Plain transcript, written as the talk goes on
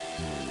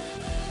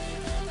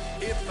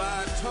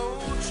I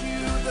told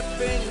you the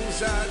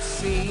things I've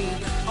seen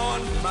on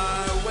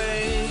my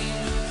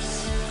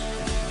ways,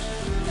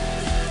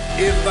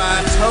 if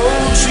I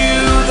told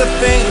you the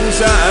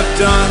things I've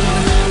done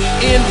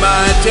in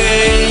my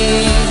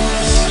days,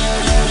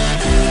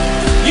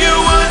 you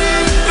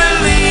wouldn't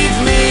believe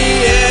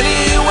me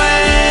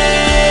anyway.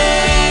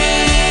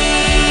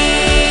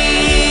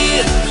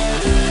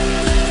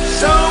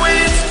 So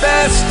it's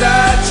best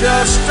I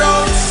just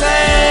don't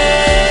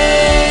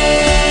say.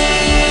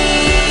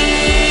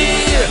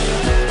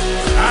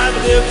 I've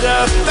lived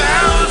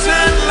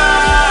 1,000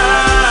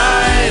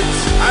 lives,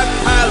 I've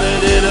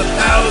piloted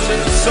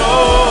 1,000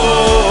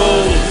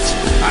 souls,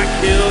 I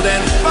killed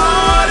and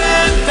fought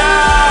and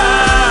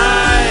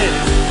died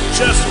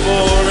just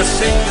for a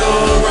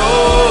single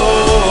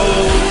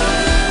role.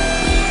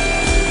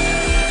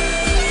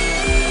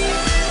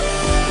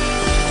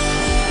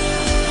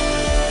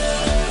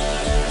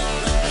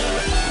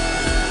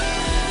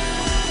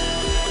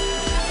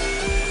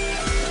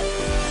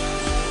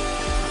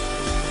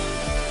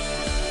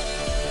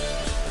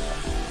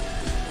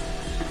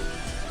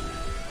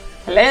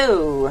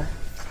 Hello.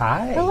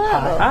 Hi. Hello.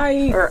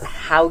 Hi. Or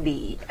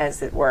howdy,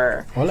 as it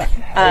were. Hola.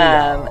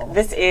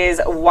 This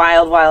is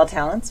Wild Wild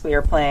Talents. We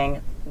are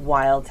playing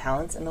Wild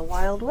Talents in the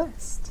Wild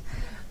West.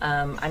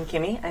 I'm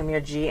Kimmy. I'm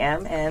your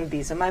GM, and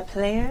these are my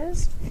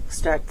players.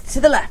 Start to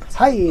the left.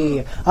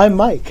 Hi, I'm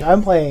Mike.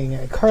 I'm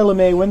playing Carla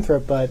Mae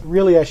Winthrop, but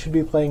really I should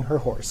be playing her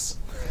horse.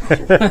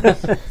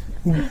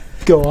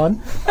 Go on.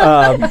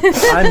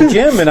 I'm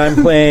Jim, and I'm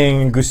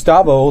playing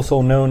Gustavo,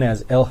 also known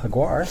as El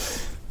Jaguar,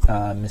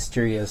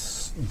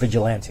 mysterious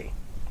vigilante.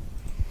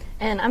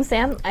 And I'm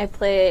Sam. I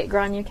play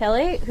Grania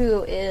Kelly,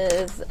 who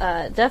is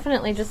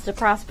definitely just a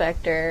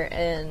prospector,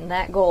 and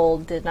that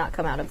gold did not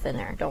come out of thin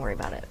air. Don't worry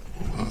about it.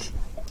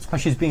 Oh,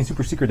 she's being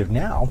super secretive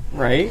now.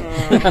 Right?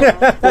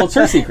 Well, it's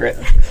her secret.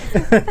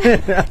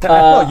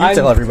 Oh, you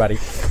tell everybody.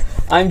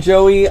 I'm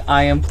Joey.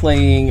 I am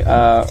playing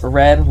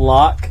Red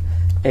Locke,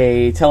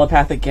 a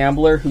telepathic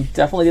gambler who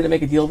definitely didn't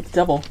make a deal with the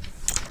devil.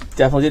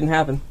 Definitely didn't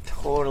happen.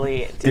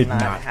 Totally did Did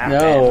not not. happen.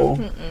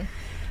 No.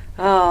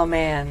 Oh,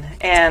 man.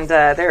 And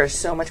there is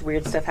so much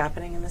weird stuff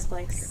happening in this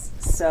place.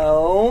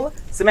 So,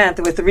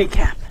 Samantha with the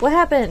recap. What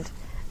happened?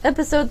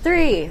 Episode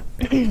 3.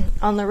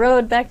 On the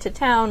road back to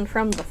town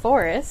from the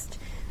forest,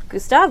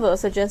 Gustavo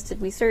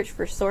suggested we search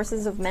for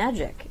sources of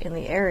magic in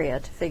the area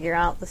to figure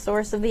out the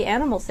source of the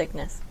animal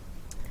sickness.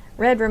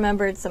 Red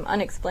remembered some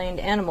unexplained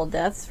animal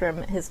deaths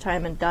from his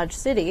time in Dodge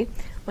City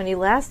when he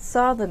last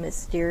saw the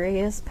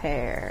mysterious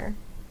pair.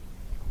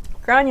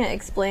 Grania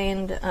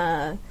explained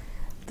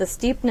the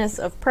steepness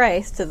of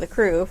price to the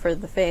crew for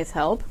the Fae's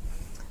help.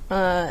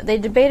 They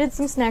debated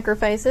some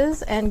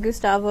sacrifices, and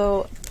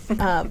Gustavo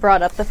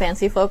brought up the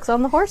fancy folks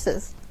on the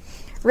horses.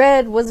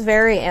 Red was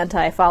very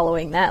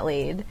anti-following that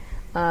lead,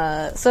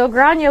 so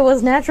Grania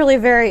was naturally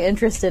very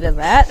interested in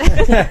that.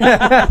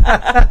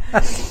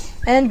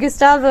 And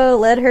Gustavo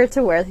led her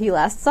to where he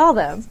last saw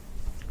them.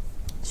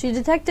 She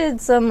detected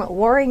some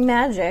warring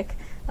magic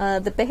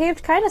that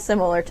behaved kind of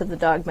similar to the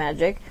dog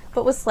magic,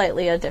 but was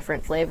slightly a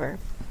different flavor.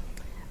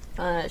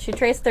 She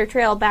traced their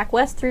trail back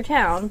west through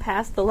town,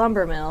 past the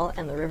lumber mill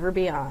and the river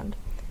beyond.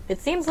 It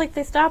seems like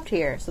they stopped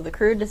here, so the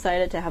crew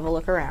decided to have a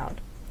look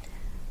around.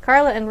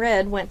 Carla and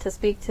Red went to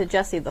speak to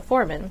Jesse the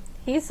foreman.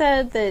 He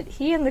said that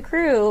he and the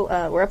crew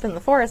were up in the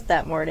forest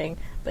that morning,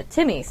 but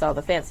Timmy saw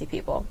the fancy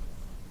people.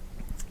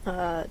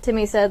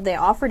 Timmy said they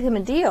offered him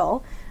a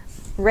deal.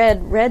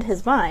 Red read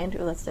his mind.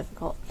 Oh, that's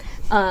difficult.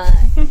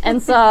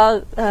 And saw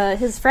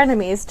his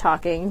frenemies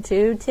talking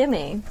to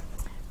Timmy.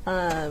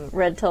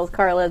 Red told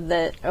Carla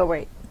that... Oh,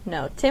 wait.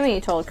 No.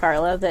 Timmy told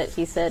Carla that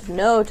he said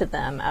no to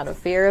them out of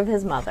fear of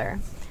his mother.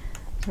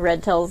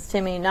 Red tells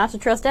Timmy not to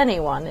trust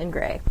anyone in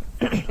gray.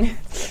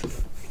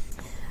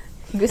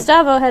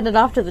 Gustavo headed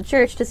off to the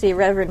church to see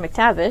Reverend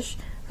McTavish,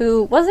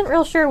 who wasn't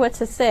real sure what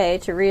to say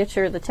to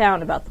reassure the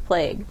town about the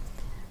plague.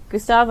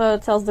 Gustavo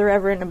tells the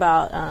Reverend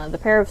about the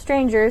pair of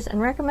strangers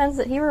and recommends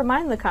that he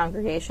remind the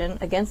congregation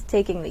against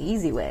taking the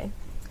easy way.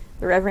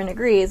 The Reverend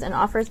agrees and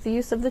offers the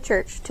use of the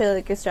church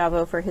to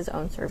Gustavo for his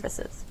own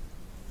services.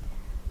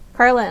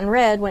 Carla and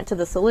Red went to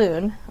the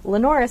saloon.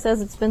 Lenora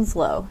says it's been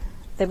slow.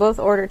 They both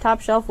order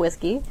top-shelf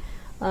whiskey,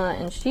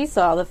 and she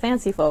saw the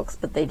fancy folks,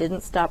 but they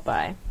didn't stop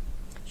by.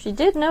 She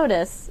did not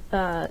notice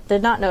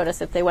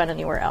if they went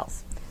anywhere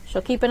else.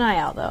 She'll keep an eye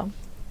out, though.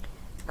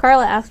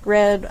 Carla asked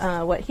Red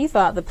what he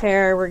thought the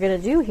pair were going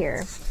to do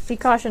here. He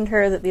cautioned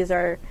her that these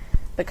are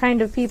the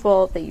kind of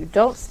people that you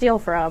don't steal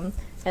from,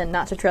 and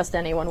not to trust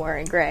anyone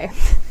wearing gray.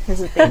 Here's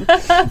the thing.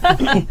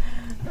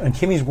 And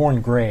Kimmy's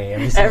worn gray.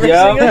 Every single,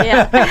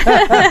 yeah.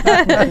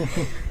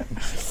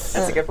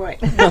 That's a good point.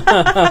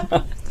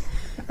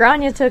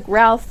 Grania took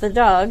Ralph the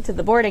dog to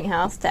the boarding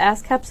house to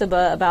ask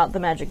Hepzibah about the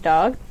magic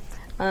dog.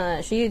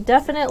 She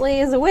definitely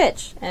is a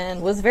witch,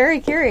 and was very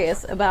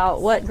curious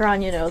about what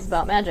Grania knows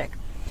about magic.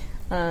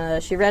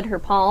 She read her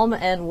palm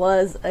and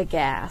was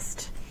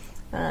aghast.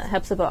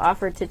 Hepzibah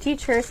offered to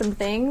teach her some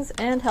things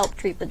and help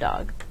treat the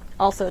dog.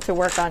 Also to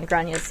work on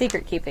Grania's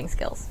secret-keeping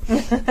skills.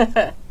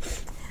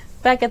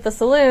 Back at the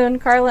saloon,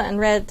 Carla and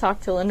Red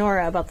talk to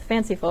Lenora about the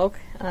fancy folk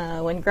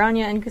when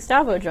Grania and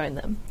Gustavo join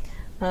them.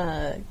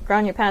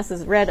 Grania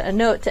passes Red a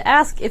note to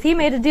ask if he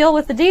made a deal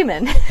with the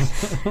demon.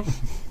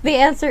 The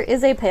answer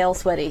is a pale,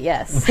 sweaty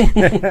yes.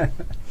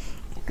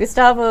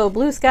 Gustavo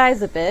blue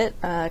skies a bit.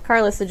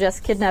 Carla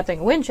suggests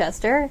kidnapping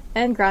Winchester,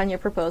 and Grania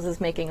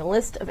proposes making a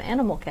list of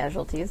animal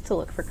casualties to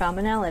look for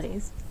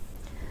commonalities.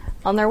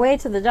 On their way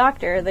to the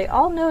doctor, they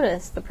all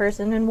notice the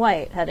person in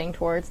white heading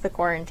towards the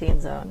quarantine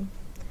zone.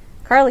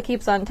 Carla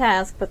keeps on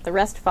task, but the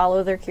rest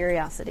follow their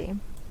curiosity.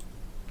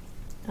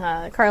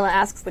 Carla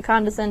asks the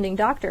condescending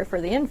doctor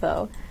for the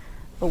info.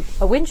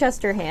 A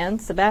Winchester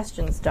hand,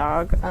 Sebastian's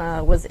dog,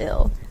 was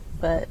ill,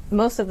 but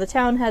most of the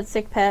town had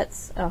sick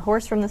pets, a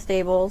horse from the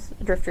stables,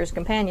 Drifter's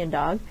companion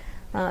dog,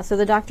 so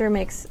the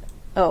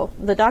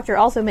doctor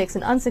also makes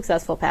an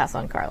unsuccessful pass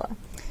on Carla.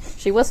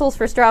 She whistles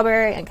for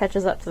Strawberry and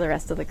catches up to the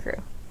rest of the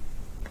crew.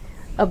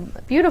 A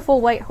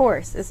beautiful white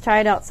horse is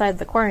tied outside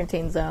the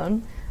quarantine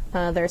zone.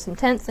 There are some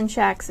tents and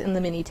shacks in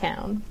the mini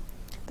town.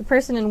 The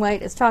person in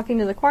white is talking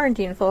to the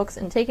quarantine folks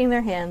and taking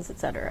their hands,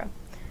 etc.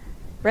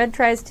 Red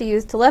tries to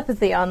use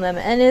telepathy on them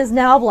and is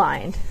now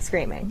blind,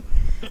 screaming.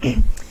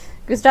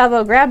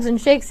 Gustavo grabs and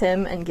shakes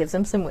him and gives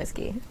him some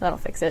whiskey. That'll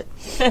fix it.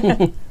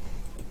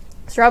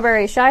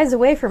 Strawberry shies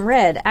away from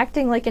Red,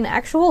 acting like an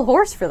actual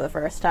horse for the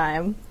first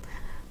time,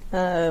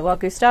 while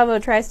Gustavo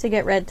tries to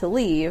get Red to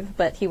leave,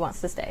 but he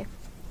wants to stay.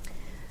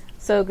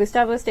 So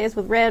Gustavo stays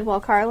with Red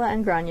while Carla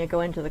and Grania go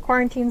into the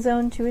quarantine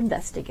zone to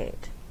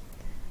investigate.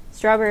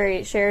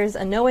 Strawberry shares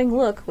a knowing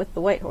look with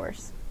the white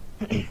horse.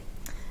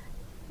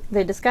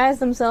 They disguise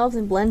themselves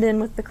and blend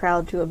in with the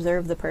crowd to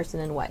observe the person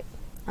in white.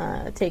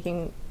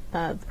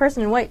 The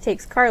person in white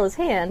takes Carla's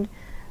hand,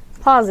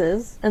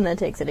 pauses, and then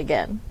takes it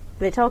again.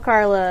 They tell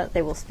Carla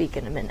they will speak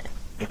in a minute.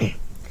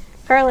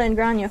 Carla and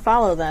Grania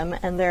follow them,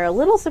 and they're a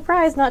little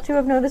surprised not to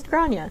have noticed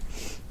Grania.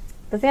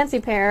 The fancy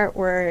pair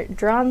were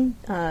drawn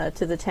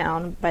to the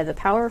town by the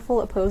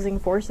powerful opposing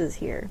forces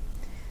here.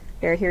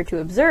 They are here to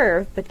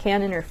observe, but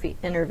can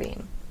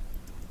intervene.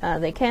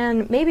 They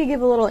can maybe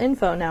give a little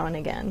info now and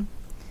again.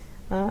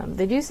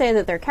 They do say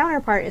that their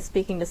counterpart is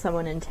speaking to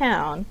someone in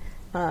town,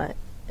 then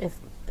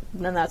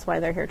that's why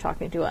they're here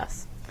talking to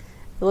us.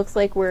 It looks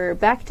like we're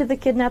back to the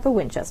kidnap a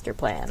Winchester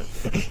plan.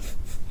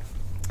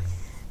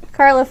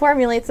 Carla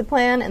formulates a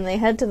plan, and they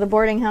head to the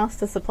boarding house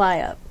to supply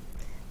up.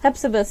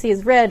 Hepzibah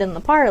sees Red in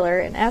the parlor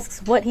and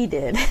asks what he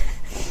did.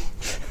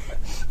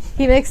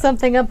 He makes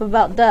something up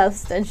about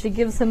dust, and she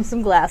gives him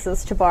some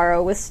glasses to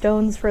borrow with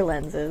stones for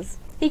lenses.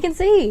 He can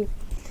see!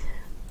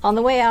 On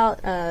the way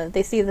out,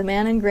 they see the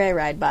man in gray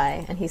ride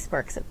by, and he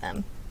smirks at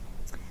them.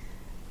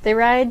 They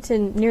ride to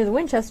near the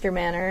Winchester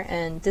Manor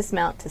and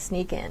dismount to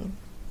sneak in.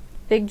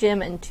 Big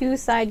Jim and two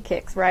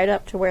sidekicks ride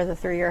up to where the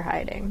three are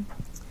hiding.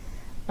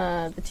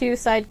 The two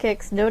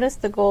sidekicks notice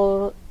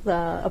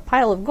a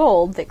pile of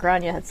gold that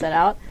Grania had set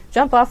out,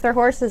 jump off their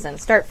horses, and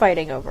start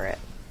fighting over it.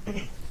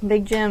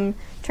 Big Jim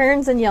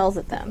turns and yells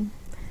at them.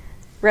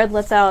 Red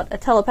lets out a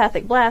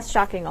telepathic blast,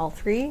 shocking all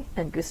three,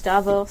 and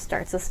Gustavo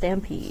starts a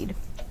stampede.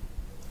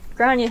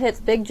 Grania hits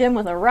Big Jim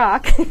with a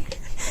rock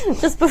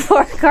just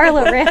before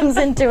Carla rams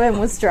into him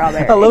with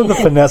Strawberry. I love the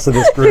finesse of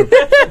this group.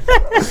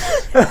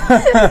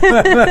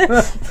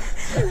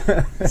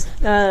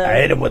 I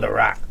hit him with a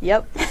rock.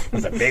 Yep.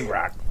 It's a big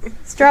rock.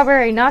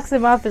 Strawberry knocks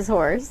him off his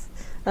horse.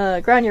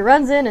 Grania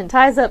runs in and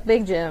ties up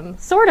Big Jim,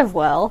 sort of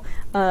well,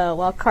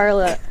 while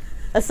Carla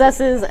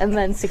assesses and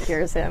then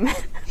secures him.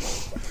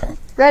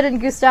 Red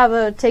and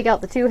Gustavo take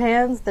out the two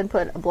hands, then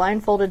put a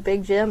blindfolded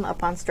Big Jim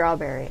up on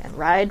Strawberry and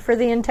ride for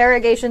the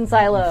interrogation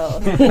silo.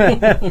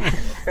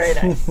 Very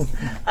nice.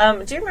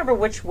 Do you remember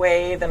which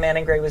way the man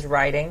in gray was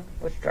riding?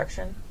 Which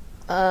direction?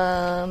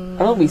 I don't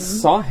know if we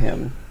saw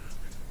him.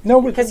 No,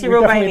 Because he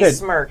rode by and he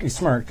smirked. He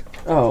smirked.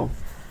 Oh.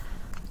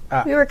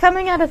 We were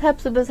coming out of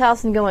Hepzibah's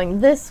house and going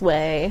this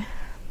way.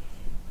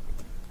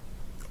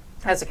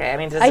 That's okay. I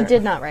mean, I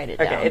did not write it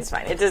down. Okay, it's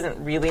fine. It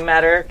doesn't really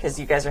matter because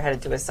you guys are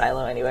headed to a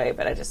silo anyway,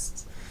 but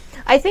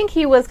I think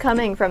he was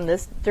coming from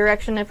this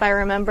direction, if I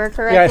remember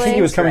correctly. Yeah, I think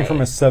he was coming Right.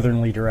 from a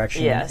southerly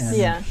direction. Yes. and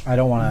Yeah. I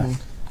don't want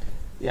to.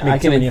 Yeah, Make I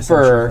too can many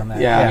infer. assumptions on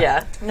that. Yeah,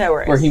 yeah, no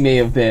worries. where he may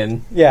have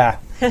been. Yeah.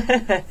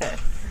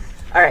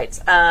 All right.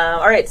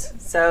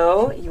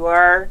 So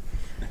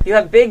you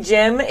have Big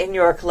Jim in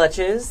your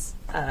clutches.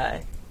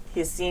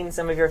 He's seen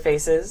some of your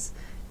faces,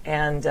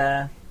 and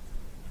where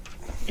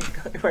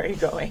are you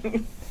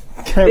going?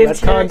 Can I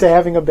retcon to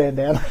having a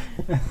bandana?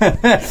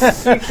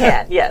 You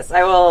can. Yes,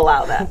 I will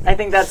allow that. I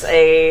think that's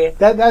a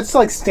That's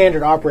like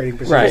standard operating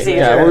procedure. Right. Procedure.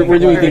 Yeah, we're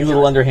doing Very things a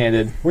little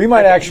underhanded. We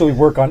might actually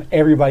work on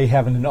everybody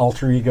having an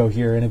alter ego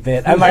here in a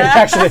bit. I might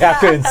actually have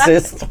to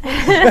insist.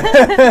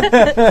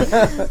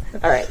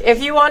 All right.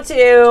 If you want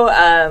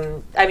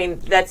to, I mean,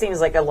 that seems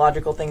like a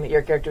logical thing that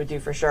your character would do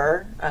for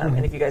sure.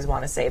 And if you guys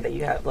want to say that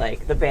you have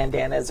like the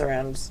bandanas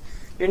around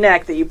your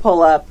neck that you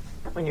pull up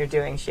when you're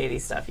doing shady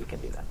stuff, you can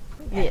do that.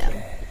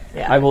 Yeah.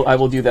 Yeah. I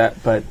will do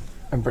that, but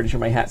I'm pretty sure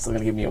my hat's still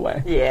going to give me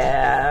away.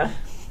 Yeah.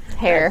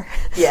 Hair.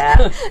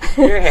 Yeah,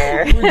 your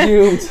hair. We're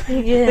doomed.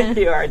 Yeah.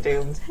 You are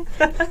doomed.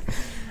 All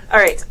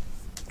right.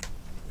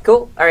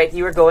 Cool. All right,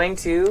 you are going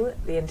to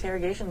the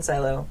interrogation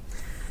silo,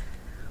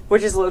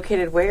 which is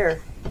located where?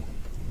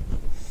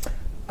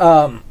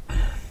 I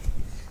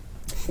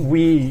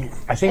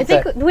I think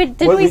think that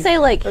didn't we say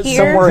like here?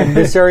 somewhere in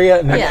this area,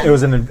 and Yeah. it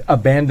was an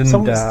abandoned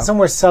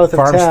Somewhere south of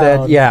farmstead.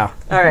 town. Yeah,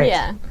 All right.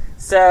 Yeah.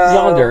 So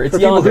Yonder. For It's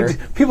yonder.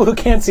 people who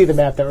can't see the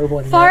map that we're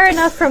pointing Far at.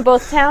 enough from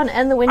both town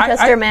and the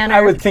Winchester Manor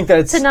I would think that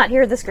it's to not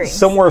hear the screams.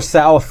 somewhere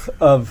south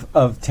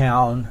of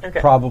town, Okay.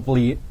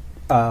 probably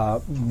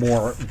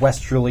more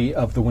westerly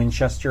of the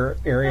Winchester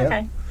area.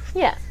 Okay.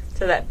 Yeah.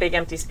 So that big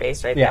empty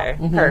space right Yeah.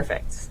 there.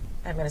 Perfect.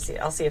 I'm gonna see.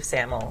 I'll see if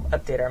Sam will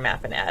update our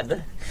map and add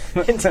the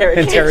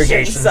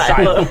interrogation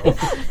silo,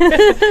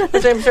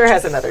 which I'm sure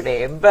has another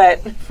name, but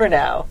for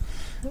now,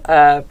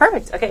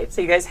 perfect. Okay,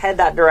 so you guys head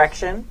that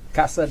direction.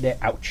 Casa de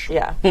Ouch.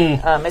 Yeah,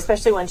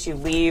 especially once you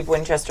leave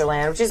Winchester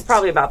Land, which is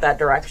probably about that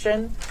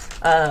direction.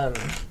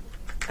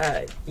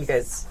 You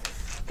guys,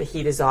 the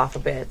heat is off a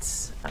bit,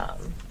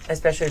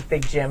 especially with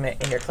Big Jim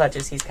in your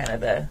clutches. He's kind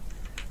of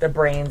the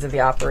brains of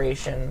the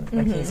operation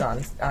when he's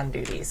on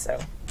duty. So,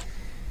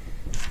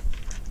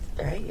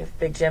 all right, you have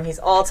Big Jim. He's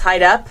all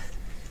tied up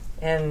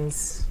and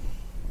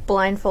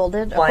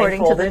Blindfolded,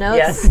 according to the blindfolded,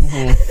 notes.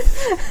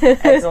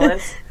 Yes,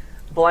 excellent.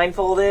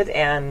 Blindfolded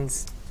and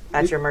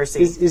at your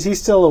mercy. Is he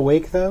still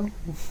awake though?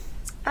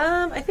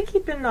 I think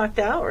he'd been knocked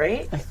out,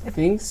 right? I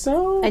think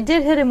so. I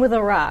did hit him with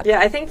a rock. Yeah,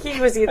 I think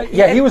he was either.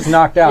 Yeah, he was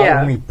knocked out Yeah.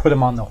 when we put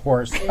him on the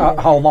horse.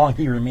 How long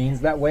he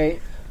remains that way,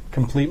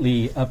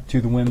 completely up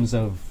to the whims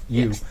of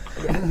you.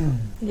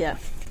 Yeah.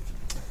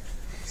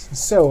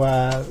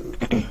 So,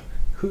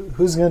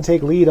 who's going to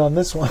take lead on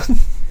this one?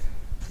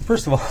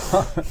 First of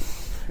all,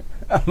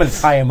 I'm going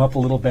to tie him up a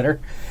little better.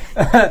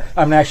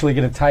 I'm actually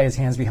going to tie his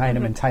hands behind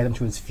him and tie them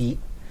to his feet.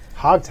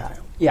 Hog tie.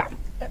 Yeah.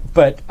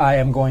 But I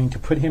am going to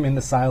put him in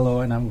the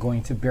silo and I'm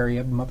going to bury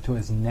him up to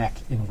his neck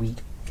in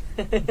wheat.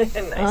 Nice.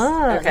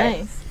 Oh, Okay.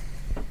 nice.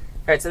 All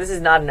right, so this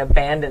is not an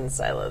abandoned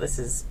silo. This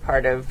is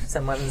part of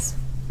someone's.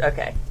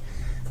 Okay.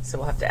 So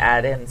we'll have to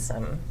add in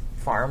some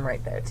farm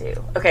right there,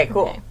 too. Okay,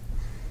 cool. Okay.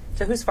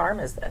 So whose farm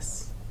is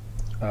this?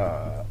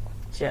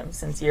 Jim,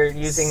 since you're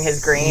using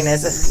his grain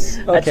as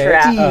a Okay.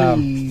 trap.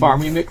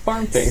 Farmy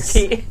McFarmface.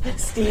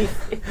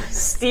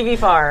 Stevie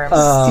Farms.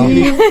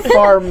 Steve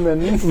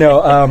Farman.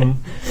 No,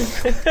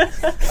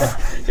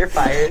 You're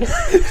fired.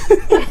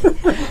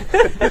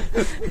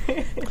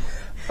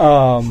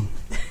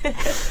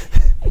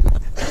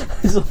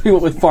 This will be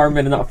with farmman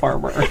and not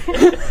farmer.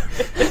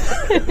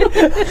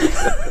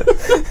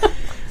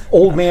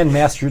 Old Man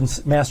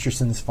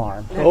Masterson's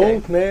farm.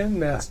 Old Man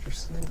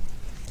Masterson.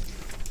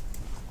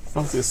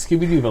 Sounds like a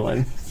Scooby-Doo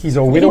villain. He's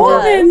a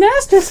widower. does.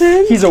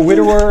 Masterson. He's a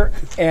widower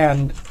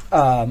and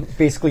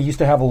basically used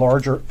to have a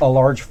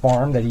large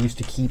farm that he used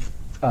to keep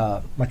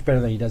much better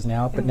than he does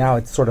now. But now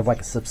it's sort of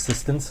like a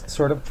subsistence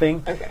sort of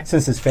thing. Okay.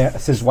 Since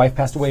his wife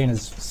passed away and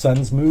his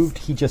sons moved,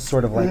 he just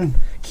sort of like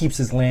keeps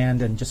his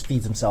land and just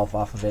feeds himself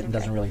off of it and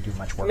doesn't really do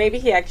much work. Maybe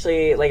he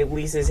actually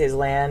leases his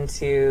land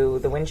to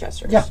the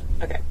Winchesters. Yeah.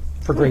 Okay.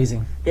 For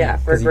grazing. Yeah,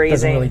 for 'cause he grazing.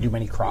 doesn't really do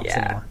many crops Yeah.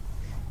 anymore.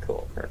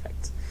 Cool.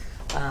 Perfect.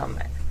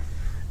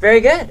 Very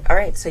good. All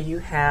right. So you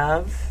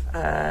have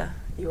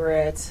you were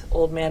at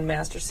Old Man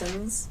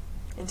Masterson's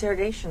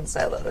interrogation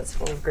silo that's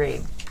full of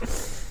grain,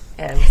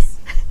 and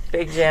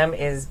Big Jim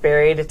is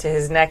buried to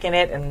his neck in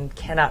it and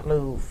cannot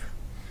move.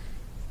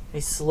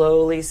 He's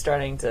slowly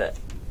starting to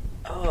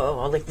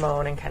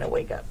moan and kind of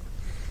wake up.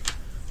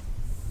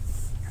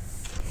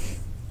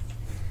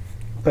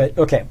 But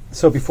okay,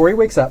 so before he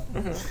wakes up,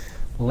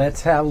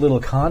 let's have a little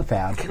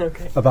confab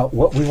Okay. about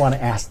what we want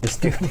to ask this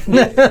dude.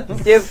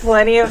 You have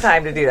plenty of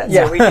time to do that.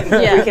 Yeah. So we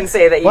can Yeah. we can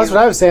say that Well, that's you.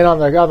 what I was saying on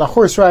the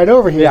horse ride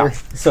over here. Yeah.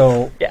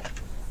 So Yeah.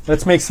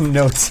 let's make some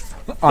notes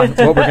on what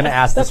we're going to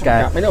ask this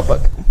guy. Got my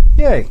notebook.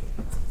 Yay.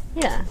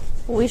 Yeah.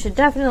 Well, we should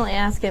definitely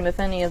ask him if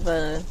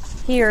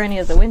he or any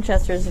of the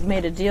Winchesters have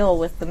made a deal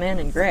with the man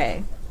in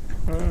gray.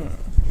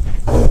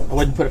 I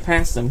wouldn't put it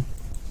past him.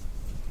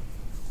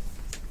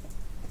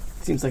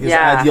 Seems like his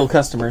Yeah. ideal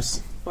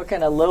customers. What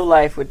kind of low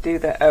life would do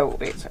that? Oh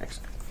wait, sorry.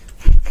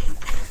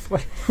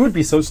 What? Who would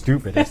be so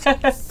stupid?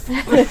 I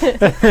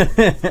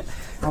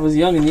was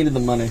young and needed the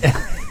money.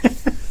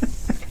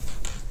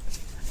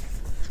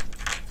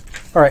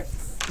 All right.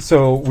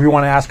 So we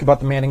want to ask about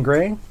the man in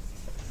gray.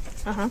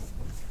 Uh-huh.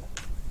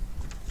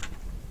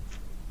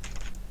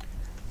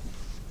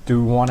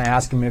 Do we want to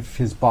ask him if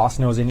his boss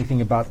knows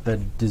anything about the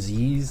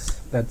disease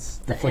that's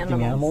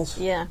afflicting animals?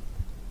 Yeah.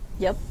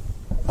 Yep.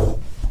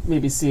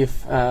 Maybe see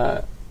if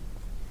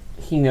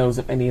he knows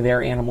if any of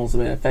their animals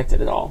have been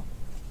affected at all.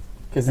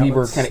 Because Now we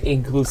were let's- kind of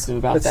inclusive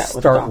about Let's that.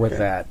 start with with the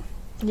that.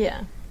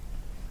 Yeah.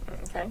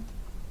 Okay.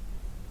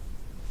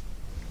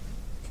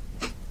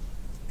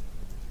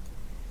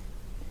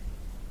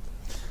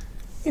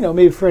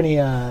 Maybe for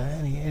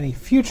any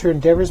future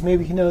endeavors,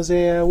 maybe he knows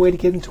a way to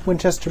get into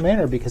Winchester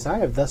Manor, because I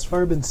have thus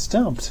far been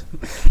stumped.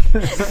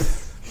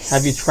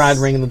 Have you tried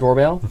ringing the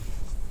doorbell?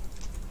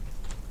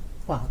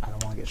 Well, I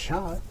don't want to get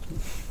shot.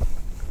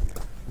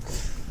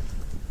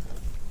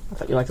 I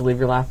thought you like to live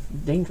your life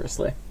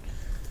dangerously.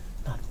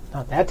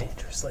 Not that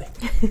dangerously.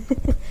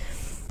 If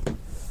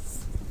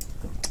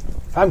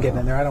I'm getting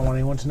in there, I don't want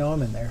anyone to know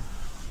I'm in there.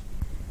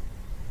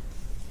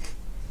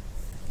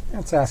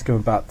 Let's ask him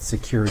about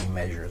security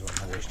measures on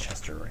the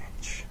Winchester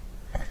Ranch.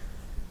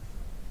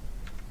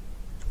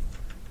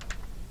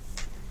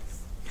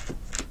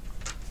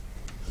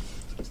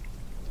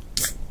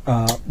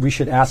 We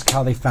should ask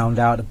how they found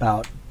out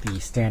about the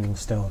standing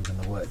stones in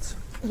the woods.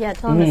 Yeah,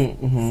 tell him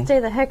to stay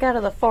the heck out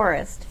of the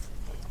forest.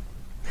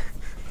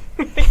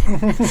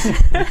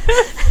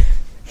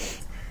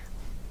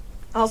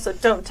 Also,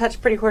 don't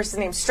touch Pretty Horse's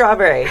name,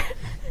 Strawberry.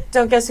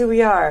 Don't guess who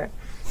we are.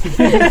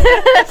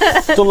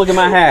 Don't look at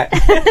my hat.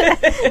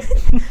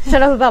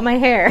 Shut up about my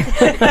hair.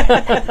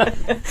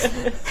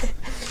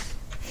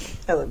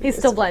 I love you He's guys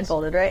still so much.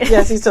 blindfolded, right?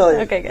 Yes, he's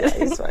totally. Okay, good. Yeah,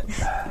 he's fine.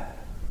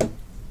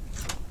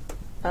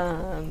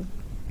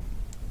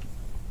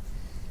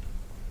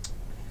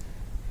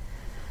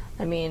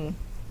 I mean,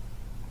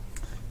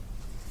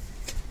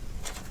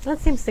 that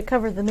seems to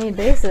cover the main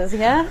bases,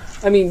 yeah?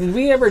 I mean, did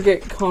we ever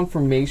get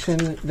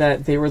confirmation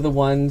that they were the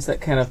ones that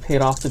kind of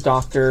paid off the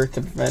doctor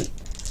to prevent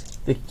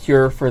the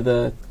cure for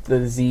the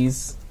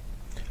disease?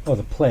 Oh,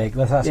 the plague.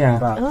 Let's ask Yeah. him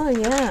about Oh,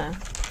 yeah.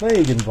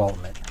 plague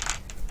involvement.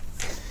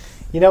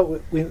 You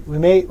know, we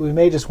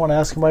may just want to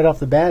ask him right off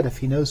the bat if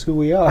he knows who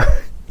we are.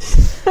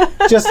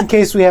 Just in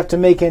case we have to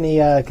make any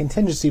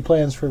contingency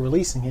plans for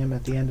releasing him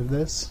at the end of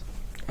this.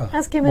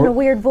 Ask him in a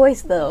weird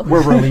voice, though.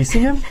 We're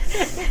releasing him?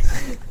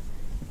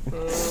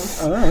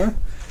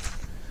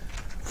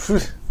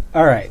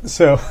 All right,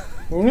 so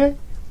Okay.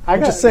 I'm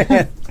just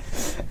saying.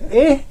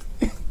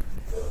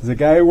 As a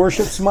guy who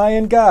worships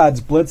Mayan gods,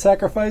 blood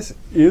sacrifice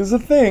is a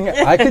thing.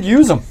 I could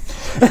use them.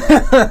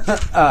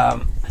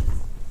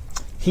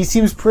 He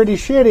seems pretty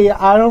shitty.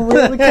 I don't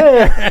really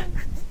care.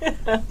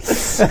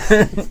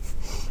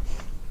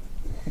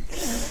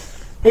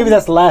 Maybe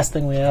that's the last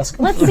thing we ask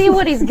him. Let's see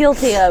what he's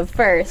guilty of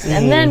first,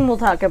 and then we'll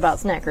talk about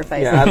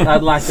sacrificing. Yeah,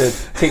 I'd like to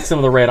take some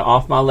of the red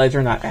off my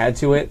ledger, not add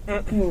to it.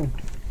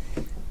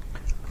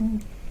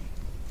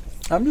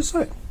 I'm just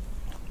saying.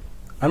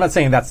 I'm not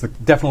saying that's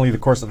definitely the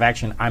course of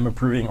action I'm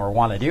approving or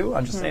want to do.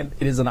 I'm just saying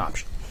it is an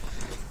option.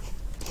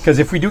 Because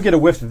if we do get a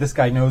whiff that this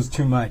guy knows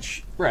too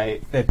much,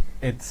 Right. that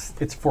it's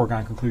a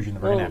foregone conclusion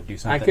that we're going to have to do I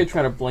something. could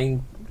try to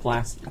blame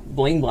blast.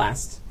 Bling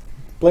blast?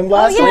 Oh, yeah.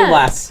 Blame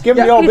blast. Give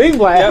him the old bling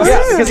blast.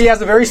 Yeah, because he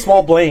has a very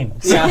small blade.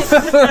 Yeah.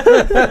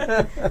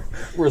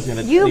 We're just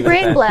gonna You leave it at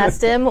brain that.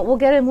 blast him, we'll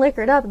get him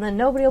liquored up, and then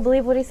nobody will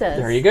believe what he says.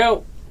 There you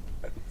go.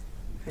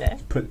 Yeah.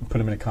 Put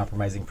him in a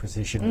compromising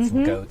position with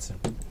some goats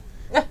and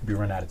be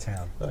run out of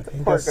town. I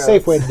think that's a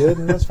safe way to do it,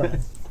 and that's fine.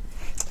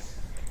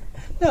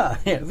 Yeah,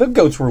 the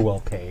goats were well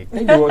paid.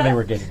 They knew what they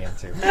were getting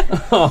into.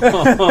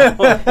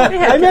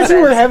 I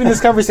imagine we're having this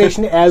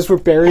conversation as we're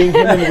burying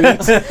him in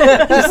wheat.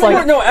 Just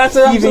like No, that's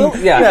heaving,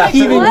 yeah.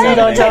 heaving What? wheat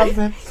on top of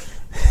him.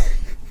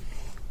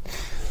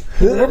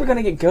 We're never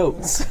gonna get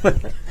goats.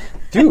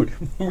 Dude,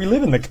 we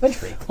live in the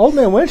country. Old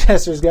man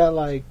Winchester's got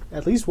like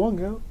at least one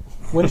goat.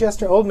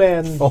 Winchester, old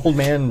man Old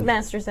man.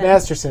 Masterson.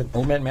 Masterson.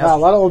 Old man Wow, a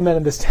lot of old men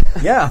in this town.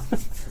 Yeah.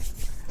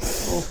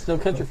 Well, it's no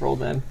country for old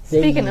men.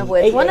 Speaking of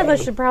which, one of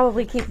us should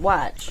probably keep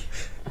watch.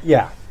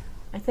 Yeah.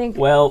 I think.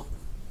 Well,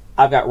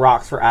 I've got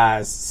rocks for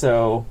eyes,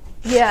 so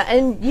Yeah,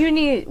 and we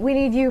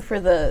need you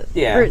for the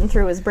Yeah. rooting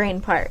through his brain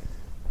part.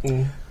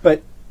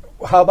 But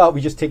how about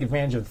we just take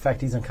advantage of the fact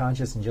he's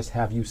unconscious and just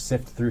have you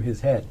sift through his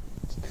head?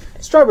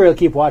 Strawberry will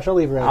keep watch. I'll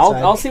leave her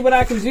outside. I'll see what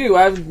I can do.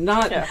 I'm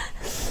not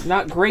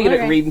great Okay.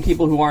 at reading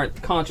people who aren't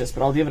conscious,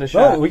 but I'll give it a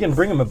Well, shot. we can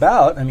bring him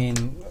about. I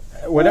mean,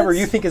 whatever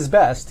you think is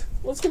best.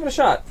 Let's give it a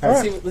shot. All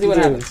Let's right. see what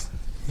happens.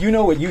 You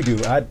know what you do.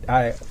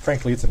 I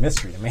frankly, it's a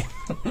mystery to me.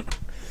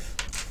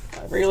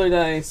 Regular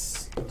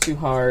dice, 2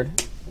 hard,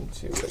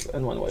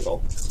 and 1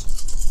 wiggle.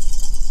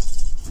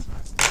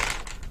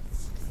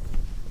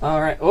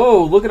 All right.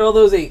 Oh, look at all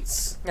those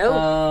 8s.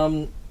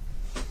 Oh.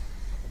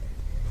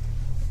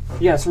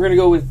 Yes, we're gonna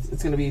go with.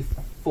 It's gonna be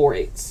 4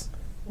 8s.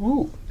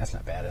 Ooh, that's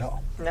not bad at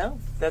all. No,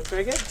 that's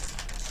very good.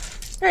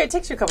 All right, it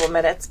takes you a couple of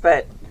minutes,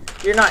 but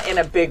you're not in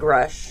a big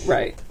rush.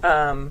 Right.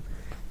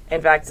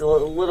 In fact, a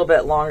little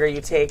bit longer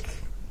you take,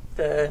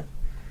 the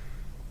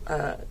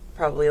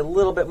probably a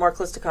little bit more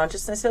close to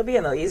consciousness it'll be,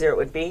 and the easier it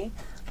would be.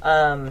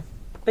 But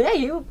yeah,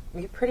 you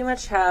pretty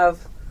much have.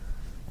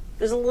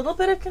 There's a little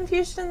bit of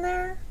confusion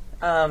there,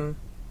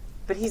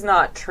 but he's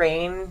not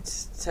trained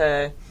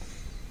to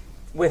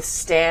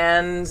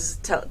withstand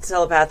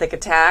telepathic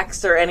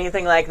attacks or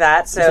anything like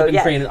that. So Except in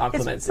yeah, trained in it's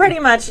occlumency. pretty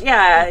much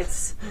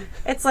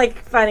it's like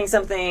finding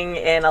something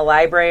in a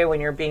library when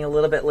you're being a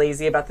little bit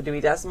lazy about the Dewey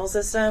Decimal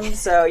System.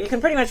 So you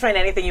can pretty much find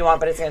anything you want,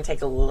 but it's going to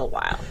take a little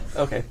while.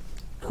 Okay.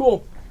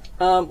 Cool.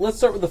 Let's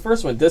start with the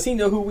first one. Does he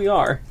know who we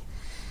are?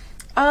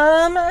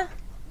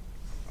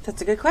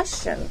 That's a good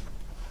question.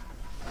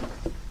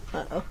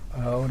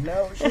 Oh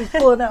no, she's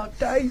pulling out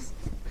dice.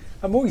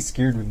 I'm always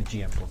scared when the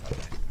GM pulls out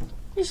dice.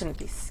 You shouldn't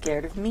be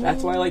scared of me.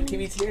 That's why I like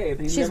PBTA.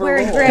 They She's never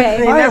wearing roll.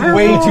 gray. I am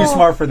way too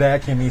smart for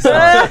that, Kimmy. So.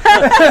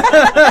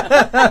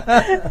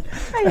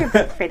 Are you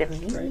afraid of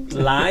me?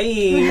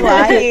 Lying.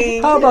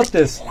 Lying. How about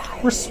this?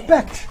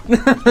 Respect.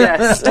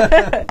 Yes.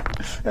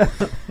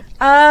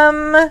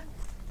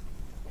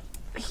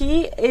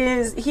 He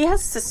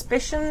has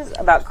suspicions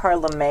about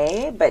Carla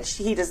May, but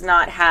he does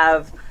not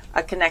have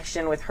a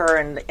connection with her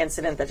and the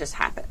incident that just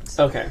happened.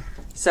 Okay.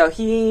 So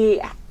he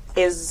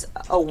is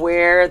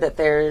aware that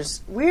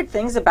there's weird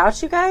things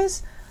about you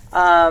guys,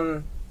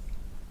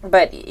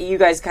 but you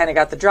guys kind of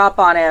got the drop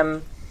on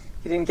him.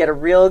 He didn't get a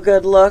real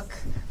good look.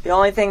 The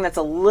only thing that's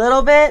a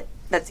little bit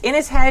that's in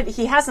his head,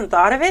 he hasn't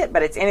thought of it,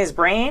 but it's in his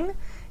brain,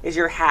 is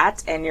your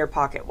hat and your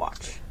pocket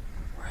watch.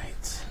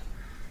 Right.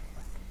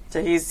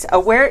 So he's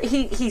aware,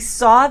 he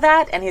saw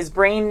that and his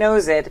brain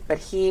knows it, but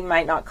he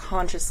might not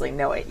consciously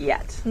know it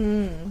yet.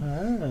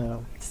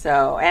 Oh.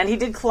 So, and he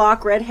did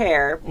clock red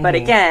hair, but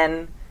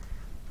again,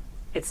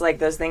 it's like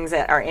those things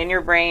that are in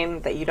your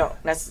brain that you don't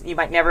you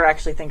might never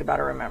actually think about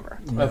or remember.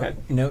 Okay.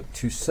 Note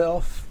to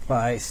self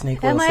by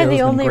Snake Oil Am I Salesman,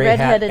 the only Gray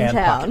redhead Hat, in and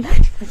town?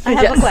 Pocket. I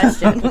have a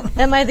question.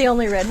 Am I the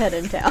only redhead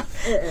in town?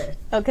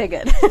 Okay,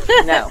 good.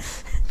 No.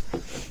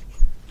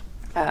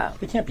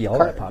 They can't be all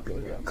that popular.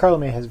 Though. Carla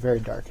May has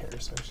very dark hair,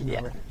 so she's Yeah.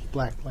 never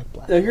black like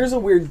black. Now here's a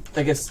weird,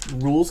 I guess,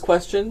 rules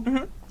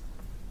question.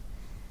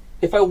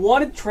 If I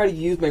wanted to try to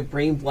use my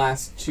brain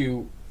blast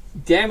to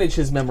damage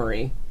his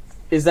memory,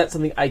 is that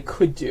something I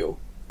could do?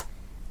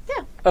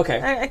 Yeah.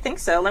 Okay. I think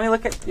so. Let me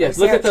look at Yes.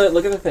 let me see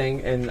Look at the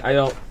thing, and I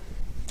don't.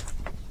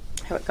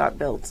 how it got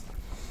built.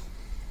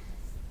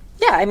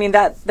 Yeah, I mean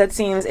that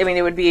seems. I mean,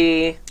 it would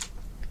be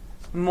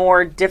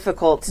more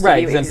difficult to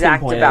Right, be 'cause I'm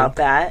exact pinpointing. about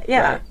that.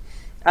 Yeah.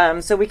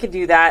 Right. So we could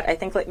do that. I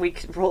think we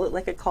could roll it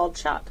like a called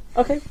shot.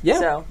 Okay. Yeah.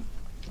 So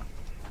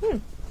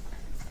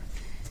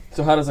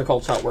So how does a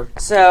cold shot work?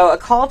 a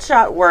called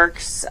shot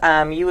works.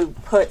 You would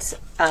put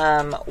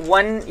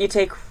one. You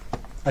take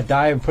A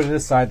die and put it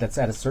aside that's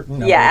at a certain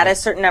number. at a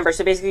certain number.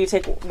 So basically, you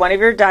take one of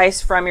your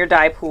dice from your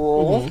die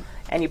pool.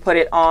 And you put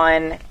it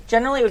on.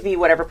 Generally, it would be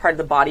whatever part of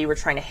the body you were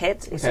trying to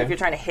hit. So Okay. if you're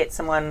trying to hit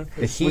someone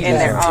The heat in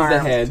their is To arm, the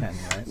head. 10,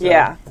 right?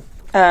 yeah.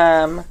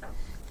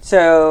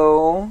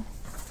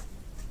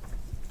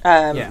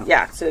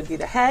 So it'd be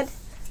the head,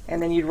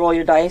 and then you'd roll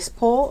your dice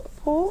pool,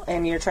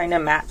 and you're trying to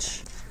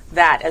match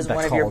that as That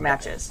one of your called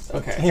matches.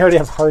 Okay. You already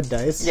have hard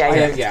dice. Yeah, I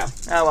yeah. have, yeah.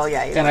 Oh well,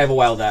 yeah. You And I have a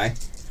wild die.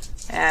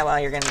 well,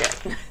 you're gonna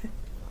get it.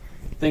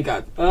 Thank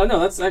God.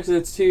 No,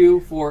 that's 2,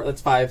 4.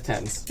 That's 5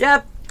 10s.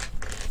 Yep,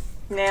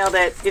 nailed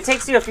it. It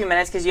takes you a few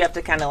minutes because you have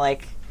to kind of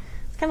like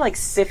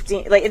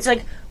sifting. Like it's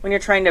like when you're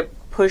trying to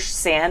push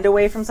sand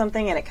away from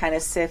something, and it kind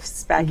of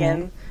sifts back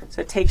in.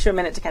 So it takes you a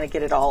minute to kind of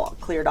get it all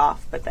cleared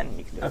off, but then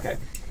you can do it. Okay.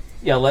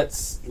 Yeah.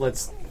 Let's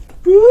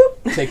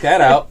boop, take that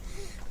out.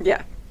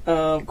 Yeah.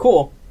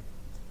 Cool.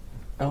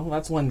 Oh,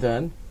 that's one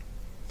done.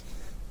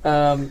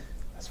 I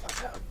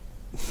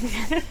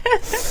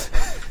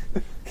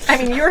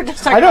mean, you were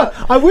just talking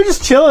about We're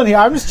just chilling here.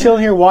 I'm just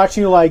chilling here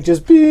watching you like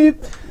just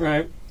beep.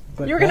 Right.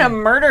 But you were gonna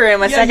murder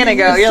him a second you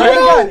ago. just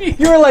You're like,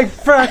 You were like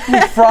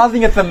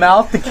frothing at the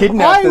mouth to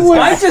kidnap I this would-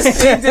 guy. I just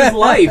saved his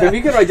life. If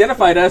he could have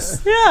identified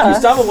us, Yeah.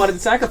 Gustavo wanted to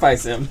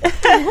sacrifice him.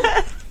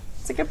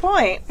 it's a good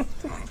point.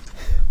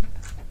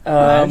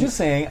 I'm just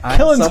saying. I'm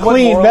Killing's somewhat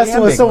clean. morally Messing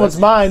with ambiguous. someone's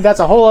mind, that's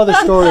a whole other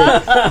story.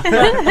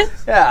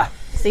 Yeah.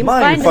 Seems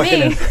Mine fine to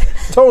fucking me.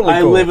 totally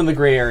I cool. live in the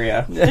gray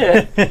area.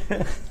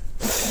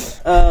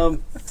 All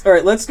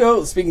right, let's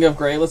go. Speaking of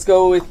gray, let's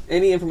go with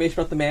any information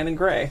about the man in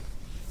gray.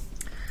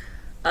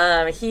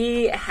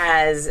 He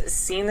has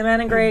seen the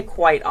man in gray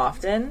quite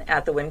often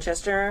at the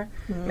Winchester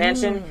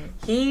mansion.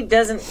 He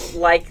doesn't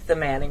like the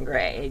man in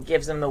gray. It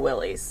gives him the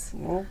willies.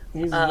 Well,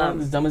 he's not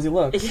as dumb as he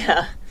looks.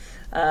 Yeah.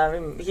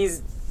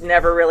 He's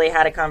never really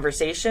had a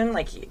conversation.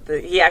 Like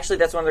he actually,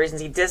 that's one of the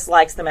reasons he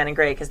dislikes the man in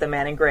gray, because the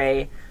man in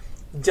gray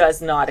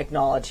does not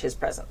acknowledge his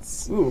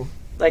presence. Ooh.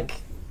 Like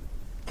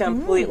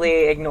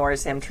completely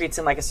ignores him, treats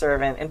him like a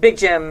servant. And Big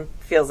Jim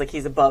feels like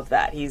he's above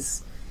that.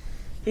 He's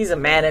a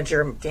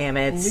manager, damn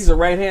it. He's a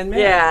right-hand man.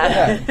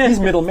 yeah. Yeah, he's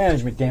middle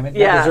management, damn it.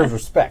 Yeah. That deserves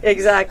respect.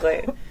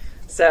 Exactly.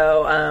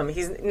 So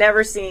he's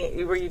never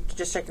seen. Were you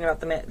just checking about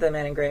the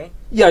man in gray?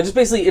 Yeah, just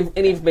basically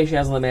any information he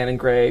has on the man in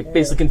gray,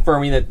 basically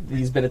confirming that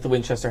he's been at the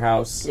Winchester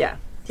house. Yeah.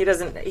 He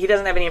doesn't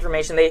have any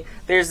information.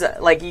 There's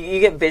like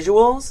you get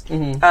visuals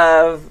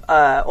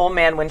of old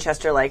man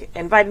Winchester like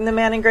inviting the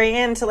man in gray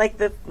into like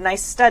the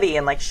nice study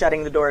and like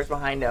shutting the doors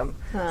behind him,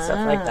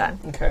 stuff like that.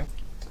 Okay.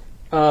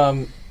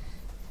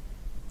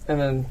 And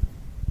then,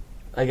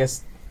 I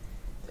guess,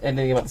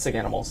 anything about the sick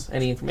animals.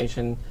 Any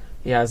information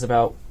he has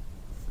about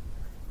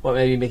what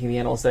may be making the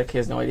animals sick, he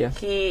has no idea.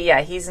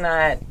 He's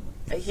not.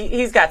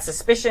 He's got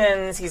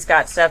suspicions. He's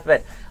got stuff,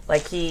 but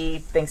like he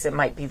thinks it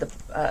might be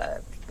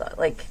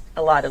like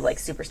a lot of like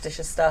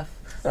superstitious stuff.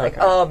 Like,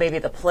 Okay. oh, maybe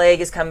the plague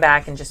has come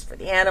back and just for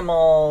the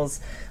animals,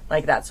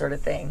 like that sort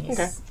of thing.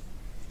 He's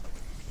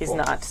Cool.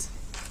 not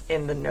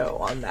in the know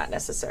on that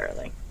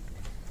necessarily.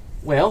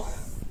 Well,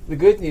 the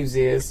good news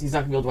is he's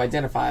not going to be able to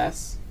identify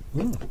us.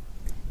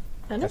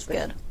 That is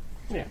good.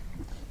 Yeah.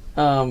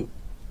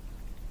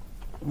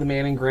 The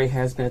man in gray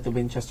has been at the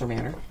Winchester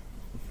Manor.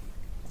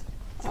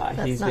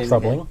 He's not been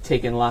troubling.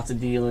 taking lots of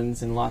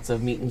dealings and lots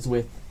of meetings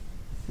with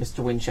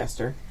Mr.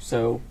 Winchester.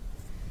 So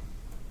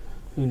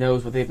who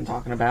knows what they've been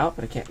talking about,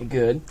 but it can't be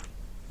good.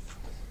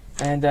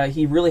 And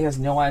he really has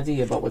no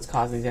idea about what's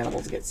causing these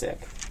animals to get sick.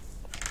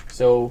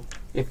 So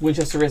if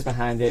Winchester is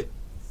behind it,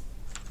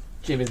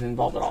 Jim isn't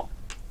involved at all.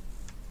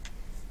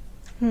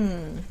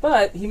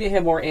 But he may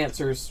have more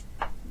answers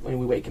when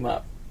we wake him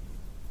up.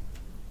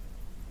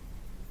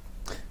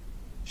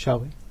 Shall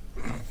we?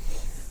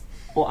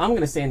 Well, I'm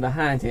going to stand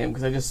behind him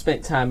because I just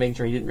spent time making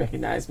sure he didn't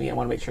recognize me. I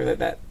want to make sure that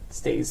that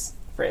stays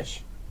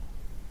fresh.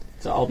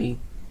 So I'll be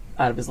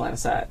out of his line of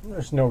sight.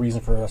 There's no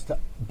reason for us to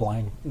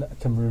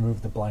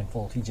remove the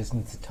blindfold. He just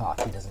needs to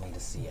talk. He doesn't need to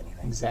see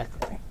anything.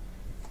 Exactly.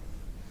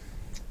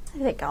 I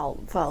think I'll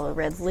follow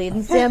Red's lead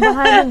and stand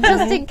behind him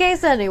just in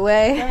case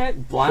anyway. All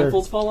right,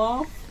 blindfolds fall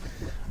off.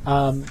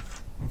 How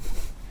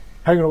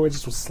are you going to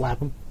just slap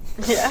him?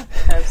 Yeah.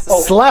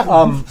 Slap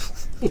him!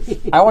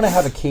 I want to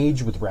have a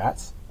cage with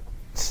rats.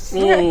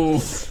 I'm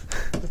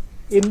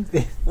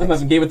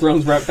having Game of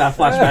Thrones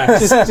flashbacks.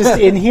 just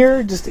in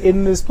here? Just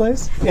in this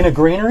place? In a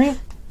granary?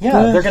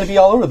 Yeah, they're going to be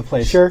all over the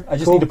place. Sure, I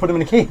just cool. need to put them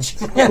in a cage.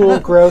 Cool,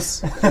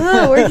 gross.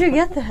 Oh, where'd you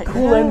get that?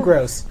 Cool and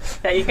gross.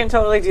 Yeah, you can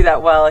totally do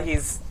that while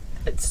he's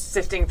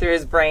sifting through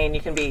his brain.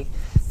 You can be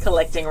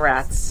collecting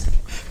rats.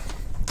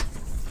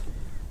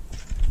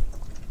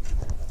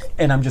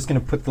 And I'm just going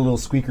to put the little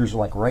squeakers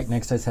like right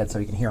next to his head so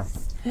he can hear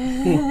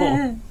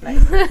them. I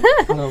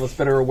don't know what's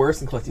better or worse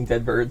than collecting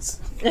dead birds.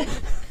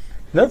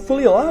 They're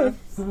fully alive.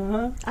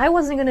 I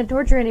wasn't going to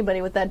torture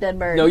anybody with that dead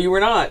bird. No, you were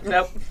not.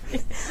 Nope.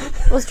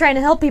 I was trying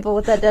to help people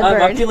with that dead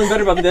bird. I'm feeling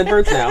better about the dead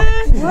birds now.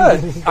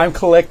 Good. I'm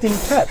collecting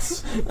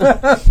pets.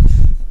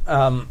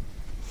 And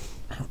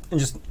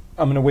just,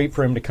 I'm going to wait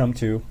for him to come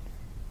to.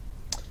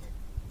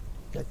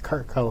 Yeah,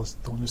 Carlos,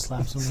 the one who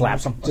slaps him.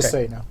 Slaps him? Just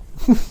Okay. so you know.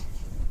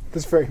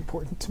 That's very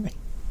important to me.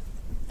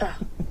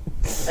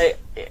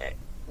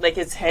 Like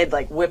his head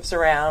like whips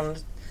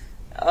around.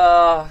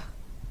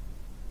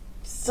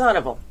 Son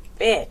of a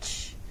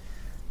bitch.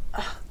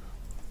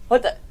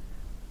 What the?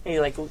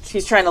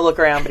 He's trying to look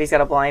around, but he's got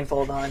a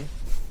blindfold on.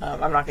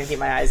 I'm not going to keep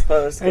my eyes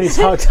closed. And he's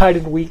hog-tied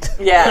and wheat.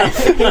 Yeah.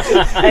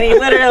 And he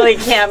literally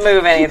can't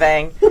move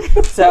anything.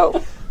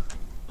 So,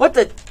 what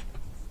the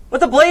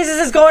blazes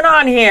is going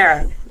on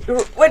here?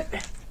 What?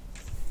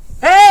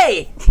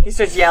 Hey! He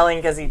starts yelling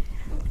because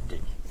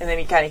and then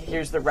he kind of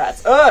hears the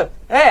rats.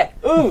 Hey!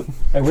 Ooh!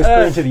 I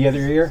whisper into the other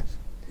ear.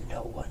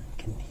 No one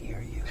can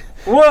hear you.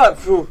 What?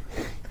 The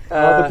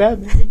bad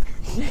man.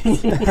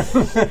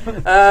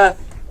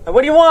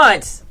 What do you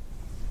want?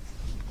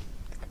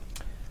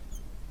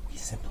 We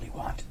simply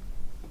want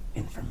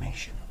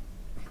information.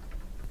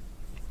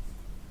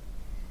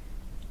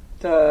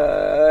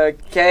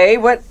 Okay,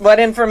 what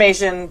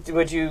information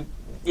would you...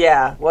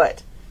 Yeah,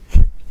 what?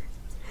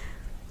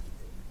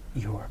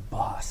 Your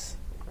boss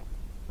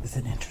is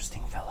an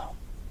interesting fellow.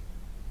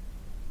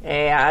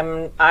 Hey,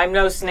 I'm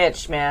no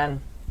snitch,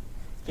 man.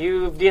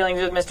 You dealings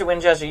with Mr.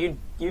 Winchester, you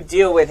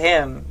deal with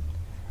him.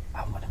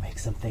 I want to make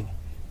something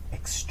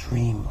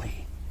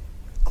extremely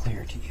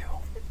clear to you.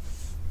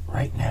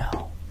 Right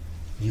now,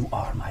 you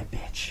are my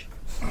bitch.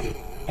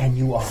 And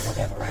you are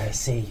whatever I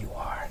say you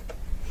are.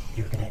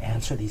 You're going to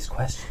answer these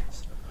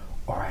questions,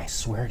 or I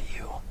swear to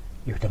you,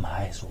 your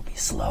demise will be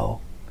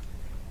slow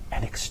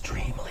and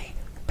extremely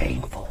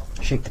painful.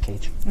 Shake the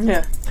cage.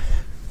 Yeah.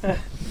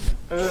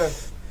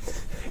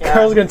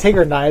 Carl's going to take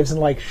her knives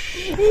and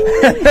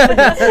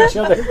each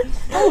other.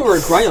 Oh, we were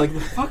grinding. Like,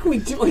 the fuck are we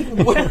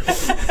doing? What?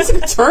 This is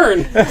a turn.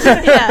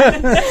 Yeah.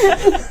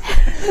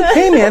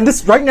 Hey man,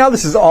 this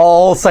is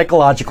all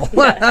psychological.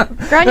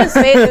 Granya's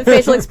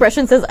facial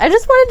expression says, I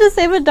just wanted to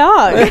save a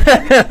dog.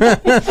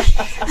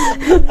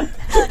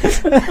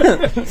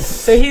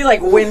 So he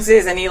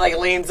winces and he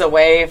leans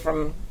away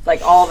from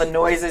all the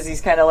noises.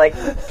 He's kind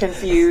of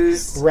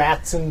confused.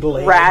 Rats and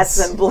blades.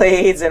 Rats and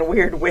blades and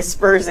weird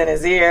whispers in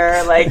his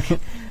ear.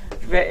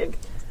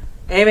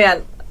 Hey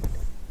man,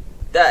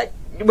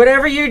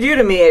 whatever you do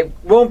to me, it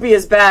won't be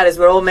as bad as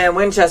what old man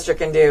Winchester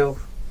can do.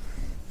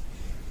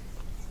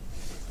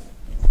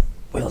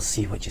 We'll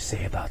see what you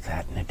say about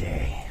that in a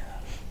day.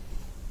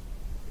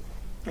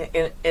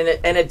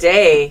 In a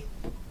day?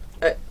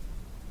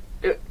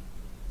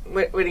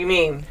 What do you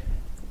mean?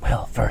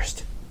 Well,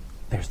 first,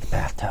 there's the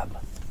bathtub.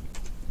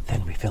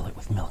 Then we fill it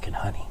with milk and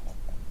honey.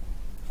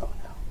 Oh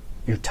no.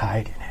 You're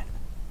tied in it.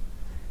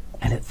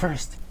 And at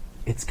first,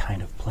 it's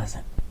kind of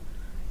pleasant.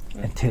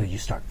 Until you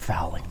start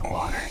fouling the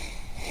water.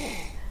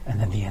 And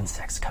then the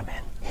insects come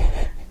in.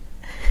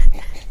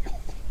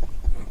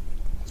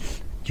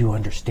 Do you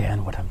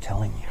understand what I'm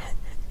telling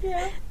you?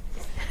 Yeah.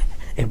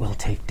 It will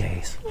take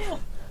days.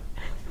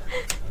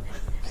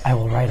 I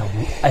will write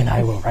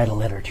a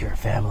letter to your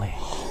family,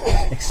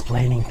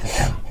 explaining to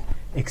them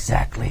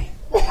exactly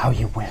how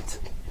you went.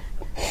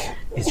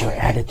 Is your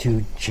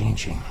attitude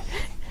changing?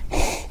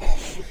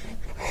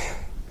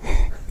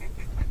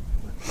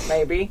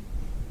 Maybe.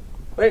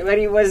 What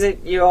is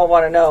it you all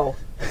want to know?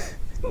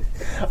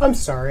 I'm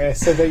sorry, I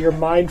said that your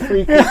mind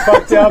freak is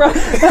fucked up.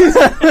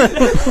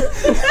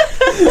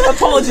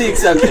 Apology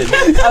accepted.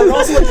 I would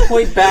also like to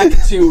point back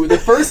to the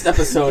first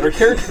episode, or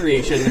character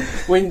creation,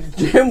 when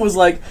Jim was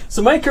like,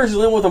 so my character's the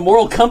only one with a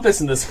moral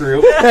compass in this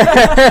group.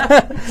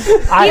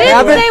 I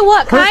didn't say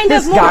what kind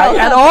of guy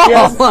moral at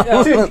compass.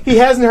 all. Dude, he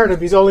hasn't heard him.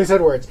 He's only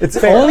said words. It's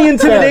only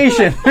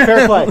intimidation.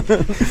 Fair play.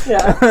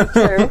 Yeah,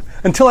 true.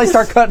 Until I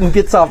start cutting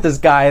bits off this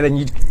guy, then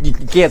you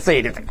can't say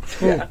anything.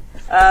 Yeah.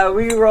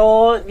 We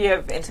roll. You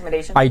have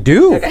intimidation. I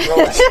do. Okay, roll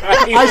it.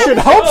 I should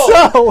hope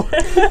so.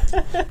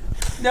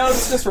 No,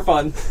 it's just for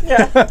fun.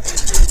 Yeah.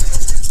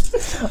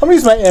 I'm gonna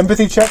use my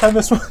empathy check on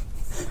this one.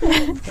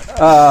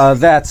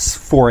 That's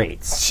 4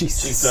 8s.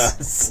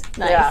 Jesus.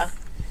 Nice. Yeah.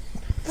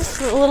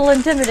 It's a little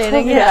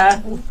intimidating.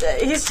 Yeah.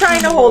 He's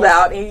trying to hold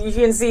out. You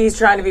can see he's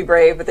trying to be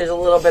brave, but there's a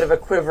little bit of a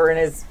quiver in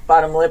his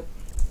bottom lip.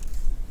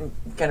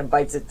 Kind of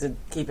bites it to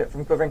keep it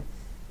from quivering.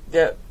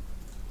 Yeah.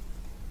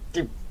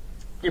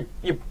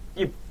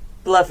 You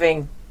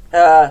bluffing.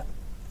 I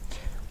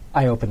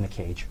open the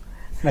cage.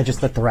 And I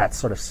just let the rats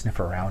sort of sniff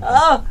around.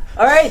 Oh,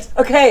 all right.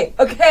 Okay.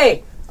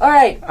 All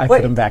right. I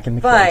put him back in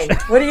the Fine. cage.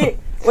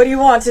 What do you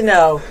want to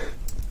know?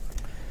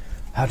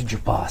 How did your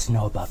boss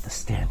know about the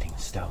standing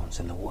stones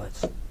in the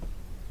woods?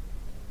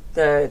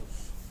 The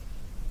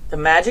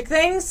magic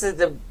things?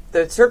 The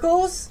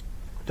circles?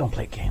 Don't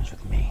play games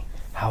with me.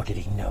 How did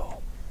he know?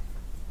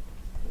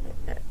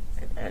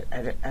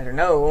 I don't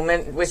know.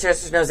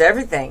 Winchester knows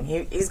everything.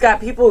 He's got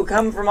people who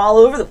come from all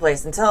over the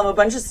place and tell him a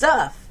bunch of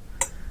stuff.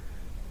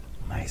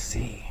 I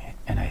see.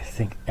 And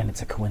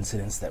it's a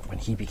coincidence that when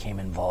he became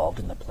involved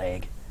in the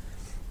plague,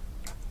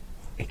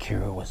 a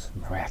cure was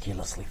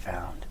miraculously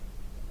found.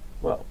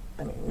 Well,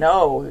 I mean,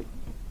 no.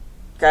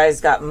 Guy's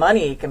got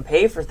money. He can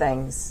pay for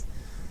things.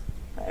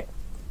 Right?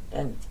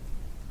 And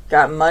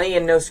got money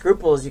and no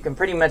scruples. You can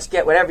pretty much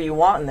get whatever you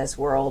want in this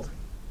world.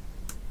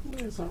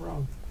 It's not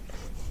wrong.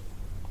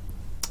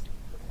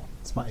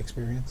 It's my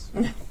experience.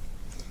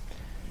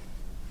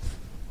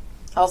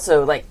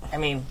 Also, the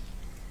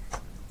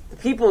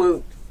people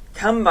who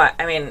come by,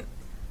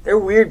 they're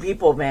weird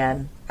people,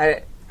 man.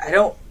 They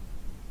know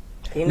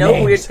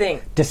Names, weird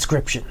things.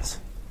 Descriptions.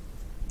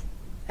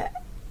 I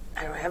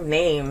don't have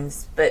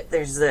names, but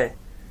there's the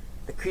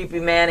creepy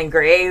man in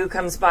gray who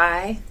comes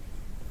by.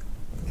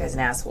 The guy's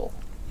an asshole.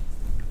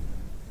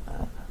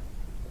 And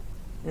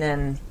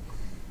then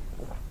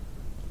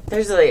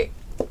there's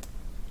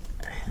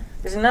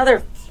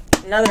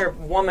another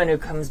woman who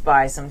comes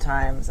by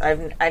sometimes.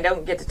 I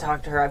don't get to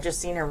talk to her. I've just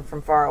seen her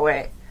from far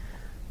away.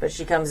 But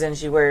she comes in,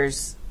 she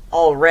wears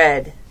all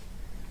red.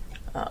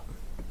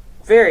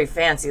 Very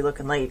fancy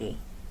looking lady.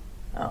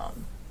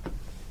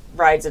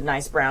 Rides a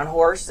nice brown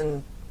horse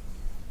and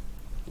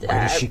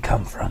Where does she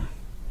come from?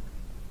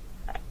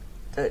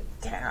 I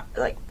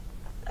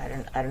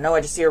don't know.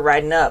 I just see her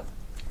riding up.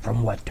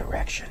 From what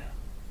direction?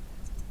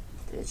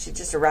 She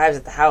just arrives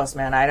at the house,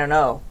 man. I don't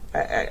know.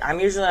 I'm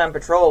usually on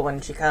patrol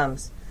when she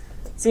comes.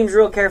 Seems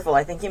real careful.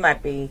 I think he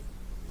might be...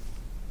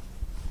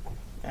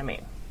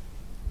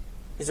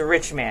 he's a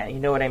rich man. You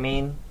know what I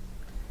mean?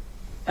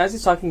 As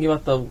he's talking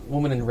about the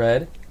woman in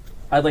red,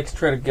 I'd like to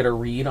try to get a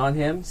read on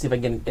him, see if I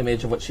can get an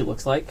image of what she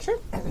looks like. Sure.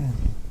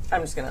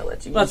 I'm just going to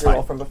let you That's use your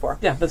roll fine. from before.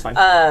 Yeah, that's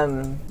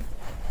fine.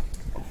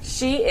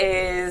 She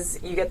is...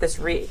 You get this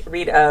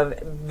read of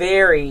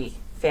very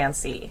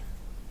fancy.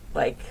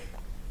 Like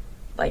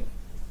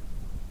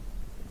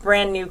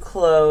brand new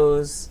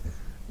clothes,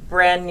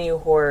 brand new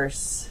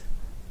horse,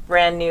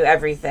 brand new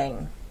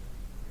everything.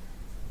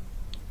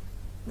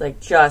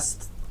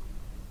 Just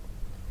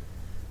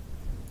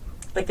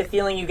like the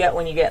feeling you get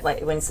when you get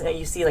when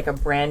you see a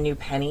brand new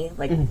penny,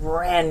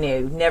 brand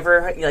new,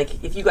 never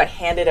if you got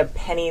handed a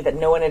penny that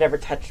no one had ever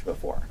touched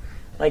before.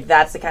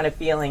 That's the kind of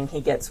feeling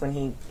he gets when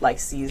he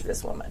sees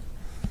this woman.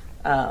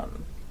 Not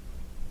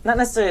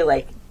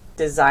necessarily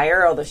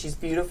desire, although she's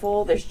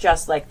beautiful. There's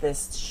just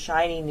this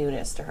shiny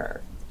newness to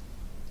her.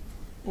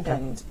 Okay.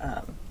 And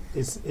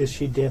is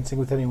she dancing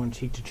with anyone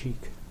cheek to cheek?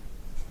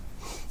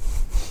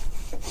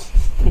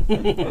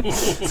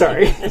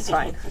 Sorry, it's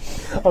fine.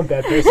 I'm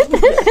bad person.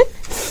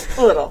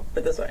 A little,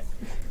 but this way.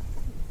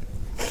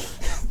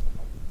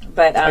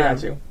 But I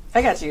got you.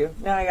 I got you.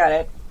 No, I got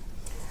it.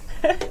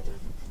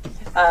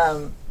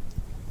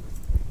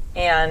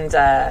 And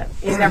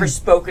he's never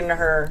spoken to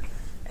her,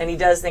 and he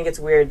does think it's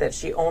weird that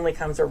she only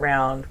comes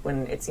around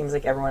when it seems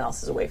like everyone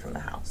else is away from the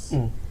house.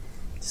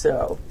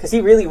 So, because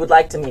he really would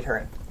like to meet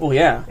her. Well,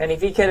 yeah. And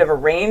if he could have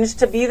arranged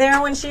to be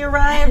there when she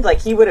arrived,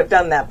 he would have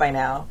done that by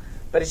now.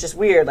 But it's just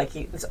weird.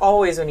 It's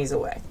always when he's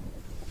away.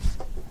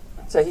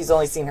 So he's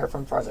only seen her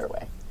from farther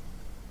away.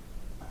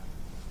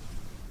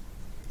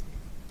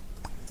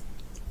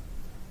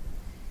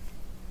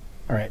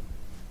 All right.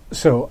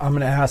 So I'm going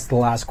to ask the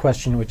last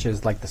question, which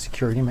is the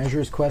security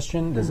measures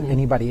question. Does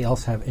anybody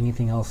else have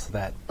anything else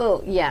that...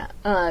 Oh, yeah.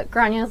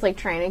 Granya's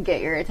trying to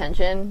get your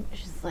attention.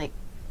 She's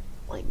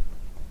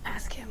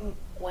ask him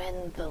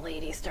when the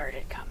lady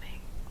started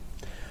coming.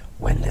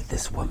 When did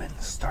this woman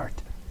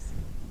start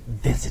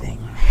visiting.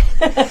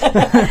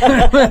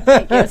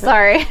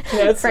 Sorry.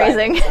 It's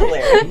Phrasing. fine.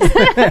 It's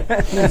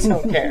hilarious. I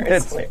don't care.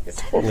 It's hilarious.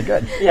 Totally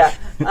good. Yeah.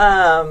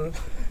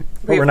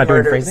 we're not doing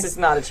murder. phrasing? This is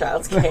not a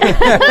child's game.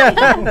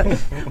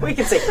 We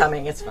can say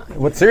coming. It's fine.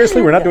 What,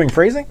 seriously? We're not doing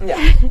phrasing?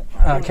 Yeah.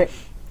 Okay.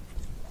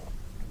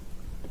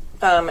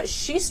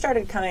 She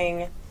started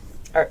coming.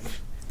 Or,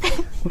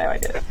 no, I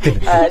did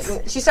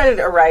it. She started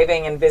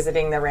arriving and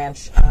visiting the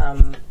ranch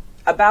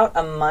about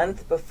a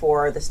month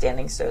before the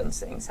Standing Stones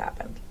things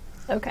happened.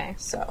 Okay.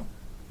 So,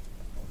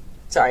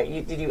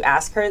 sorry, did you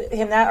ask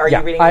him that, or are Yeah,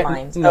 you reading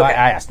minds? No, Okay.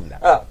 I asked him that.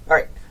 Oh, all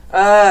right.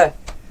 I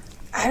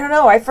don't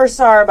know. I first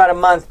saw her about a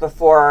month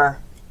before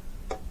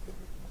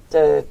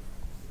the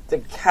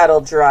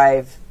cattle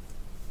drive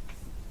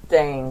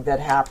thing that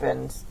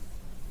happened.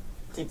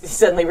 He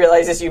suddenly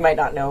realizes you might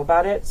not know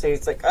about it, so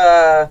he's like,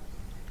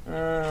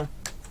 the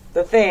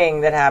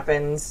thing that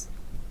happens.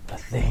 The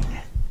thing.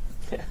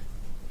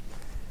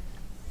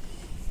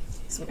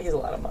 He's a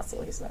lot of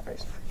muscle. He's not very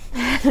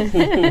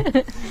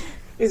smart.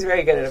 He's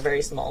very good at a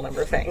very small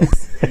number of things.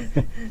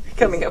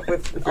 Coming up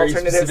with Very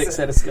alternatives. specific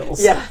set of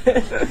skills. Yeah.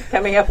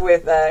 Coming up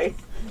with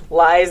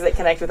lies that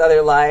connect with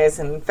other lies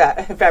and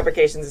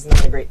fabrications is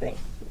not a great thing.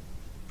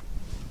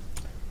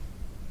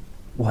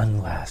 One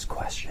last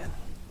question.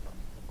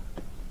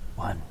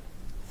 One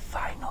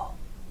final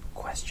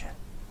question.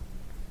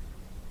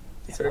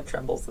 He sort of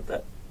trembles at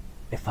that.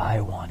 If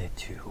I wanted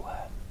to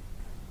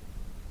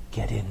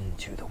get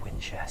into the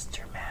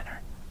Winchester Manor,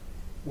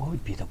 what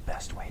would be the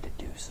best way to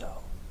do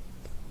so?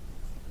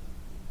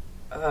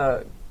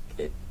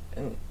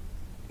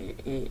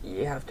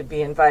 You have to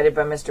be invited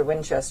by Mr.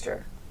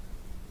 Winchester.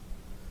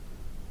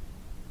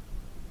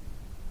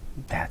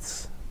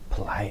 That's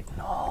polite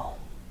and all.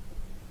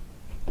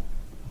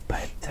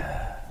 But,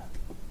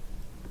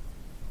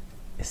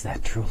 is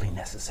that truly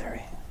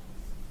necessary?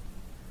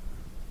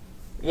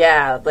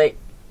 Yeah,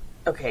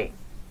 okay.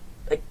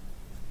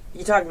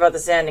 You talked about the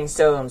Standing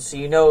Stones, so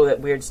you know that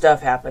weird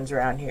stuff happens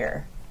around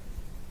here.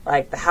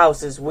 The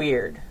house is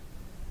weird.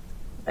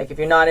 If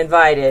you're not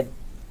invited,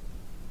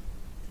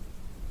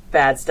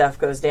 bad stuff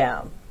goes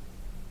down.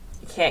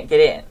 You can't get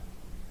in.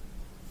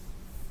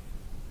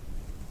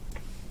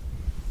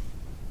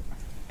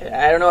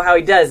 I don't know how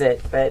he does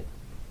it, but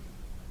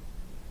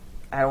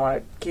I don't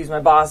want to accuse my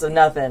boss of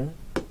nothing.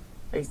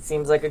 He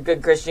seems like a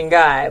good Christian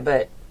guy,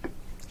 but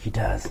He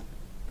does.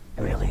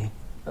 Really?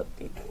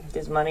 he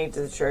gives money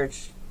to the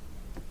church.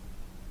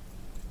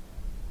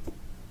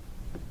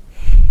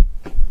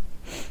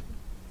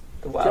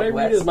 The Wild Can I read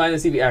West. his mind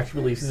and see if he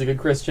actually believes he's a good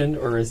Christian,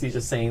 or is he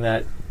just saying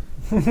that?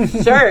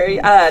 Sure.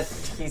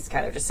 He's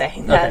kind of just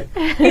saying that.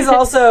 Okay. He's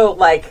also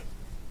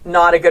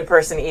not a good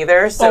person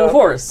either. So Oh, of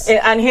course.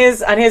 on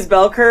his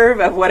bell curve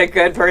of what a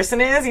good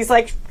person is, he's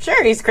like,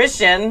 sure, he's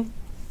Christian.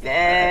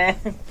 Eh.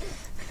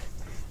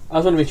 I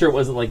was want to make sure it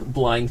wasn't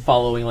blind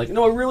following.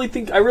 No, I really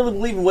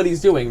believe in what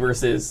he's doing.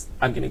 Versus,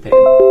 I'm getting paid.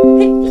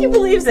 He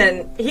believes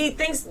he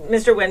thinks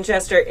Mr.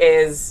 Winchester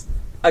is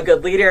a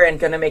good leader and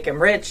going to make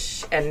him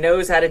rich and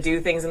knows how to do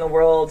things in the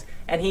world.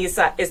 And he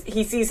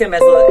sees him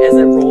as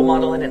a role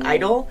model and an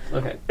idol.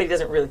 Okay. But he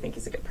doesn't really think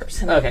he's a good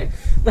person. Okay.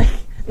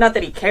 Not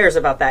that he cares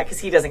about that, because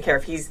he doesn't care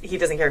if he's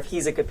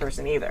a good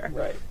person either.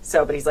 Right.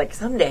 So, but he's like,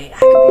 someday I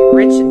could be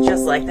rich and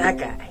just like that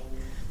guy.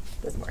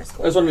 That's more I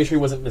cool. just want to make sure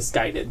he wasn't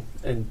misguided.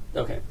 And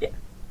okay. Yeah.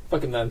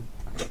 Fuck him then.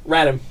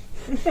 Rat him.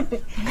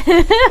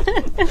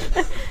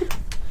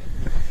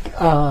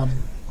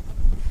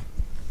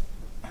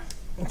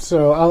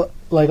 So I'll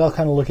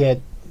kind of look at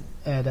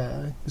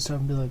Gustav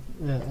and be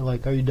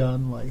like, are you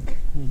done?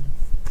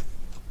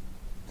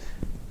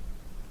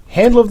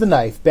 Handle of the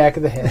knife, back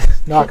of the head,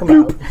 knock him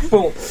out.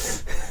 Boom.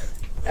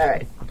 All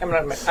right. I'm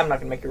not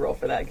gonna make you roll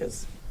for that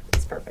because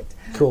it's perfect.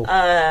 Cool.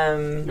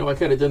 No, I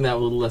could have done that a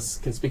little less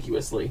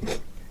conspicuously.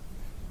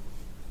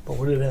 But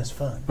would it have been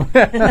fun?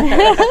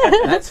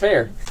 That's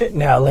fair.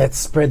 Now let's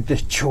spread the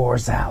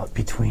chores out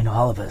between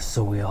all of us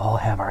so we all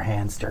have our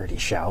hands dirty,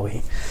 shall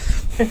we?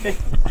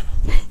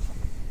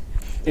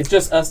 It's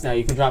just us now.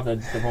 You can drop the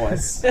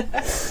voice.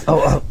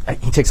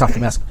 He takes off the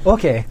mask.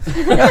 Okay.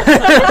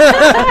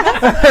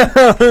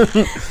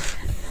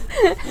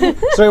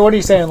 So what are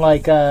you saying?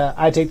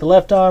 I take the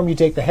left arm, you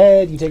take the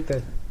head, you take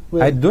the...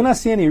 I do not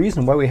see any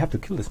reason why we have to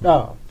kill this man.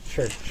 Oh,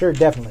 sure,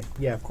 definitely.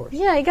 Yeah, of course.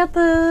 Yeah, you got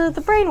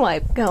the brain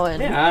wipe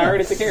going. Yeah, I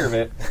already took care of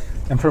it.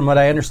 And from what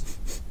I understand,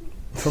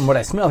 from what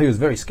I smell, he was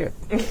very scared.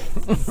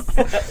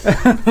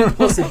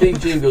 Plus, if Big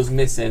Jim goes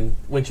missing,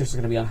 Winchester's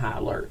going to be on high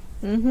alert.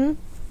 Mm-hmm.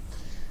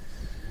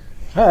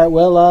 All right,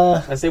 well,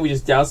 I say we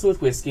just douse it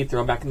with whiskey,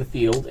 throw him back in the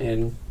field,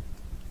 and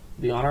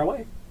be on our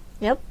way.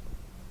 Yep.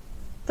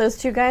 Those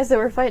two guys that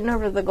were fighting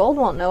over the gold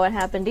won't know what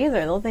happened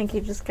either. They'll think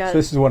you just got... So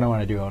this is what I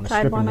want to do. I want to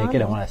Tied strip him one on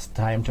naked. I him. want to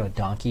tie him to a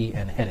donkey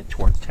and head it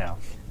towards town.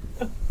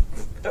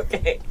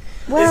 Okay.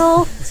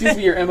 Well, Seems to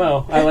be your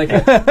MO. I like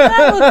it.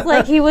 that looks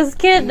like he was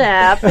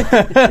kidnapped.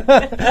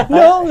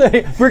 No,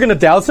 we're going to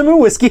douse him in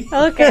whiskey.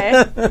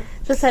 Okay.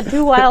 Just had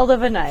too wild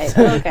of a night.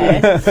 Okay.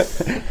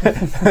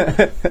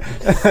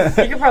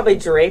 You could probably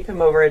drape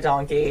him over a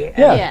donkey. And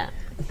Yeah. Yeah.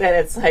 then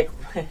it's like,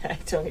 I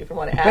don't even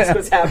want to ask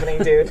what's happening,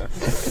 dude.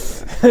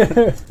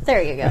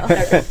 There you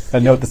go. A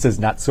note that says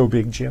 "Not so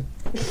big, Jim."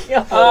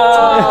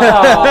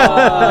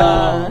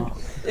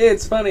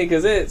 It's funny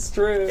because it's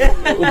true.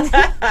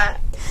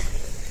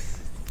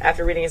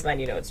 After reading his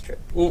mind, you know it's true.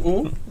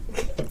 Mm-mm.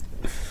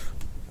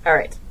 All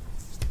right.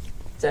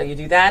 So you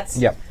do that.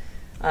 Yep.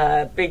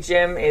 Big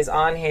Jim is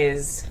on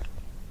his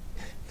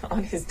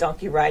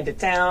donkey ride to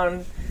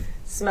town,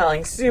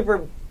 smelling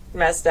super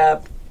messed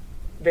up,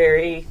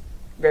 very,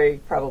 very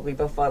probably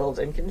befuddled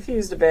and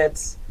confused a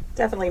bit.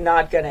 Definitely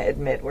not going to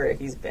admit where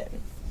he's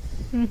been.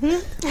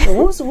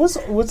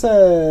 What's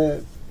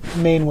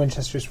main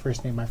Winchester's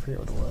first name? I forget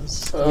what it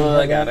was.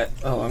 I got it.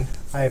 Hold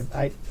on.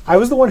 I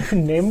was the one who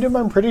named him,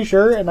 I'm pretty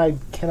sure, and I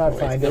cannot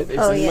find Nope, it.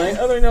 it's in my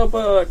other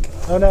notebook.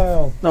 Oh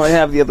no. No, I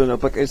have the other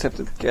notebook. I just have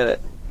to get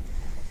it.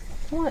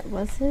 What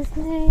was his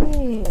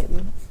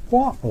name?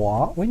 Wah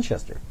wah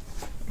Winchester.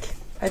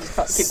 I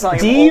just keep calling him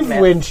Steve Old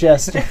Man.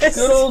 Winchester.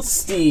 Good old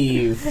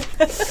Steve.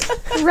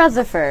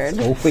 Rutherford.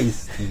 Always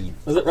Steve.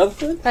 Was it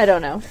Rutherford? I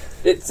don't know.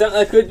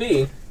 That could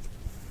be.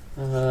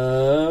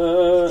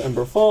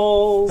 Ember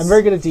Falls. I'm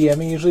very good at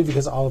DMing usually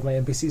because all of my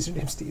NPCs are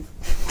named Steve.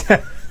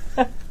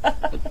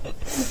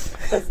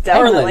 That's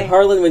definitely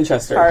Harlan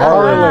Winchester.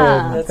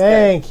 Harlan. That's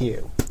Thank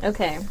you.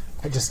 Okay.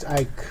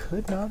 I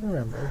could not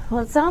remember. Well,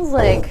 it sounds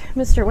like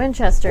Mr.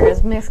 Winchester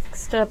is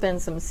mixed up in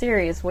some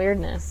serious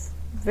weirdness.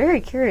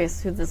 Very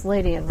curious who this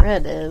lady in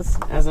red is.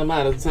 As am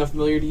I. Does it sound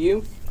familiar to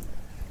you?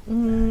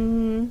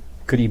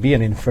 Could he be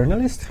an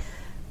infernalist?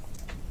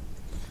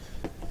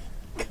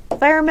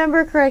 If I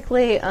remember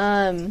correctly,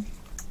 the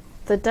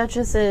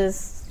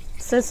Duchess's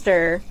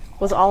sister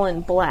was all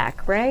in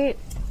black, right?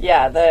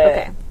 Yeah,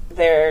 Okay.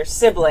 their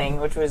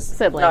sibling, which was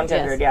Sibling,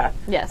 non-gendered, yes.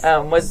 yeah.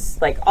 Yes.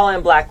 Was like all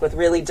in black with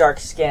really dark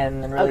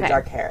skin and really Okay.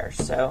 dark hair.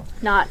 So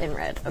Not in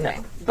red. Okay.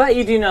 no. But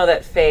you do know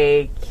that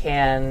Fae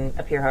can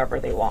appear however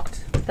they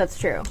want. That's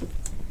true.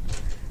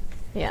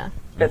 Yeah.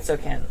 But so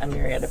can a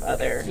myriad of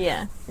other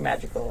Yeah.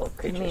 magical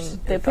I creatures. mean,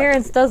 the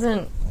appearance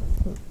doesn't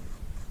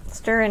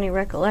stir any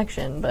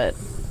recollection, but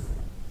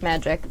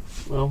magic.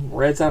 Well,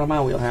 red's out of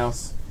my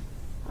wheelhouse.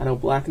 I know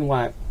black and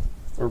white.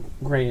 Or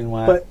gray and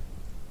white.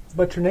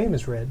 But your name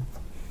is Red.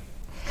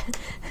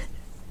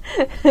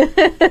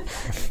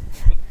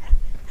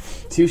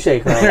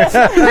 Touche, Carl.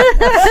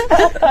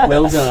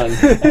 Well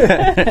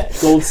done.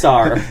 Gold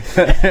star.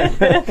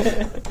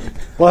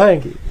 Well,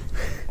 thank you.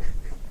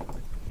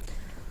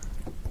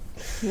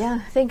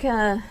 Yeah, I think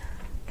gonna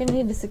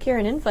need to secure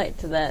an invite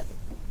to that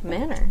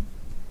manor.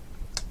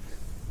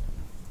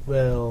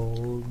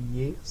 Well,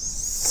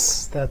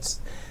 yes. That's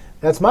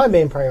my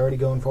main priority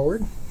going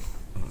forward.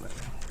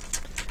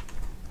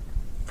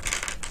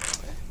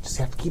 Just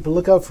have to keep a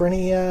lookout for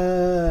any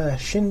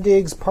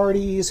shindigs,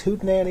 parties,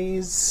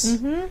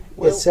 hootenannies,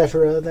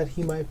 etc. that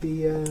he might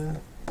be.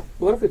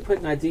 What if we put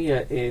an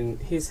idea in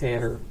his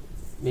head, or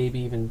maybe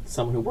even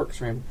someone who works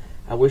for him?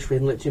 I wish we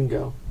hadn't let Jim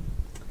go.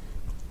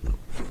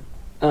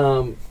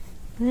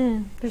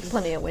 There's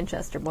plenty of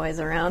Winchester boys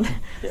around.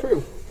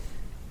 True.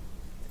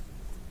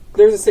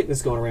 There's a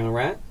sickness going around,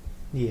 right?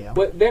 Yeah.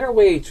 What better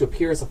way to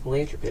appear as a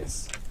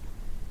philanthropist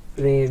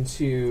than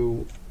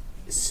to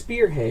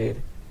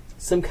spearhead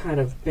some kind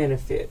of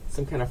benefit,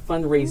 some kind of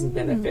fundraising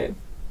benefit?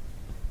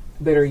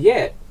 Better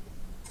yet,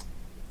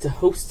 to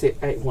host it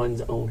at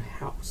one's own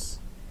house.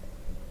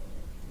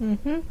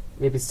 Mm-hmm.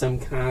 Maybe some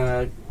kind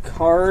of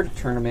card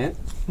tournament.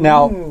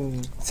 Now,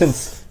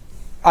 since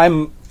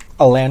I'm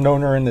a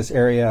landowner in this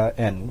area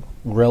and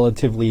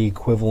relatively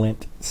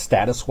equivalent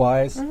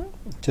status-wise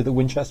to the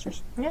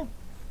Winchesters, Yeah.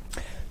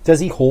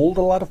 does he hold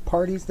a lot of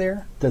parties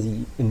there? Does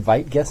he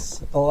invite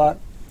guests a lot?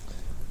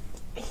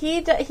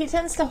 He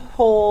tends to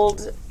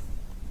hold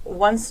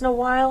once in a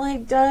while. He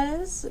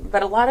does,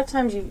 but a lot of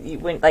times you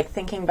when like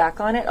thinking back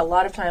on it, a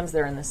lot of times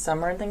they're in the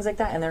summer and things like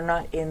that, and they're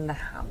not in the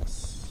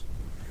house.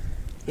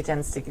 He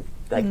tends to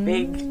like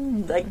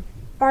big like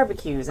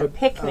barbecues and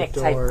picnic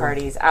type Outdoor.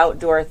 parties,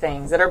 outdoor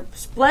things that are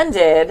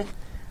splendid,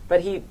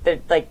 but they're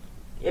like.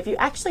 If you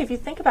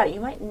think about it, you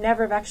might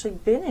never have actually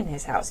been in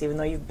his house, even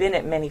though you've been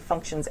at many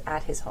functions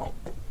at his home.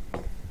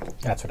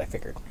 That's what I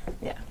figured.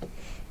 Yeah.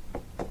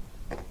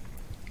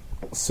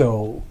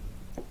 So,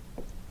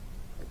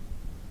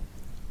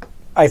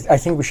 I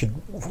think we should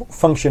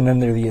function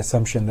under the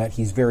assumption that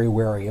he's very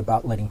wary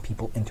about letting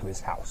people into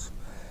his house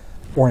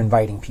or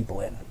inviting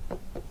people in.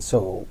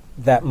 So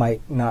that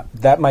might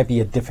be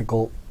a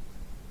difficult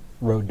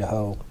road to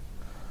hoe.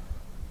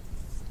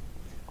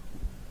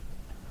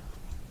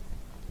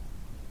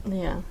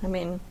 Yeah, I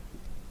mean,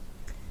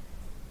 you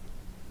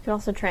could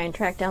also try and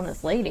track down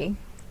this lady.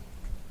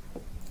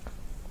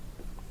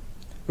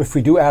 If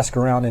we do ask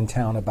around in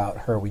town about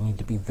her, we need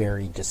to be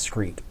very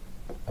discreet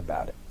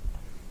about it.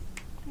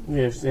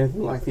 Yeah, if it's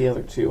anything like the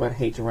other two, I'd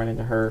hate to run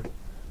into her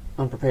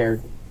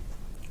unprepared.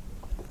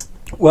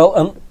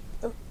 Well,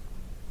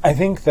 I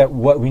think that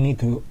what we need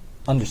to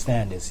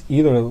understand is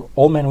either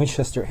Old Man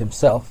Winchester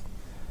himself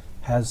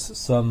has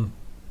some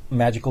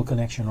magical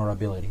connection or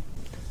ability,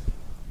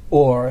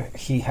 or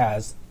he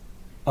has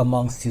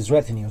amongst his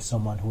retinue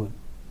someone who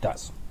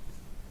does.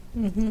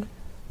 Mm-hmm.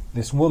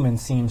 This woman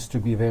seems to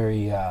be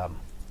very.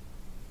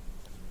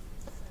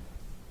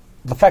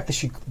 The fact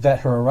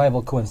that her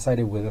arrival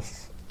coincided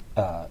with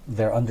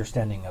their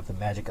understanding of the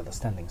magic of the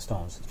standing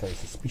stones is very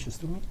suspicious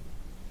to me,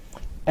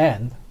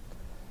 and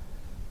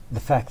the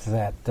fact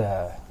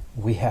that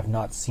we have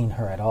not seen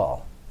her at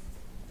all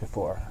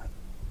before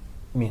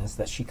means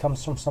that she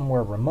comes from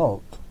somewhere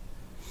remote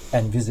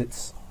and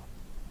visits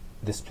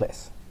this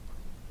place,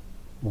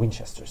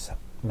 Winchester's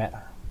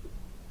Manor.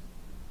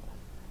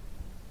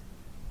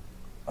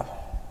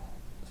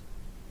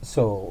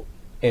 So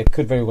it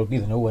could very well be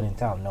that no one in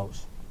town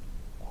knows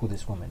who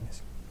this woman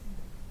is.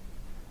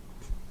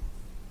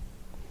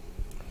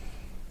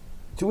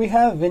 Do we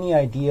have any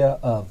idea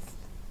of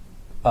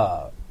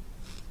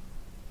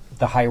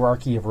the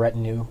hierarchy of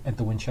retinue at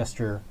the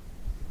Winchester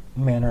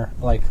Manor?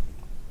 Like,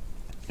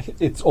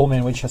 it's Old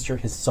Man Winchester,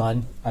 his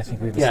son, I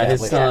think we've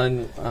established. His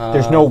son.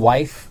 There's no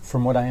wife,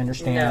 from what I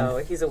understand. No,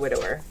 he's a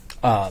widower.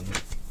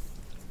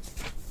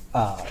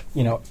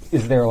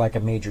 Is there like a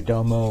major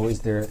domo?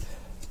 Is there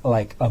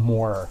like a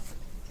more,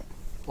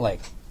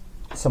 like,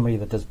 somebody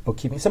that does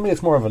bookkeeping? Somebody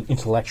that's more of an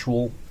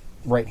intellectual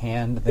right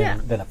hand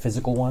than a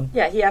physical one?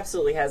 Yeah, he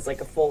absolutely has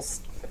like a full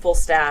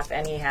staff,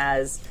 and he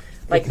has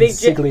like Big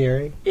Jim.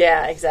 Consigliere.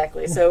 Yeah,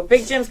 exactly. So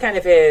Big Jim's kind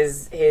of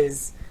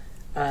his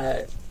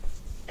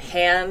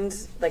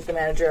hand, like the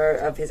manager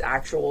of his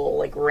actual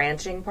like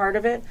ranching part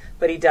of it,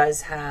 but he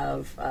does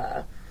have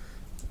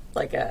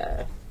like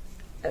a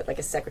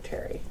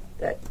secretary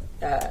that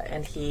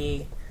and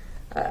he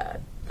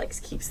like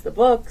keeps the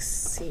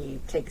books, he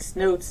takes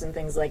notes and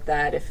things like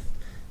that if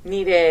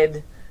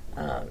needed,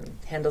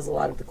 handles a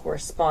lot of the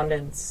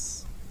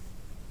correspondence,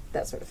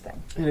 that sort of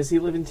thing. And does he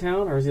live in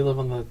town, or does he live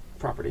on the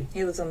property?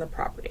 He lives on the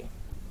property.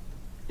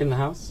 In the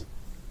house?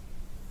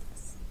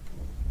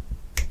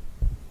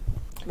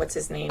 What's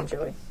his name,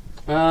 Joey?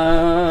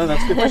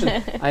 That's a good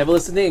question. I have a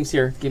list of names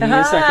here. Give me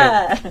a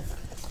second.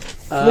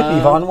 Flippy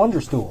Von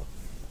Wonderstool.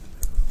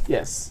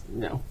 Yes.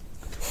 No.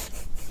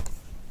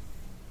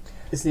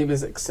 His name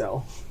is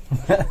Excel.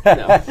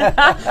 No.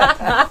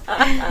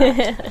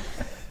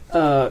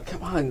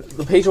 Come on.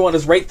 The page one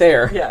is right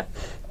there. Yeah.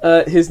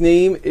 His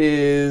name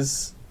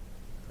is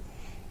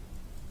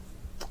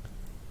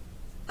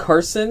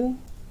Carson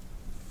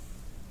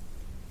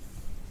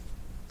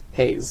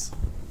Hayes.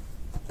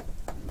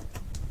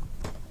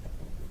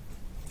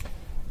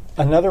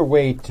 Another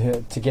way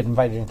to get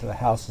invited into the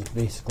house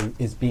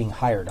is being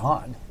hired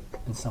on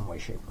in some way,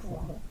 shape, or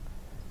form.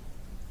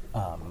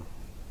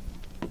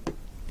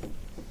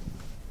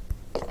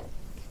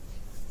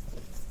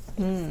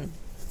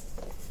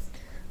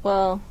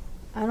 Well,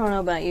 I don't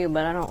know about you,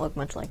 but I don't look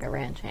much like a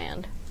ranch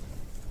hand.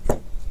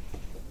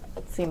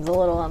 Seems a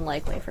little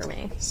unlikely for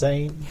me.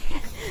 Same.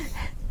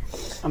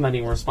 I'm not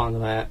even respond to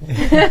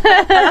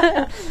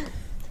that.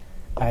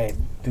 I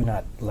do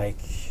not like...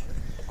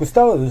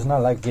 Gustavo does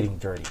not like getting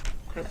dirty.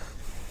 I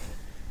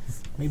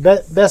mean,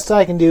 best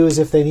I can do is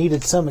if they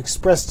needed some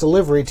express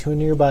delivery to a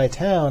nearby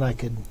town, I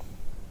could...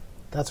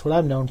 That's what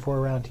I'm known for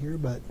around here,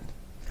 but...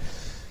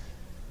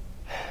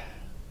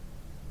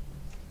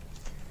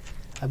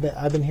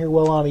 I've been here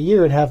well on a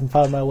year and haven't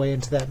found my way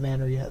into that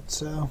manor yet,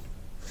 so...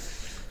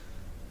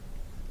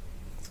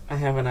 I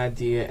have an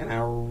idea, and I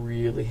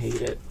really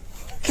hate it.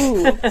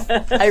 Ooh,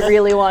 I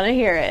really want to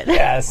hear it.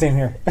 Yeah, same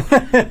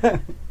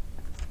here.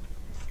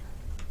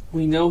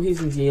 We know he's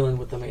dealing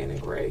with the man in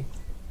gray.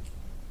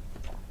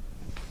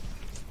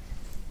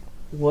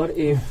 What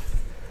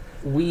if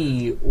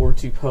we were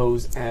to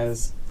pose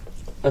as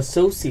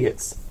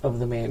associates of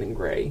the man in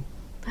gray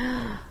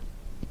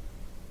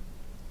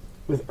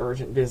with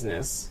urgent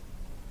business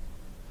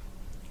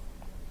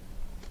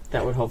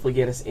that would hopefully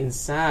get us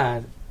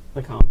inside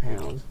the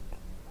compound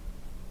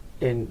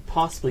and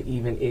possibly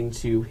even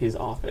into his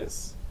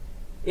office?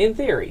 In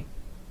theory.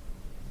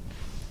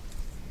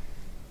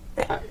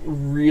 I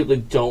really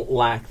don't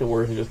lack the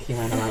words that just came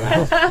out of my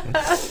mouth.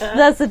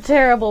 That's a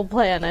terrible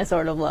plan. I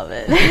sort of love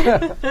it.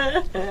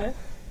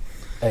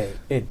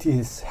 It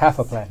is half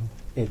a plan.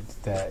 It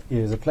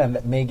is a plan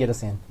that may get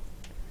us in,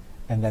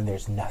 and then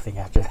there's nothing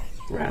after that.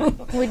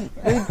 Right. We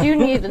do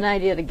need an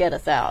idea to get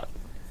us out.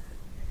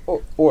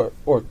 Or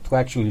to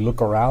actually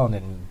look around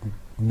and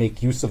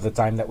make use of the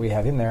time that we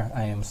have in there.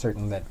 I am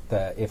certain that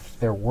if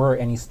there were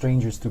any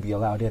strangers to be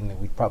allowed in,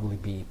 we'd probably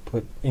be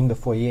put in the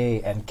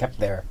foyer and kept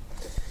there.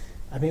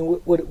 I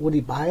mean, would he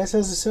buy us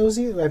as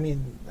associate? I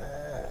mean,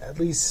 at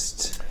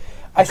least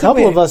I a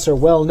couple of us are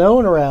well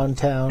known around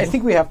town. I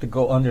think we have to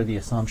go under the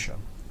assumption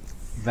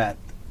that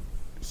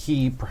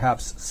he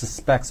perhaps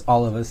suspects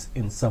all of us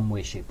in some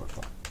way, shape, or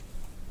form.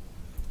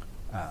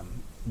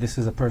 This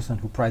is a person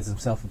who prides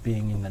himself on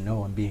being in the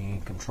know and being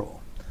in control.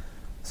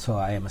 So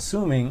I am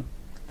assuming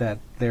that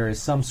there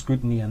is some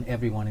scrutiny on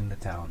everyone in the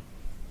town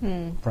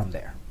from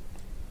there.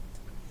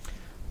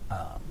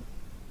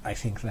 I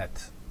think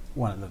that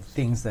one of the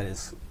things that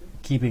is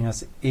keeping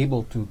us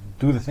able to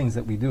do the things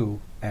that we do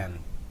and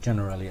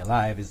generally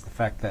alive is the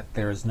fact that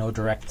there is no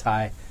direct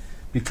tie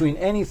between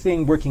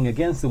anything working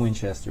against the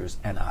Winchesters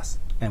and us,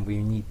 and we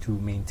need to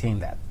maintain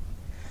that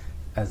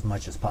as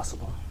much as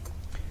possible,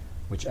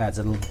 which adds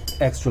a little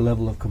extra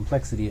level of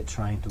complexity at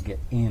trying to get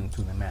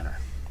into the manor.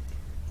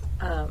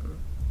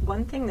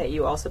 One thing that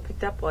you also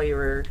picked up while you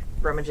were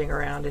rummaging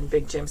around in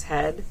Big Jim's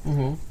head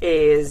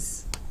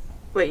is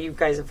what you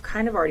guys have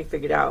kind of already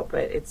figured out,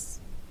 but it's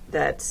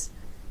that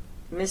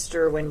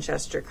Mr.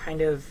 Winchester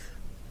kind of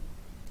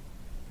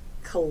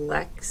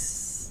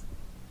collects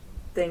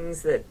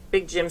things that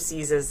Big Jim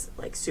sees as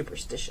like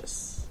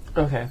superstitious,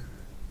 Okay.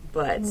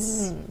 but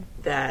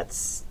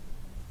that's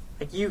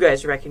like you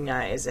guys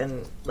recognize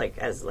and like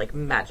as like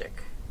magic,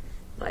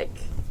 like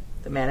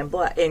the Man in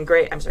Black in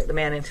Gray. I'm sorry, the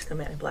Man in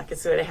Black.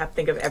 It's what I have to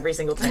think of every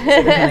single time I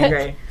say the Man in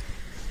Gray.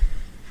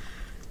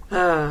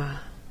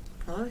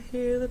 I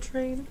hear the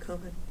train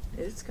coming.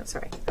 It's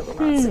sorry. I will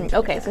not sing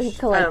Okay, so he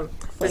collects.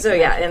 but so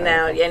yeah,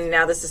 and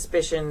now the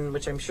suspicion,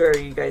 which I'm sure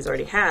you guys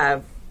already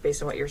have,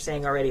 based on what you're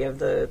saying already, of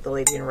the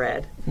lady in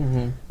red.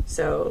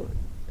 So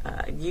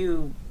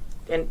you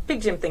and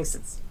Big Jim thinks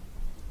it's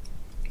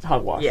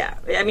Hogwash. yeah.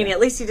 I mean, at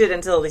least he did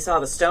until he saw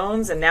the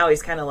stones, and now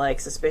he's kind of like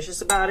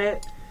suspicious about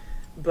it.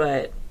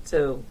 But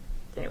so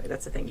anyway,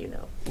 that's the thing you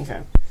know.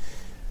 Okay.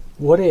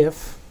 What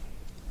if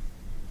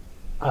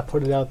I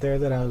put it out there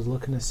that I was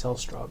looking to sell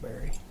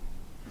strawberry?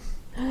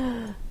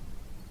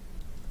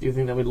 Do you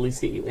think that would at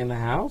least get you in the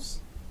house?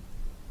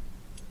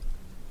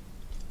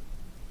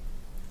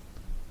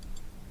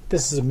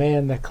 This is a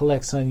man that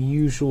collects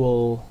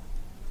unusual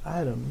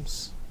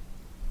items.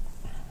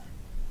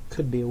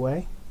 Could be a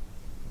way.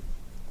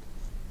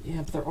 Yeah,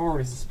 but they're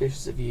already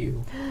suspicious of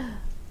you.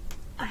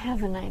 I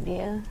have an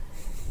idea.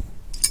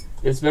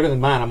 It's better than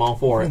mine. I'm all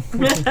for it.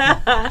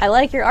 I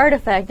like your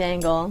artifact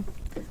angle.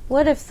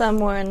 What if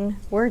someone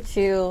were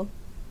to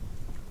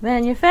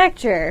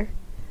manufacture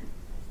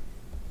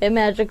a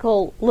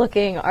magical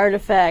looking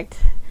artifact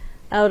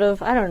out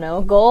of, I don't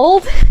know,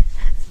 gold?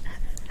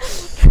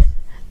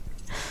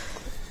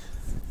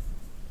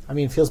 I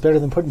mean, it feels better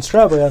than putting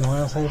strawberry on the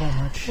line, I'll tell you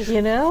that much.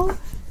 You know?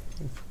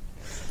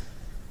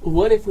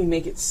 What if we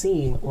make it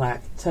seem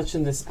like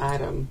touching this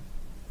item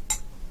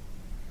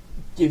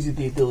gives you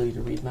the ability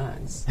to read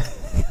minds?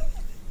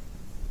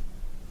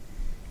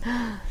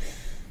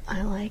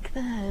 I like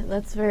that.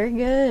 That's very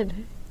good.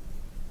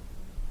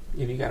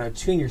 You got to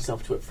attune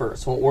yourself to it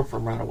first. It won't work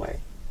from right away.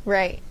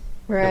 Right.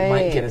 It Right.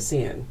 might get us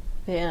in.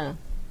 Yeah.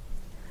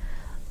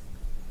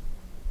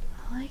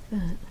 I like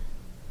that.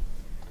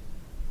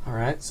 All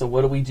right. So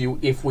what do we do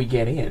if we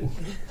get in?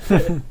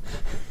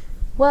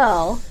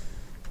 Well,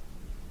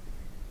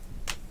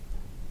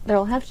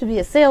 there'll have to be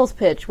a sales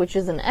pitch, which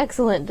is an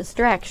excellent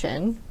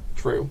distraction.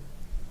 True.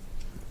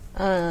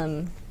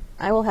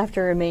 I will have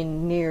to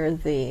remain near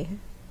the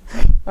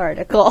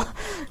article.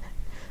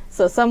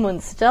 So someone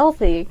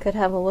stealthy could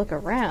have a look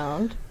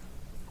around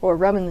or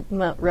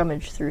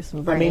rummage through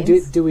some I brains.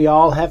 mean, do we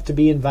all have to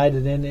be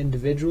invited in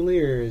individually,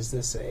 or is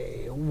this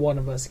a one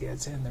of us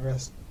gets in, the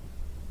rest?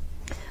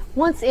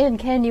 Once in,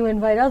 can you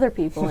invite other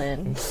people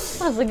in?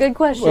 That's a good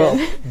question.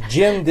 Well,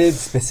 Jim did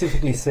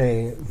specifically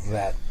say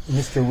that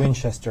Mr.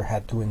 Winchester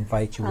had to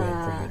invite you in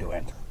for you to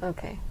enter.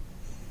 Okay.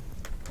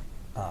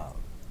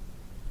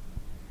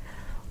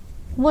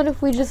 What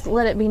if we just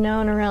let it be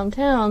known around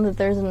town that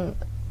there's an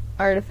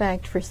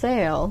artifact for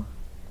sale?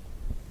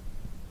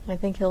 I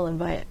think he'll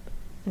invite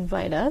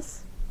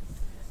us.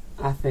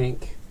 I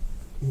think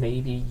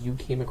maybe you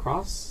came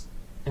across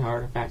an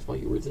artifact while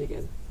you were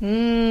digging.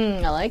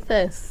 I like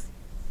this.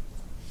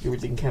 You were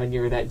digging kind of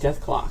near that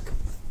death clock.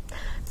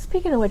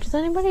 Speaking of which, has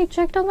anybody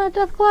checked on that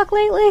death clock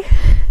lately?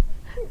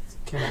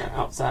 Kind of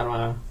outside of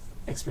my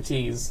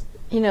expertise.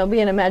 You know,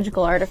 being a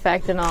magical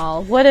artifact and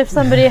all. What if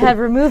somebody had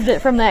removed it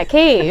from that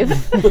cave?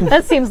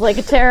 That seems like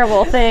a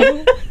terrible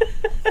thing.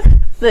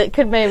 That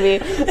could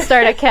maybe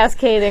start a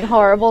cascading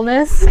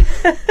horribleness.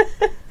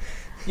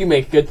 You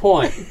make a good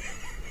point.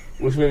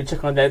 We should maybe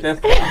check on that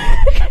death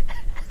clock.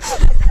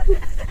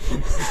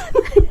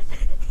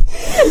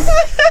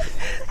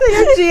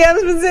 Your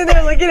GM's been sitting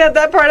there looking at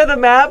that part of the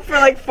map for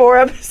like 4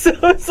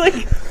 episodes. Like,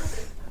 it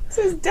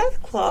says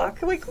death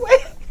clock. Like, wait.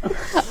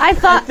 I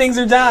thought Things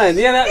are done.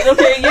 Yeah,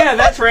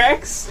 that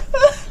tracks.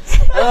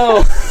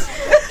 Oh.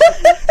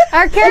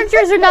 our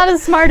characters are not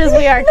as smart as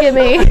we are,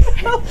 Kimmy.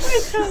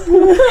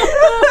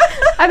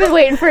 I've been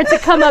waiting for it to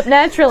come up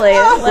naturally.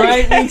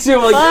 Like, Right, me too.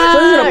 Like,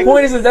 someone's going to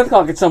point us at the death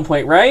clock at some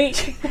point,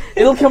 right?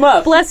 It'll come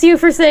up. bless you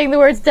for saying the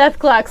words death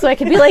clock so I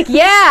could be like,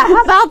 yeah,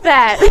 how about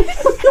that?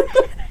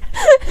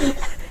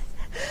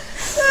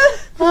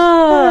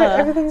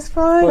 Everything's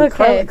fine. Look,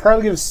 Okay.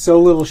 Carla gives so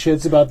little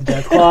shits about the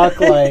death clock.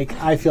 Like,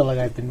 I feel like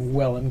I've been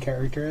well in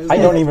character. I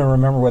don't even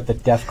remember what the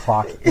death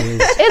clock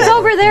is. It's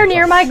over there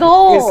near my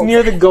goal. It's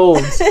near the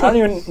golds. I don't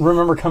even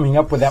remember coming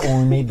up with that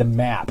when we made the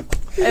map.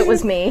 It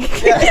was me.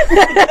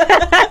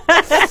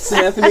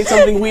 Samantha made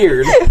something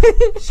weird.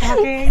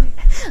 Shocking.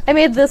 I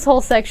made this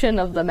whole section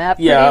of the map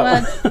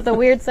Yeah. pretty much. The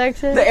weird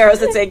section. The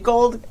arrows that say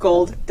gold,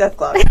 gold, death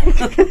clock.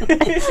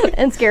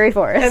 And Scary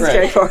Forest. And Right.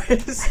 Scary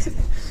Forest.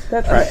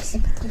 That's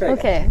right.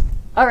 Okay.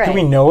 All right. Do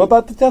we know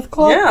about the death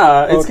clock?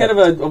 Yeah, it's Okay. kind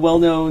of a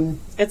well-known.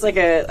 It's like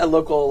a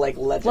local like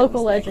legend.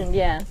 Local legend,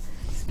 yeah.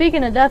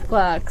 Speaking of death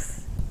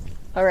clocks,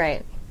 all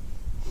right.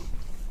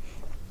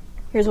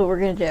 Here's what we're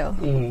gonna do.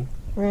 Mhm.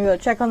 We're gonna go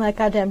check on that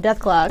goddamn death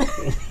clock.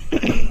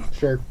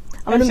 Sure.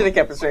 I should have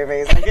kept a straight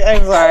face.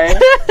 I'm sorry.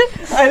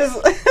 I just.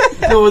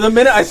 So the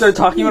minute I started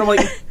talking about it,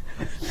 I'm like,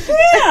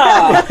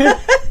 yeah.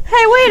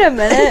 Hey, wait a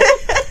minute.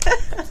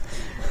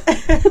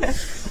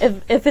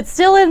 if it's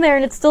still in there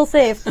and it's still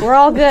safe, we're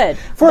all good.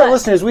 For our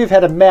listeners, we've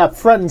had a map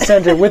front and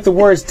center with the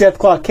words Death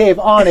Clock Cave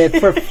on it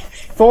for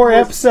 4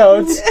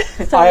 episodes.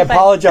 I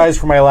apologize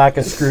for my lack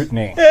of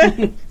scrutiny.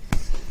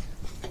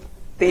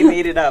 They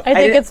made it up. I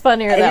think didn't- it's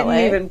funnier I that didn't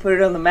way. even put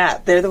it on the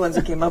map. They're the ones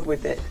who came up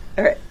with it.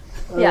 All right.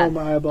 Yeah. Oh,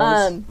 my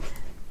eyeballs.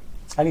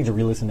 I need to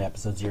re-listen to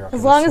episode 0.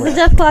 As long as the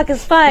death clock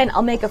is fine,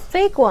 I'll make a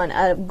fake one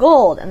out of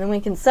gold, and then we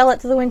can sell it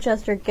to the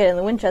Winchester, get in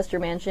the Winchester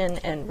mansion,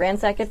 and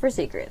ransack it for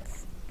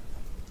secrets.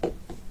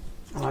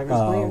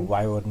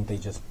 Why wouldn't they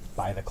just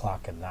buy the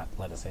clock and not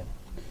let us in?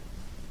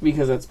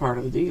 Because that's part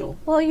of the deal.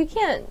 Well, you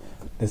can't.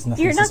 There's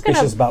nothing You're not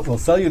suspicious gonna- about, we'll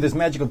sell you this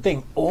magical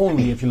thing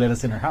only if you let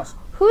us in our house.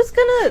 Who's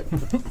gonna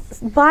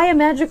buy a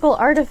magical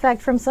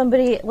artifact from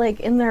somebody like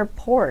in their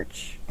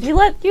porch? You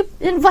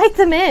invite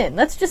them in.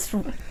 That's just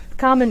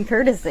common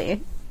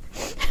courtesy.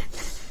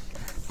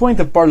 Point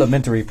of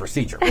parliamentary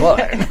procedure. What?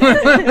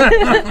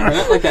 We're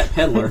not like that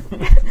peddler.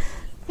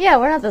 Yeah,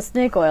 we're not the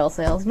snake oil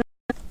salesman.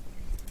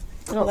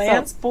 We don't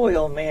Lance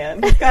Boyle,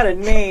 man. He's got a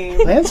name.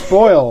 Lance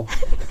Boyle.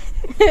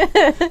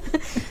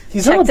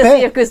 He's Check not to a see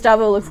bad. if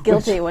Gustavo looks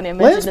guilty when he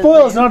mentions Lance his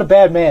Boyle is name. not a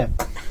bad man.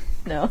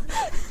 No.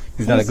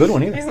 He's not a good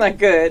one He's either. not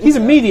good. He's a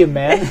medium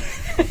man.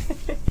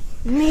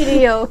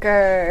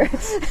 Mediocre.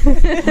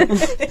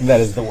 That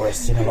is the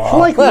worst sin of all.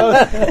 like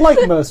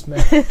most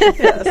men.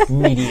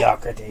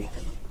 Mediocrity.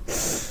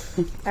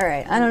 All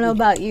right, I don't know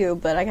about you,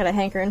 but I got a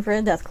hankering for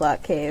a death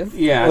clock cave.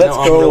 Yeah, Let's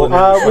I'm go. really nervous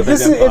Well, about that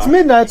it's clock.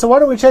 midnight, so why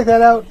don't we check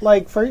that out?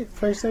 Like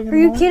first thing. Are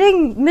you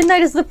kidding?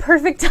 Midnight is the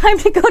perfect time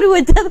to go to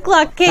a death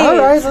clock cave. All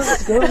right,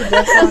 let's go to the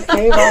Death Clock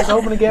Cave. I was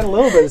hoping to get a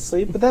little bit of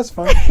sleep, but that's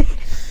fine.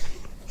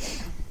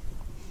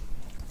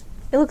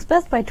 It looks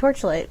best by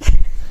torchlight.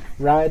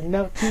 Riding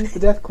out to the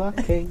Death Clock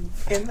Cave.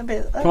 in the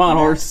bit. Come on,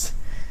 horse.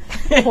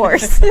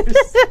 Horse.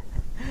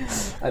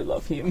 I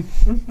love him.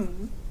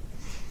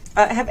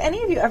 Have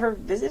any of you ever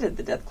visited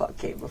the Death Clock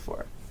Cave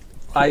before?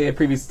 I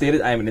previously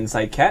stated I am an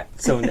inside cat,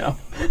 so no.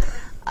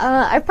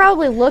 I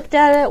probably looked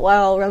at it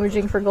while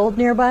rummaging for gold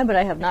nearby, but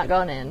I have not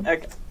gone in.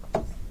 Okay.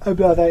 I'm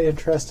not that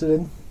interested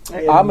in.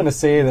 I'm going to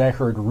say that I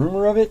heard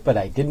rumor of it, but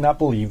I did not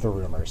believe the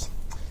rumors.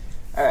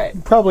 All right.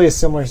 Probably a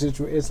similar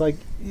situation. It's like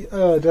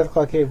Death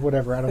Clock Cave,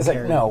 whatever. I don't It's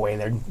care. like, no way,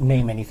 they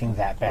name anything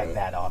that bad,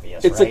 that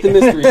obvious, It's right? like the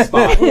mystery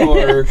spot,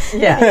 or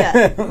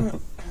Yeah. Yeah.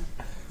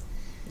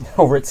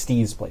 Over at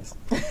Steve's place.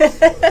 Steve,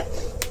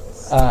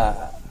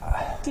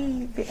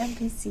 the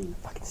NPC.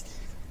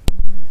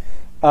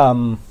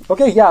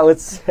 Okay, yeah,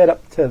 let's head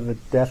up to the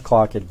death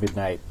clock at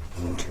midnight.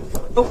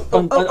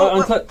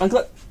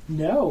 unclip.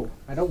 No,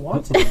 I don't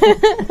want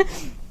to.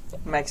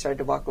 Mike started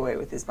to walk away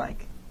with his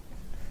mic.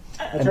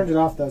 I turned it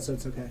off though, so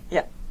it's okay.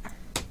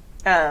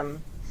 All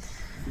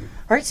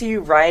right, so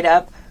you ride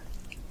up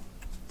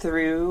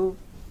through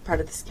part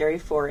of the scary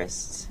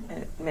forest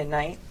at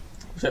midnight.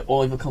 Which I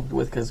only feel comfortable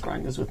with because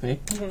Grind is with me.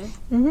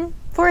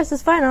 Forest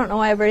is fine. I don't know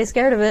why everybody's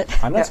scared of it.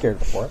 I'm not Yeah. scared of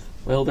the forest.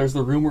 Well, there's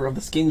the rumor of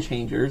the skin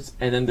changers,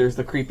 and then there's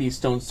the creepy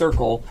stone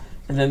circle,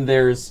 and then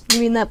there's, You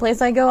mean that place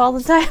I go all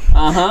the time?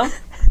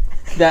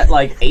 that,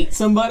 like, ate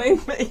somebody.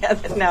 Yeah,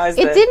 that now is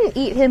It the, didn't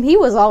eat him. He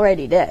was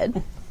already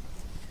dead.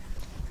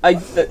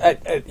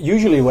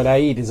 Usually what I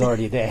eat is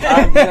already dead.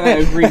 I'm going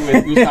to agree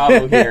with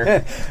Gustavo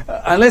here.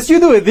 Unless you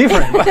do it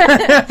different.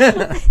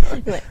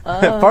 You're like,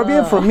 Far be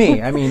it from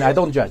me. I mean, I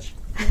don't judge.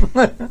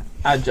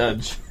 I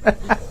judge.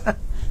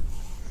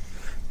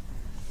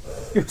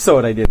 You saw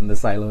what I did in the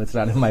silo. It's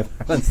not in my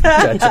violence to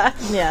judge.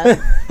 yeah.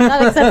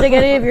 Not accepting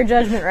any of your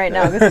judgment right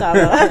now,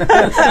 Gustavo.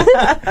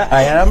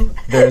 I am.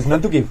 There is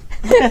none to give.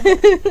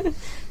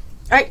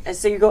 All right,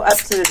 so you go up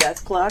to the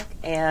death clock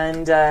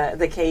and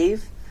the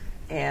cave,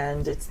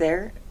 and it's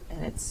there,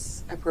 and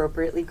it's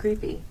appropriately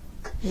creepy.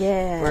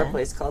 Yeah. We're a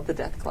place called the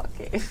Death Clock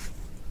Cave.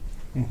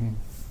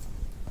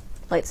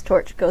 Lights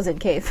torch goes in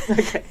cave.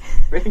 Okay,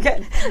 very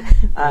good.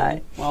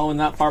 Well, we're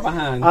not far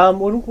behind.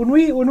 When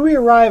we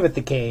arrive at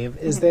the cave,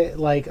 is that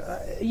like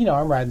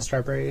I'm riding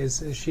Striper.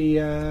 Is she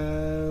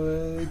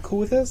cool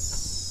with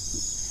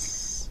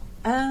this?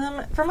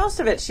 For most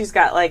of it, she's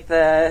got like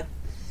because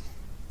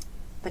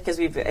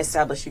we've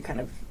established you kind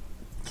of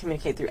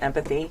communicate through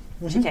empathy.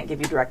 She can't give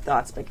you direct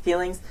thoughts, but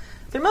feelings.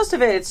 Through most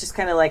of it, it's just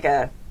kind of like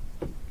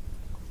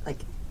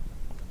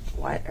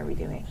what are we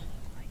doing?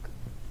 Like,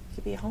 we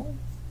could be at home.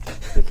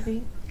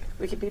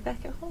 We could be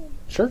back at home.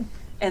 Sure.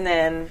 And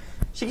then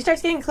she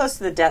starts getting close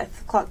to the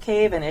Death Clock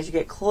Cave, and as you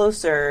get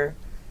closer,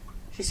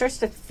 she starts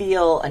to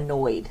feel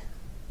annoyed.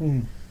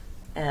 And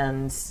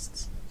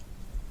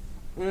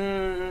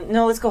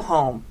no, let's go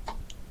home.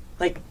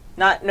 Like,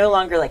 no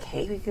longer like,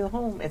 hey, we go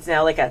home. It's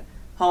now like a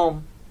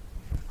home.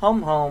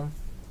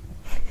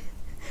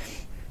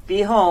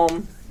 be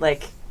home,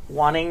 like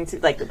wanting to,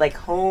 like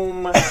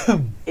home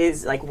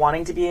is like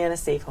wanting to be in a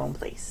safe home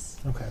place.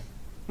 Okay.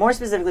 More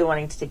specifically,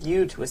 wanting to take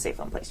you to a safe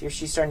home place.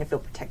 She's starting to feel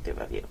protective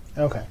of you.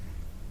 Okay.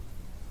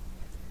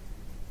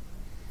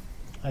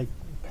 I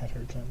pet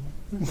her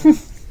gently.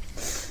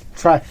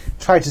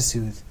 try to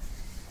soothe.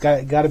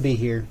 Got to be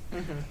here.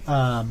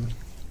 But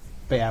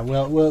yeah,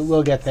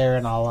 we'll get there,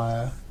 and I'll.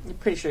 I'm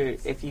pretty sure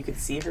if you could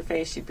see her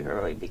face, she'd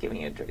probably be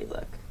giving you a dirty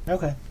look.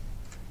 Okay.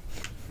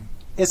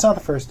 It's not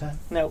the first time.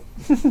 Nope.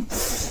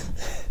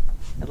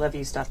 I love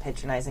you. Stop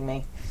patronizing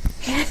me.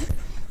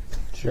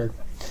 Sure.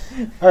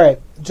 All right.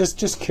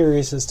 Just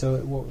curious as to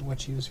what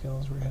she was feeling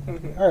as we're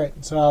heading. All right.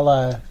 So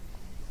I'll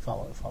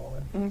follow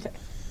in. Okay.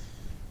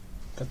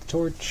 Got the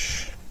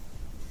torch.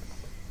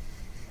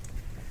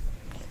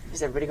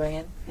 Is everybody going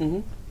in?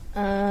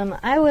 Mm-hmm.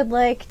 I would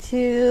like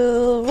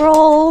to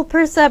roll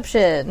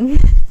perception.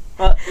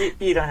 Well,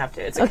 you don't have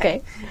to. It's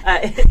okay.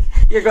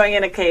 You're going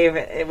in a cave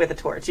with a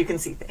torch. You can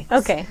see things.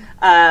 Okay.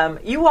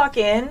 You walk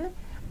in,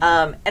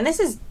 and this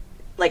is,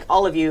 like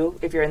all of you,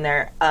 if you're in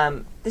there,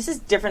 this is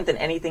different than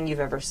anything you've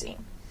ever seen.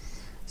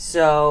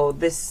 So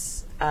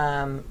this,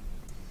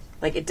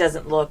 it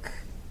doesn't look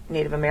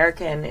Native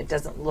American. It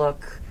doesn't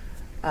look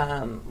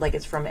like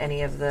it's from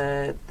any of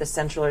the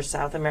Central or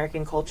South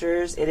American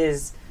cultures. It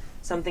is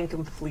something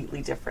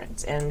completely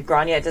different. And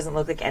Grania, it doesn't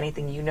look like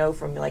anything you know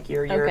from like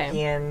your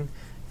European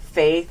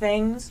Fae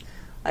things.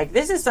 Like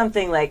this is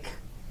something like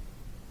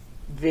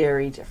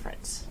very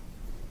different.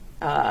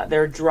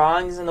 There are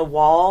drawings in the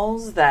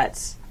walls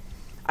that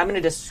I'm going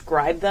to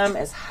describe them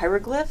as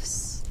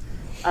hieroglyphs,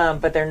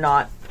 but they're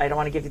not. I don't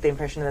want to give you the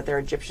impression that they're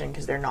Egyptian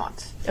because they're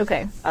not.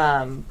 Okay.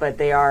 But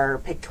they are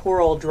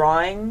pictorial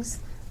drawings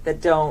that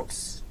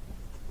don't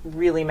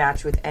really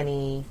match with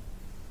any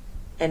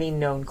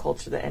known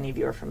culture that any of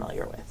you are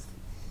familiar with.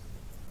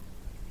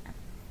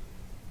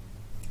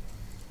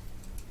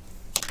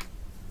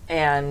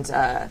 And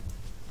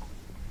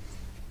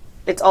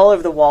it's all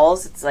over the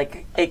walls. It's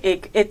like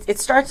it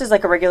starts as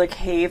like a regular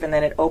cave, and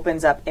then it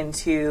opens up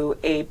into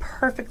a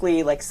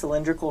perfectly like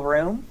cylindrical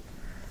room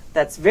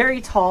that's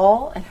very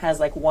tall and has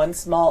like one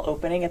small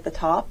opening at the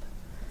top,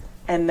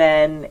 and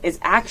then is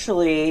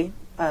actually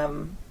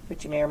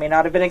which you may or may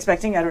not have been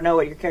expecting. I don't know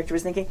what your character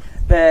was thinking.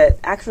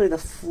 Actually the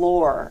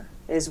floor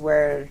is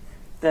where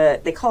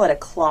they call it a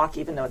clock,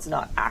 even though it's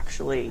not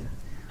actually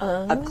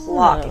a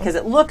clock, because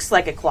it looks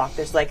like a clock.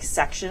 There's like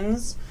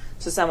sections,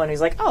 so someone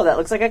who's like, oh, that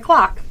looks like a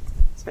clock,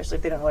 especially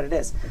if they don't know what it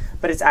is,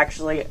 but it's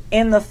actually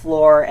in the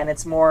floor, and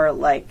it's more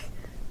like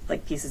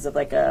pieces of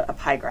like a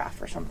pie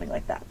graph or something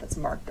like that that's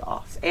marked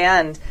off,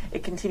 and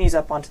it continues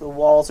up onto the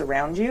walls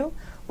around you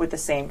with the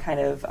same kind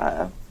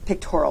of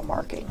pictorial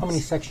markings. How many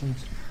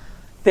sections?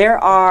 There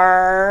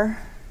are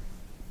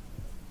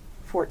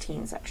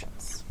 14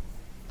 sections.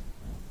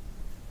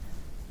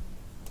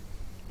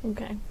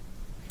 Okay.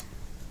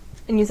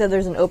 And you said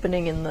there's an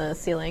opening in the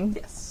ceiling?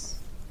 Yes.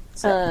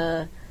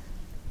 So,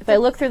 If I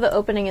look through the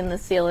opening in the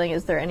ceiling,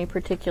 is there any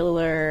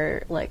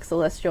particular, like,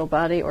 celestial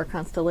body or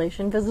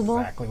constellation visible?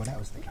 Exactly what I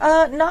was thinking.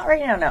 not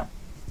right now, no.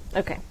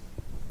 Okay.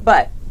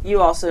 But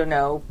you also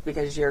know,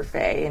 because you're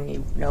Fae and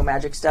you know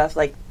magic stuff,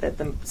 like that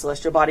the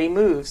celestial body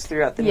moves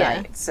throughout the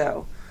night.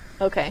 So,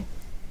 Okay.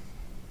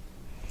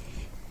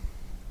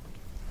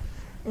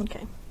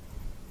 Okay.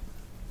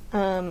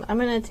 I'm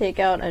going to take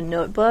out a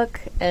notebook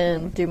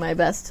and do my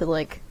best to,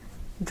 like,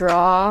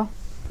 draw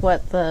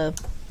what the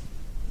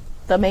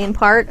main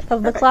part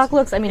of the clock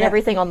looks. I mean,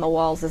 everything on the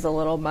walls is a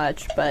little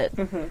much, but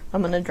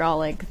I'm going to draw,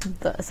 like,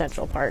 the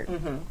essential part.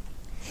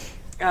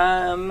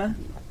 I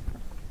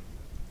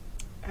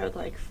would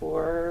like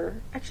for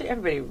actually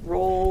everybody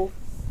roll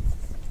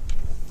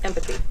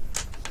empathy.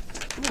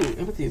 Ooh,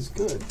 empathy is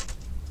good.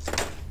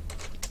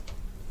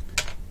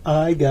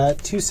 I got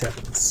 2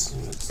 sevens.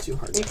 Oh, that's too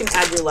hard. You can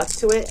add your luck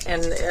to it,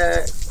 and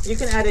you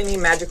can add any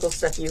magical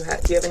stuff you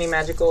have. Do you have any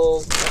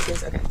magical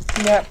things? Okay.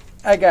 Yeah,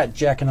 I got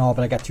Jack and all,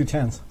 but I got 2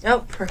 10s.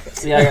 Oh,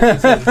 perfect. Yeah, I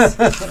got 2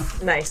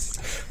 tens. Nice.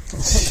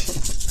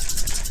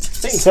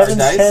 Thanks, 7s, hard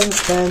dice.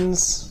 10s,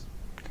 10s.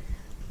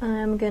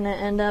 I'm going to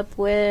end up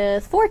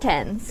with 4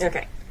 10s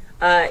Okay.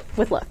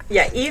 with luck.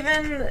 Yeah,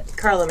 even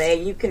Carla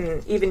May, you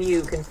can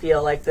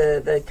feel like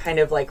the kind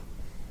of like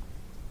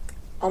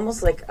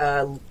almost like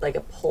a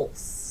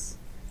pulse.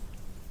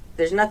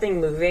 There's nothing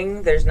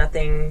moving. There's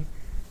nothing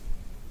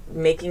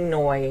making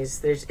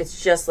noise.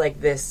 It's just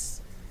like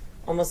this,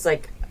 almost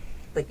like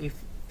you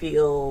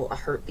feel a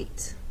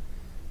heartbeat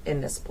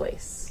in this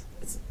place.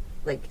 It's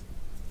like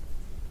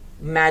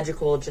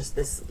magical. Just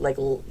this like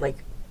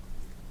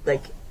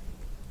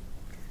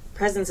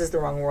presence is the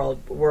wrong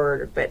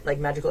word, but like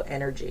magical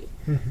energy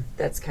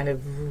that's kind of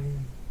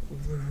vroom,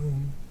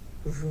 vroom,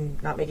 vroom,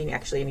 not making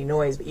actually any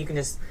noise, but you can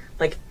just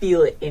like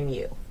feel it in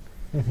you.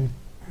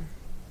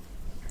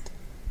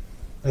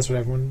 That's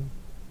what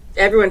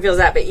Everyone feels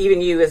that, but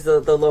even you as the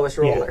lowest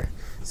roller.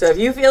 So if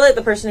you feel it,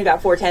 the person who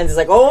got 4 10s is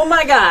like, oh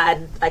my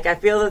god, like I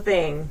feel the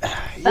thing.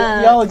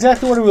 y'all,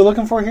 exactly what are we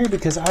looking for here?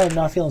 Because I am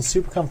not feeling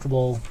super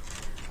comfortable.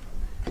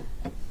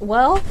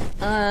 Well,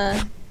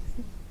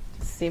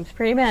 seems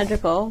pretty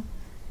magical.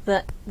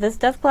 This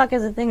death clock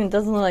is a thing and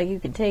doesn't look like you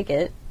can take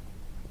it,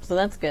 so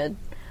that's good.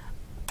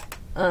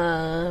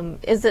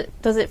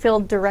 Does it feel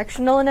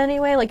directional in any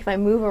way? Like if I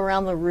move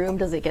around the room,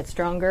 does it get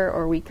stronger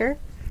or weaker?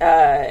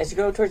 As you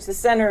go towards the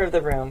center of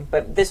the room,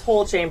 but this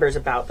whole chamber is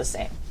about the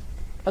same.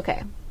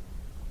 Okay.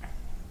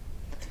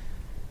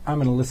 I'm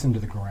going to listen to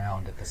the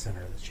ground at the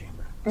center of the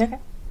chamber. Okay.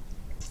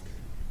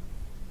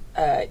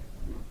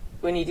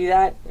 When you do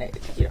that, you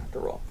don't have to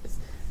roll.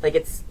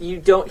 You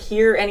don't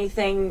hear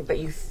anything, but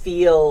you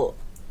feel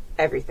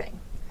everything.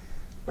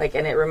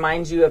 And it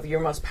reminds you of your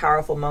most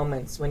powerful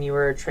moments when you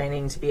were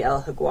training to be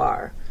El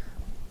Jaguar.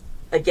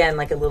 Again,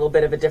 a little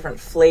bit of a different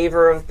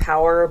flavor of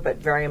power, but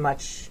very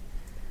much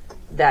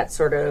that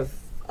sort of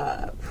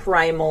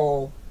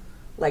primal,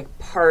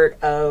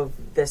 part of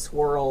this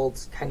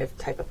world kind of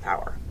type of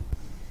power.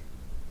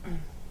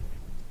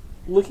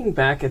 Looking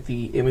back at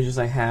the images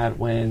I had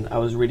when I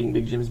was reading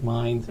Big Jim's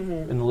mind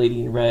and the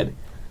Lady in Red,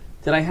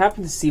 did I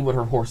happen to see what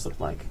her horse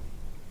looked like?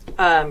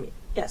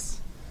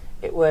 Yes.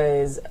 It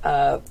was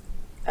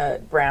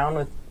brown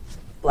with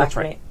black That's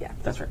right. mane. Yeah.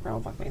 That's right, brown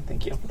with black mane.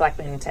 Thank you. Black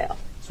mane and tail.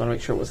 Just want to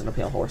make sure it wasn't a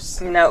pale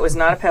horse. No, it was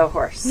not a pale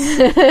horse.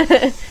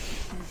 This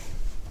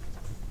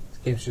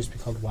game's just be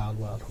called Wild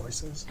Wild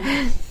Horses.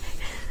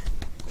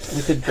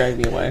 You could drag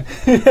me away.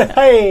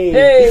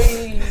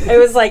 Hey! It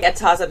was a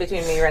toss-up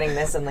between me running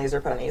this and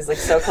Laser Ponies.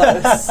 So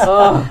close.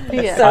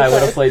 Yeah. So I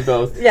would have close. played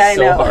both Yeah, I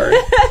so know. hard.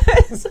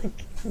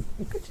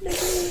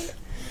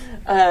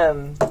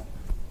 It's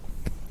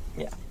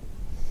yeah.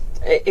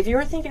 If you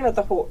were thinking about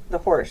the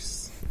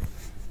horse,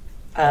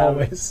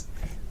 Always.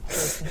 I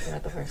was thinking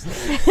about the horse.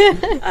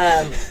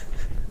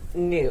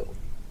 New.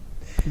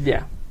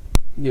 Yeah.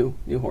 New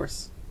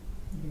horse.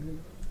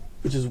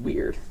 Which is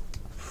weird.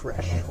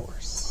 Fresh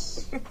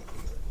horse.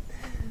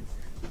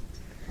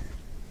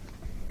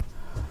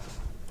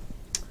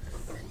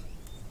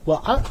 Well,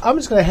 I'm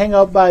just going to hang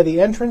out by the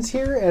entrance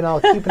here, and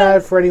I'll keep an eye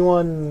out for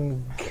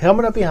anyone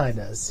coming up behind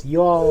us.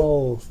 You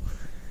all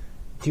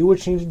do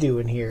what you need to do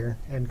in here,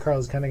 and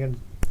Carla's kind of going to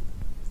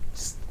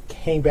just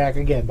hang back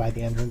again by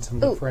the entrance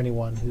and look for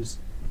anyone who's...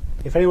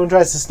 If anyone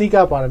tries to sneak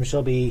up on him,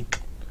 she'll be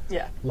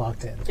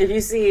locked in. If you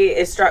see,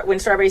 when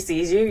Strawberry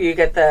sees you, you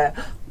get the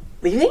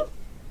leaving.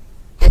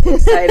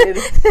 Excited.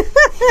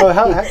 Oh,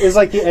 how is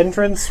the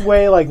entrance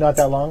way not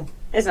that long?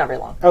 It's not very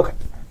long. Okay,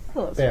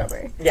 Hello, Yeah.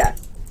 Strawberry. Yeah.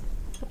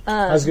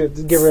 I was going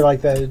to give her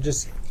the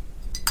just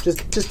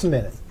a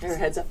minute. Her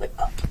head's up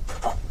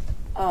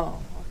oh,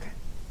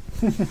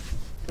 okay.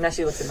 Now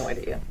she looks annoyed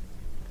at you.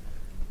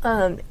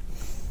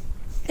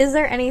 Is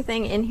there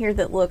anything in here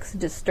that looks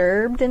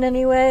disturbed in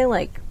any way?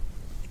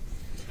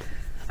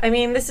 I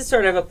mean, this is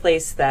sort of a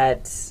place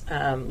that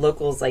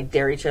locals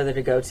dare each other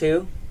to go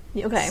to.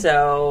 Okay.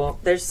 So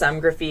there's some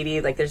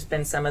graffiti. There's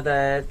been some of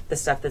the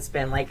stuff that's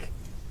been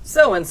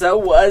so and so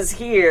was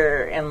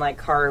here and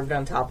carved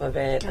on top of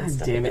it. And God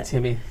stuff damn like it, that.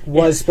 Timmy.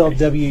 Was spelled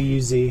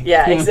W-U-Z.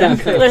 Yeah,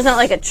 exactly. There's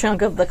not a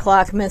chunk of the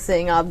clock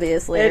missing,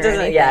 obviously. It or doesn't.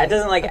 anything. Yeah, it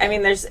doesn't I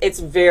mean, it's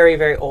very,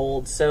 very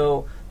old.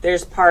 So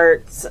there's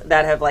parts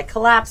that have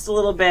collapsed a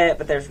little bit,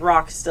 but there's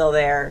rocks still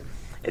there.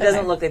 It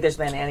doesn't look like there's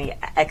been any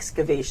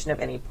excavation of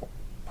any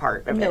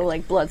part of No,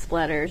 it. blood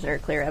splatters or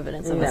clear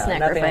evidence of No, a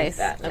nothing like sacrifice.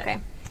 that, no. Okay.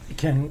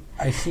 Can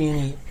I see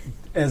any,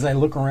 as I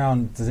look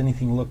around, does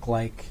anything look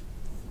like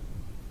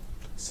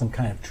some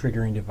kind of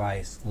triggering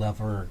device,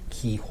 lever,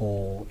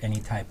 keyhole, any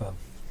type of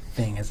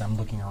thing as I'm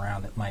looking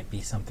around that might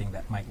be something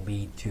that might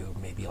lead to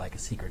maybe a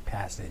secret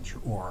passage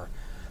or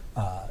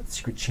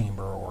secret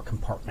chamber or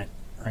compartment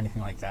or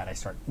anything like that? I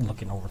start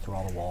looking over through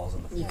all the walls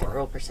and the floor. You can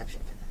roll perception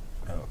for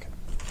that. Oh, okay.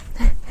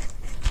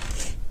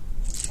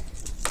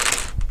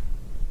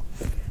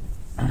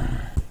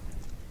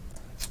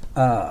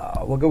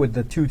 We'll go with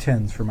the 2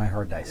 10s for my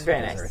hard dice.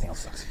 Very because nice. Everything else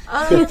sucks.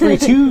 Good 3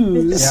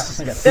 twos.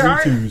 Yeah, I got There 3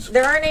 aren't 2s.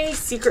 there aren't any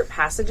secret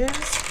passages.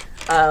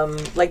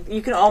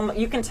 You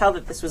can tell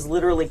that this was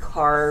literally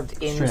carved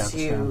Straight out of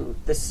into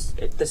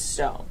the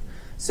stone.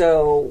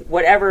 So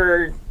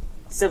whatever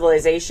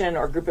civilization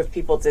or group of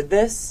people did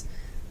this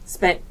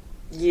spent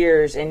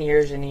years and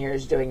years and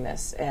years doing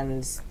this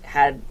and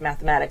had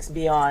mathematics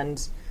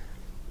beyond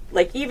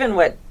even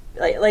what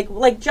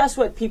just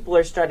what people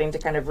are starting to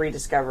kind of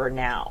rediscover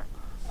now.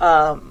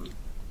 And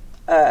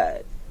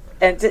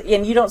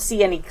you don't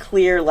see any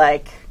clear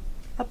a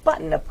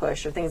button to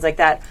push or things like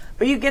that,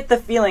 but you get the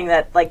feeling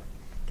that from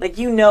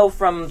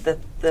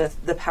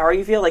the power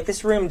you feel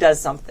this room does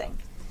something.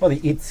 Well,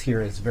 the eats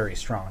here is very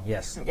strong,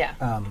 yes. Yeah.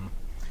 And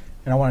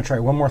I want to try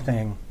one more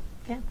thing.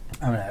 Yeah.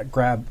 I'm going to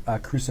grab a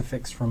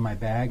crucifix from my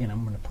bag and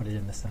I'm going to put it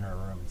in the center of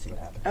the room and see what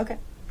happens. Okay.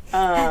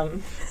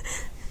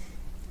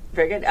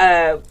 Very good.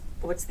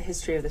 What's the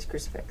history of this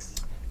crucifix?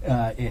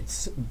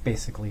 It's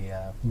basically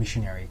a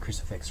missionary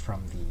crucifix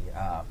from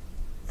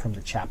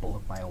the chapel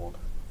of my old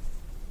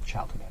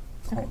childhood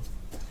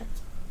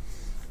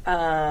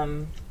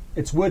home.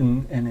 It's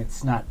wooden and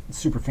it's not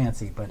super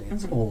fancy, but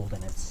it's old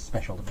and it's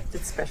special to me.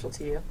 It's special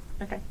to you.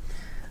 Okay.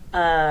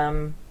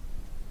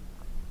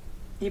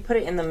 You put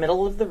it in the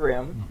middle of the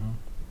room,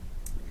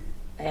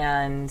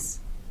 and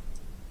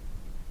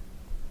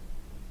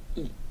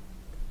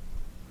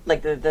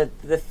like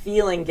the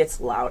feeling gets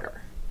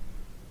louder,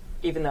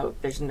 even though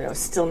there's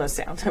still no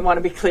sound. I want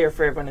to be clear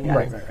for everyone in the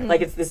audience. right.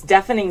 Like it's this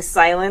deafening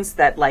silence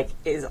that like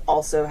is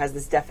also has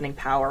this deafening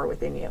power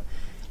within you,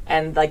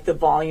 and like the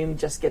volume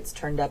just gets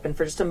turned up, and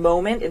for just a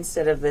moment,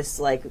 instead of this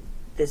like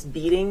this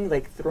beating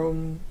like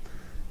thrum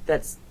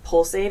that's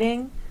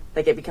pulsating,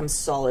 like it becomes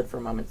solid for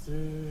a moment,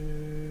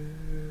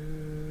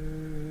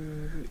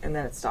 and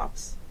then it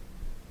stops,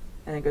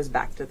 and it goes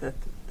back to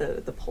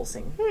the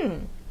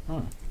pulsing.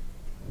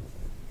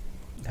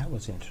 That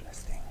was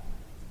interesting.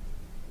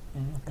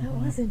 That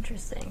was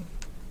interesting.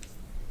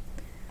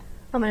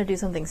 I'm gonna do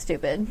something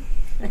stupid.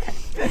 Okay.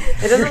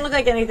 It doesn't look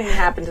like anything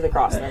happened to the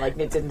crossbow. Like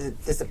it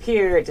didn't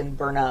disappear. It didn't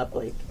burn up.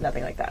 Like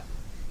nothing like that.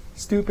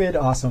 Stupid,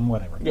 awesome,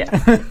 whatever. Yeah.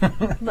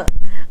 But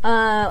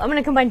I'm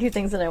gonna combine two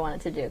things that I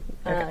wanted to do.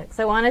 Okay. Because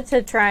I wanted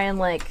to try and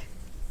like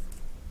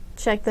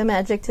check the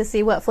magic to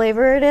see what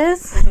flavor it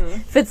is.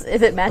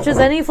 If it matches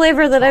any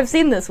flavor that I've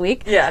seen this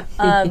week. Yeah.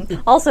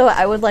 Also,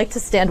 I would like to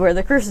stand where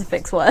the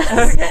crucifix was.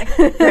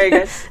 Okay. Very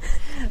good.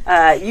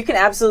 You can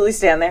absolutely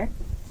stand there.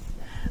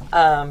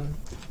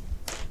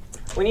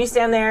 When you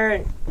stand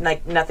there,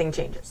 like nothing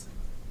changes.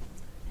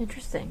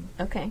 Interesting.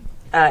 Okay.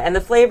 And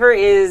the flavor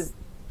is.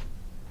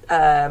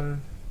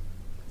 I'm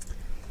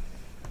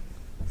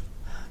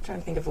trying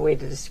to think of a way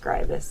to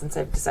describe this since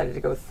I've decided to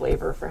go with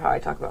flavor for how I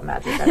talk about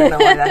magic. I don't know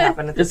why that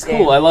happened at this It's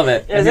game. cool. I love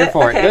it. I'm Is here it?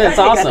 for Okay. it. It's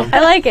awesome. I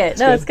like it.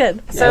 No, it's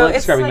good. So So I like it's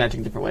describing like- magic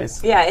in different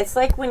ways. Yeah, it's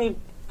like when you,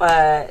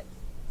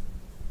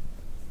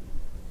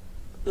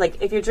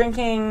 like if you're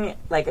drinking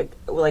like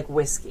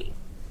whiskey,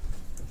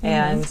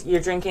 and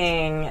you're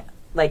drinking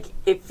like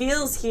it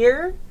feels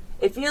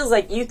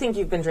like you think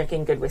you've been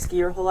drinking good whiskey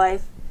your whole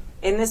life.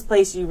 In this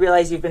place, you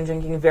realize you've been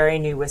drinking very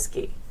new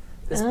whiskey.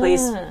 This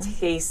place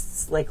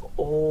tastes like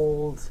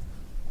old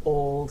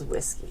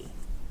whiskey,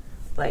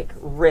 like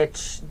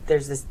rich.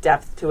 There's this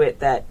depth to it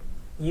that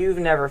you've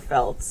never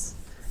felt.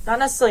 Not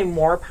necessarily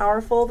more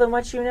powerful than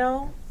what you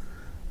know,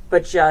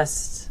 but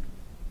just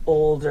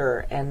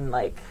older and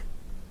like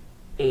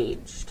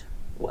aged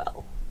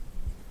well.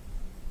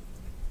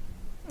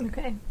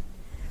 Okay.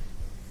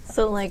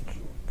 So, like,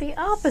 the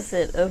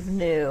opposite of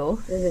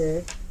new.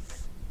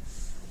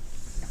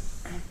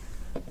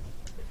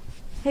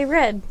 Hey,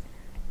 Red,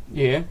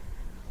 Yeah.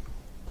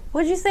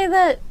 what'd you say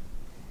that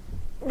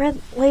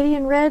Red Lady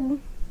in Red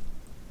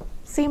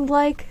seemed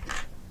like?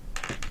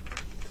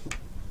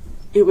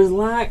 It was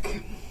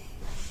like,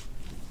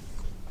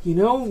 you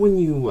know, when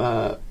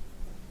you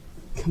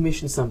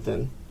commission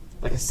something,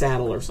 like a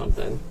saddle or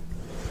something,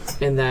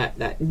 and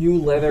that new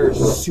leather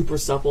is super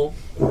supple.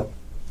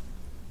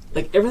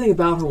 Like everything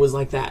about her was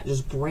like that,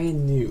 just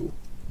brand new,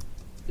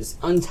 just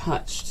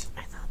untouched.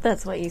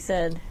 That's what you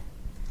said.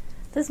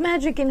 This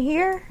magic in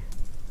here,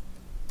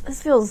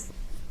 this feels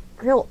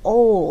real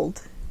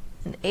old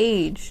and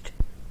aged,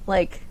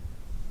 like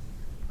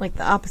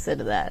the opposite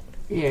of that.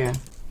 Yeah,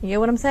 You get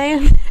what I'm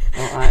saying?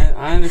 well,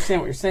 I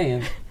understand what you're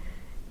saying.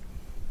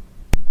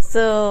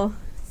 So,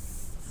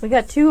 we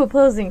got two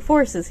opposing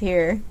forces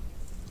here.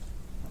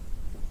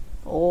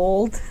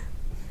 Old,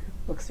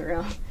 looks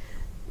around,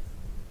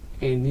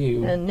 And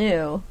you, and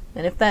new.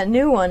 And if that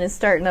new one is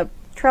starting up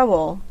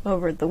trouble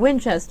over at the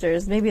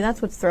Winchesters, maybe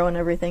that's what's throwing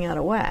everything out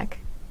of whack.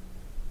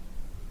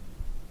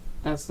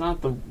 that's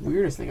not the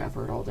weirdest thing I've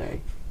heard all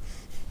day.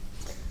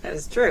 That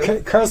is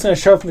true. Carl's gonna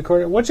show up in the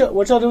corner. What y'all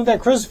doing with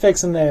that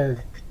crucifix in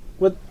there?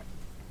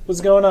 What's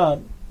going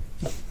on?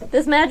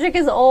 This magic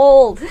is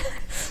old.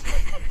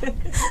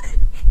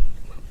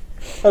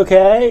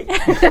 Okay.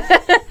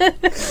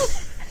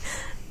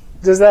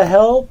 Does that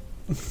help?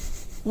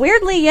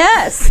 Weirdly,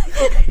 yes.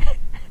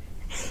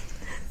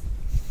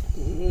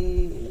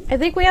 I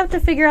think we have to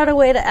figure out a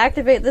way to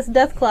activate this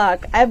death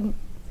clock.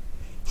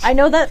 I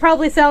know that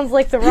probably sounds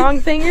like the wrong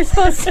thing you're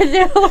supposed to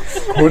do.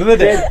 What are the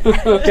days?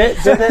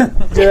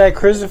 Did that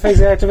crucifix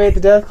activate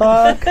the death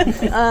clock?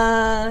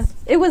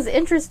 It was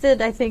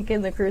interested, I think,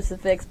 in the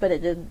crucifix, but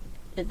it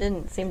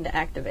didn't seem to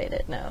activate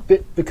it. No,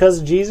 Because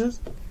of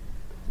Jesus?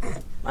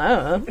 I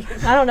don't know.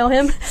 I don't know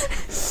him.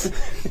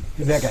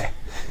 Who's that guy?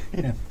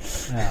 Yeah.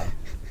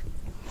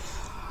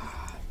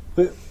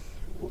 But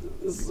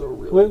This is a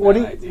really what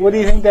bad idea. do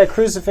you think that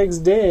crucifix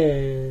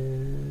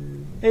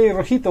did? Hey,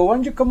 Rojito, why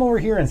don't you come over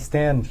here and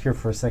stand here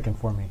for a second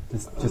for me?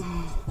 Just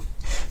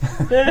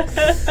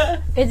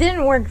It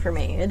didn't work for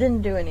me. It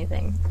didn't do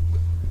anything.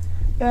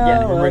 Yeah,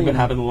 well, remember what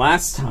happened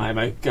last time?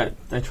 I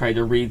tried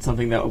to read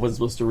something that I wasn't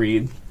supposed to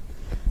read.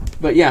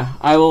 But yeah,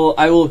 I will,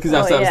 because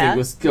that's what I was thinking,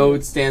 was go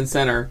stand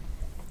center.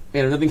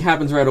 And if nothing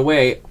happens right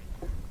away,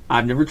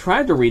 I've never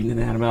tried to read an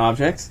inanimate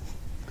object.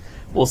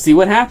 We'll see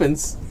what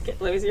happens.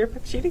 Let me see your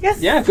sheet again.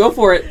 Yeah, go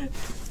for it.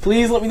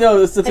 Please let me know.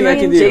 That's the thing I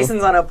can do.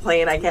 Jason's on a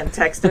plane. I can't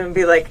text him and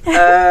be like,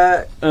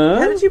 how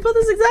did you put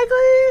this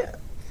exactly?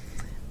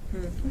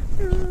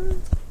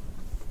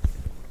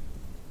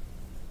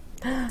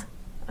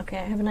 Okay,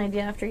 I have an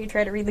idea after you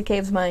try to read the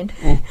cave's mind.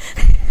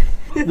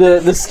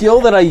 The skill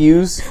that I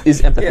use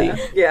is empathy.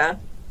 Yeah.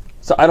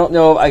 So I don't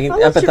know if I can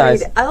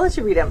empathize. I'll let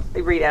you read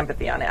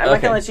empathy on it. I'm not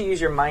Okay. going to let you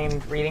use your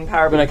mind reading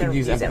power, But but I you can can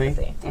use use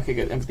empathy. Okay,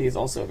 good. Empathy is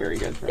also very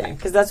good for Yeah, me.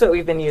 because that's what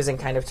we've been using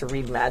kind of to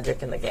read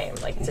magic in the game.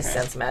 Like, to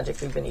sense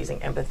magic, we've been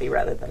using empathy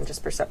rather than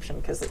just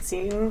perception, because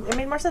it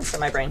made more sense to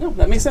my brain. No,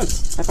 that makes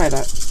sense. I buy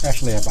that.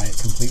 Actually, I buy it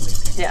completely.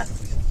 Yeah.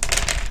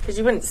 Because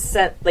you wouldn't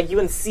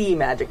see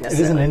magic It is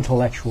necessarily. an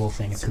intellectual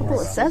thing. It's more Well,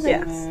 it about- says it.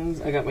 Yeah.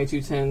 And I got my 2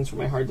 10s for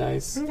my hard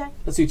dice. Okay.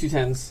 Let's do 2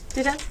 10s.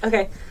 Did I?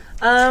 Okay.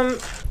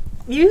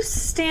 You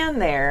stand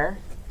there.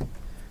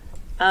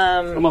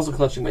 I'm also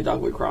clutching my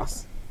dogwood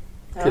cross.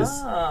 'Cause,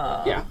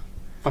 Oh. yeah,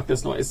 fuck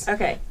this noise.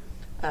 Okay.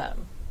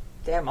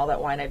 Damn, all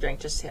that wine I drank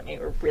just hit me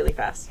really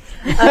fast.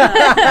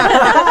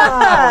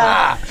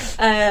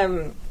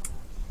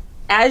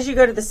 As you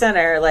go to the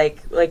center, like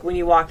when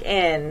you walk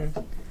in,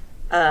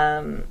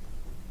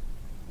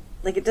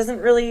 like it doesn't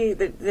really,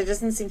 there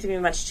doesn't seem to be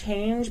much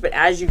change, but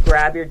as you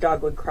grab your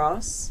dogwood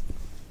cross,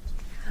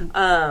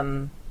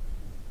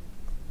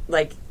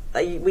 like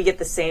we get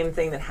the same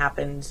thing that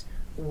happened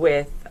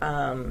with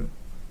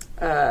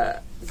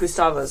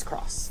Gustavo's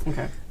cross.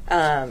 Okay.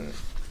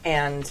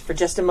 And for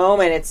just a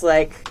moment,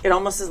 it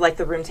almost is like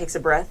the room takes a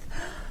breath,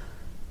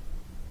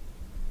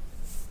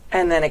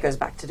 and then it goes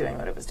back to doing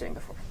what it was doing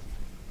before.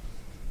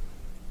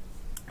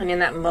 And in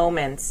that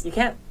moment, you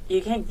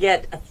can't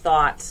get a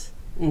thought,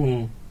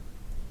 Mm-hmm.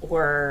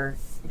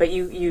 but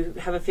you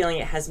have a feeling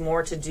it has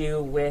more to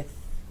do with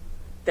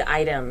the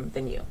item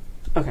than you.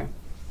 Okay.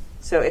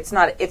 So it's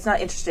not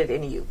interested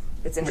in you.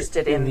 It's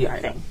interested in the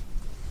item. thing.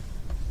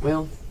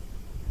 Well,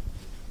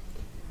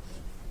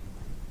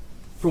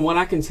 from what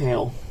I can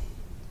tell,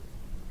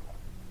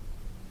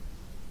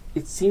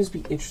 it seems to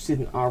be interested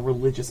in our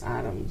religious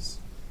items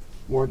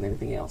more than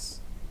anything else.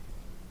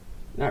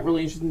 Not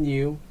really interested in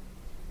you,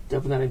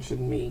 definitely not interested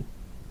in me.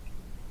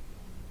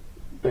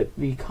 But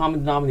the common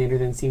denominator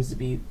then seems to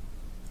be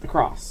the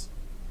cross.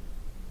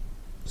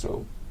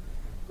 So,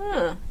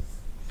 Huh.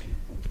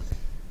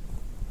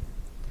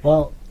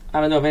 Well,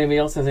 I don't know if anybody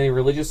else has any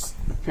religious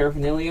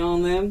paraphernalia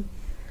on them.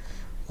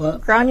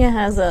 Grania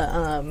has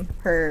a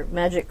her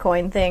magic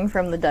coin thing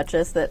from the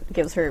Duchess that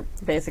gives her,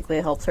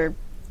 basically helps her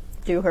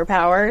do her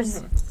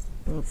powers.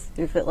 Let's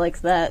see if it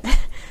likes that.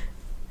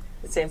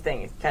 The same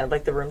thing. It's kind of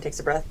like the room takes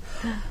a breath.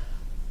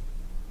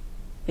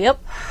 Yep.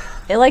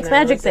 It likes No,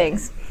 magic it's okay.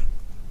 things.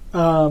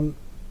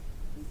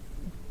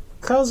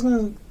 Carl's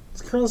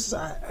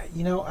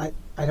I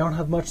don't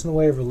have much in the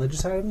way of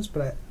religious items,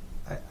 but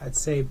I'd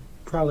say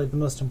probably the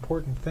most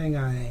important thing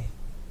I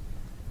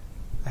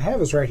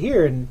have is right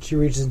here. And she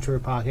reaches into her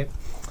pocket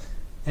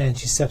and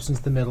she steps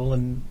into the middle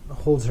and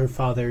holds her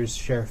father's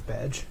sheriff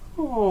badge.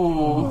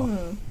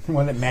 Oh, The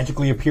one that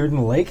magically appeared in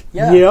the lake?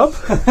 Yep.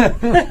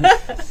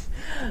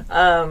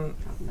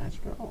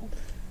 magical.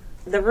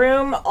 The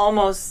room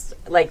almost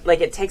like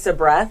it takes a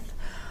breath,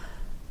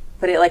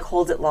 but it like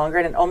holds it longer,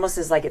 and it almost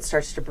is like it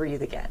starts to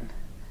breathe again.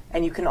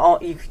 And you can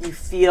you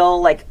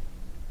feel like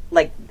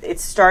it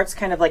starts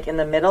kind of like in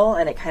the middle,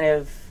 and it kind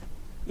of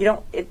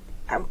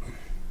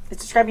it's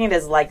describing it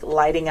as like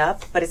lighting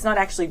up, but it's not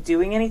actually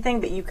doing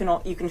anything. But you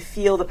can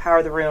feel the power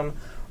of the room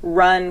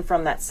run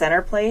from that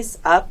center place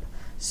up,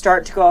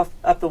 start to go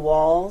up the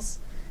walls,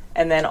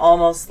 and then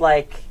almost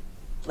like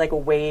a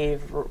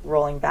wave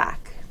rolling back.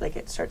 Like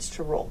it starts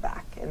to roll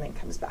back and then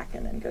comes back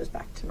and then goes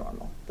back to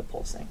normal, the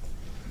pulsing.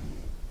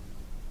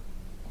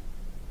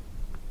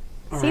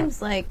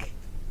 Seems like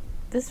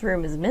this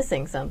room is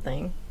missing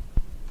something.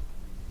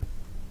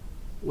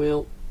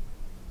 Well,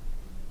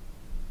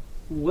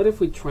 what if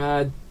we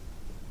tried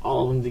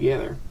all of them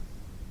together?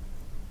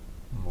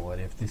 What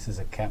if this is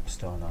a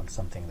capstone on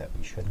something that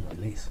we shouldn't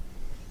release?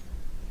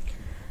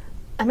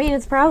 I mean,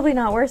 it's probably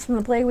not worse than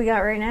the plague we got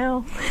right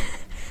now.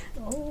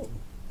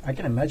 I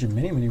can imagine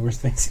many, many worse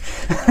things.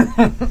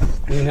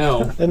 We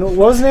know. And what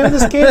was the name of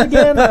this game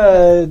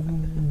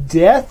again?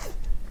 Death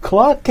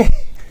Clock?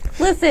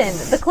 Listen,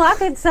 the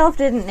clock itself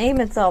didn't name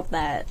itself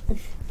that.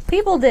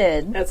 People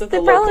did. That's what They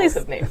the probably locals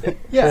have named it.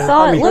 Yeah,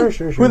 saw I it mean, look-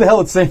 Sure. who the hell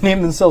would say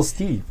name themselves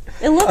Steve?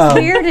 It looks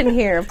weird in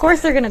here. Of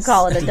course they're going to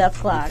call it a death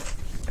clock.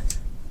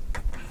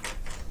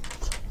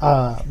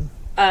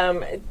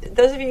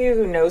 Those of you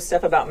who know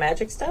stuff about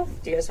magic stuff,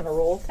 do you guys want to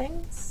roll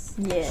things?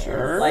 Yeah.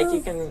 Sure. Like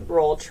you can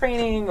roll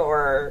training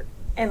or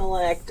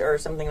intellect or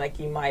something like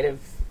you might have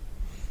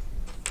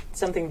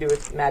something to do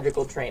with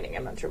magical training.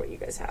 I'm not sure what you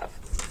guys have.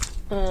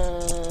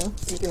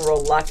 You can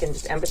roll luck and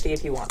just empathy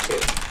if you want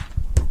to.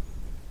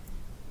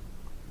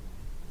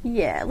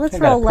 Yeah, let's I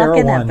got a roll pair luck of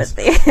and ones.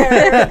 empathy.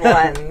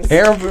 Ones.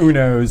 Pair of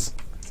Unos.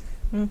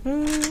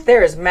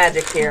 There is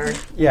magic here.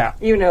 Yeah.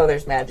 You know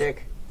there's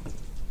magic.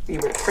 You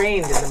were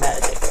trained in the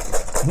magic.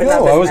 But not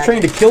No, this I was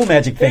trained to magic. kill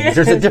magic things.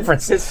 There's a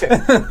difference. It's true. 3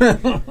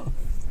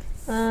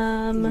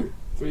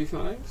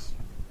 5s?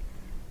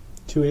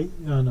 2 8?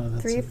 Oh, no,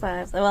 that's 3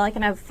 5s. Well, I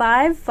can have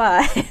 5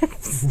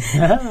 5s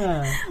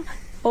Ah.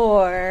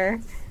 or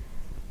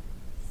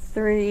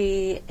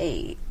 3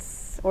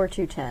 8s or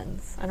 2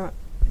 10s. I don't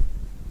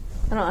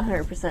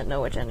 100%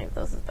 know which any of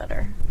those is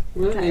better.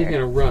 We're not in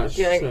a rush,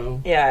 Do you like-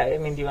 so Yeah, I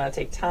mean, do you want to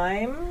take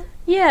time?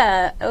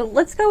 Yeah,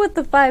 let's go with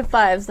the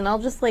 5/5s, and I'll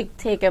just like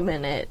take a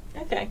minute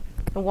Okay.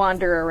 and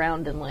wander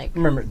around and like.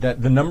 Remember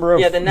that the number of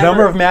Yeah, the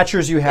number of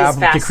matchers you have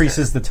faster.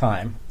 decreases the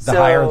time. The So-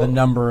 higher the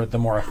number, the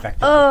more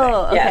effective. the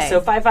Oh, okay. Yeah, so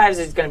 5/5s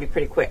is going to be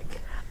pretty quick,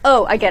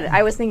 Oh, I get it.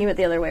 I was thinking of it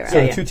the other way around. thing.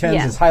 So yeah. the 2 10s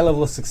Yeah. is high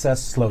level of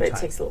success, slow but it time.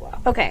 takes a little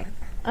while. Okay.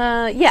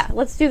 Yeah,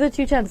 let's do the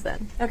 2 10s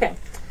then. Okay.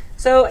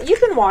 So you've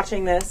been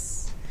watching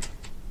this,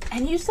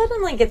 and you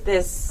suddenly get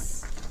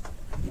this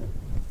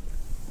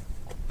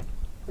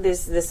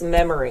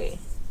memory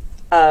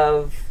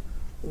of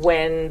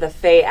when the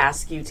Fae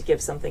ask you to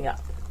give something up,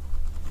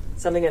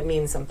 something that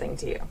means something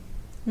to you.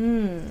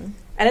 And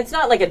it's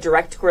not like a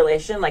direct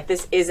correlation. Like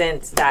this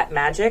isn't that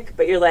magic,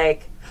 but you're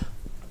like,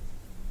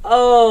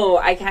 oh,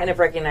 I kind of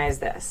recognize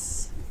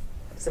this.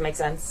 Does it make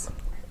sense?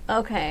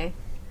 Okay.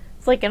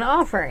 It's like an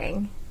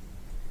offering.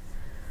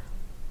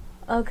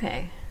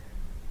 Okay.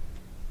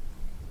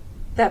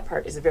 That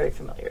part is very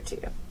familiar to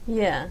you.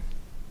 Yeah.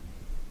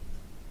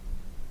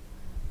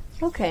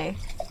 Okay.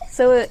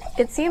 So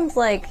it seems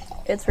like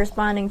it's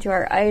responding to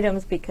our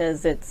items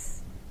because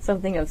it's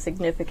something of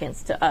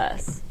significance to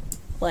us.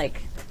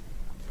 Like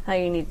how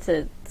you need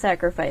to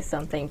sacrifice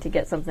something to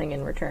get something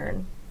in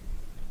return.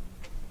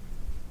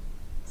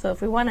 So if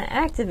we want to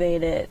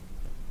activate it,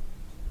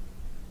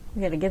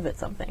 we got to give it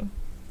something.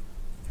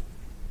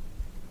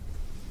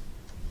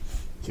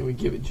 can we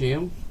give it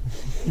jam?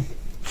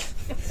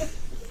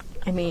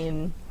 I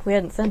mean, if we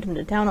hadn't sent him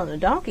to town on a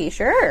donkey,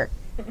 sure.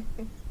 I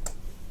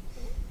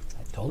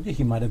told you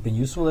he might have been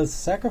useful as a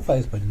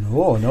sacrifice, but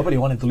no, nobody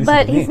wanted to listen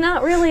But to me. he's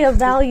not really of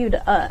value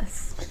to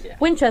us. Yeah.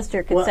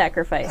 Winchester could Well,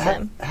 sacrifice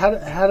him.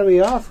 How do we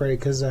offer it?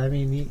 Because I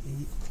mean,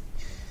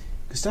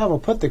 Gustavo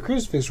put the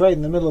crucifix right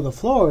in the middle of the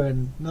floor,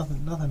 and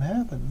nothing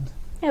happened.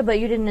 Yeah, but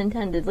you didn't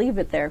intend to leave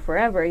it there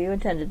forever. You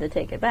intended to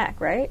take it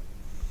back, right?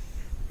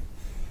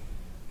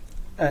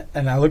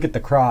 And I look at the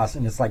cross,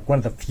 and it's like one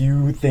of the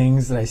few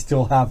things that I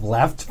still have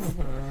left.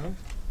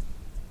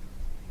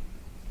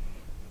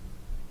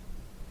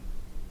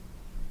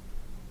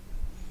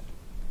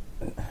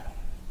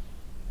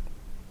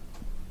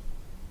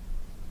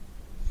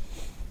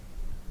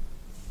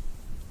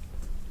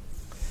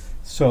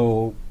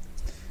 So,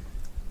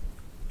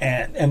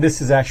 and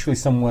this is actually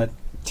somewhat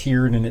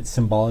tiered in its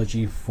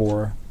symbology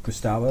for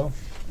Gustavo.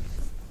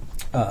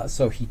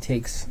 So he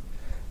takes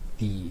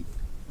the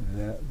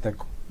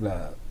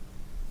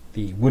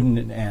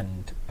wooden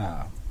and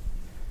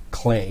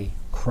clay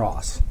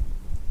cross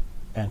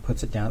and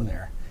puts it down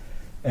there,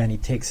 and he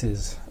takes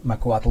his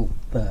macuatl,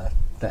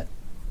 that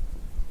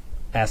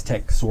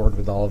Aztec sword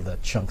with all of the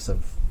chunks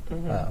of,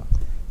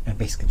 and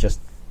basically just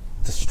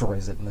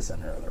destroys it in the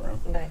center of the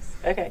room. Nice.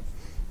 Okay.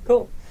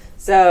 Cool.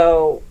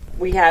 So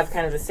we have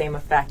kind of the same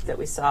effect that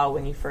we saw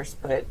when you first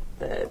put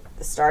the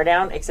star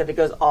down, except it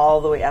goes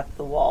all the way up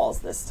the walls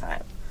this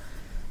time.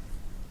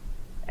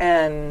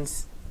 And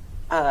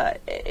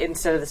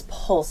instead of this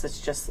pulse,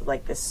 it's just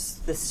like this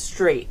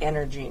straight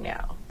energy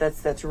now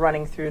that's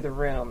running through the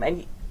room.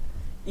 And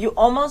you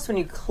almost, when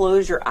you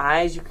close your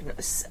eyes, you can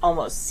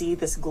almost see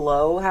this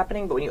glow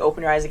happening, but when you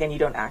open your eyes again, you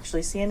don't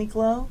actually see any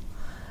glow.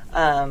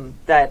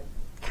 That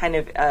kind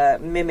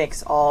of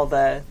mimics all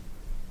the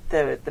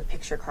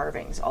picture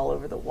carvings all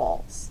over the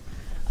walls.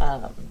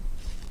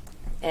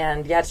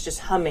 And yeah, it's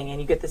just humming,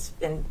 and you get this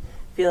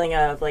feeling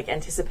of like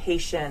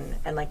anticipation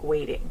and like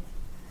waiting.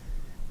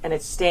 And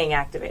it's staying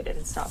activated,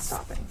 it's not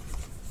stopping.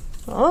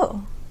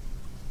 Oh.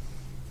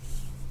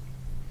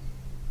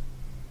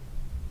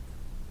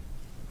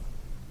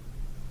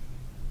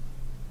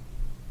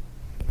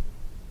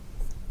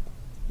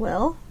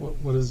 Well,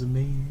 What does it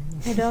mean?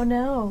 I don't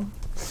know.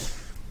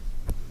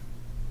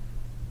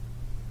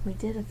 We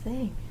did a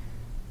thing.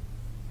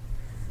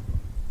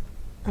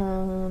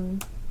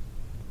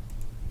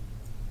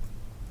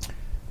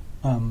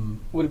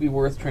 Would it be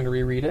worth trying to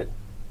reread it?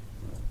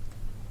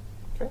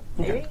 Sure.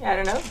 Maybe? I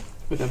don't know.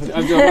 I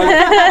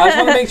just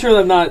want to make sure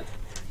that I'm not.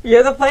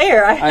 You're the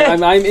player.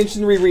 I'm interested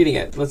in rereading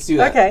it. Let's do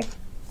that. Okay.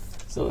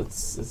 So let's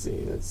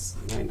see. That's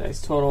 9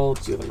 dice total.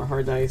 2 of them are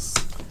hard dice.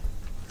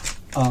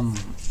 I'm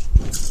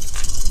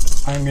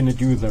going to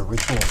do the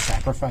ritual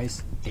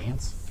sacrifice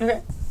dance.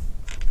 Okay.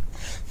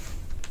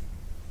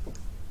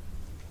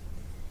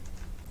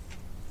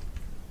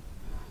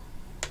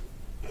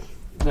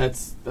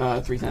 That's 3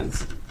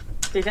 10s.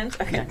 3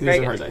 10s? Okay. Yeah, 'cause very these are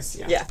good. hard dice.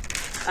 Yeah.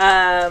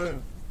 Yeah.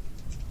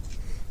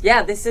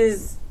 Yeah, this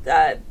is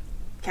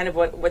kind of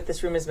what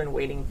this room has been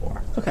waiting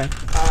for. Okay.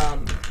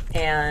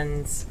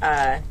 And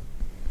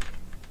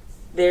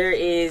there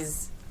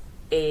is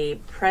a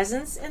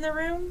presence in the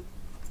room,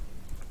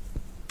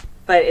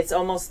 but it's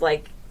almost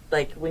like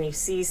when you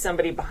see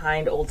somebody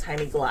behind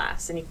old-timey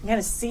glass, and you can kind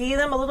of see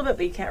them a little bit,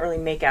 but you can't really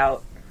make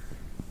out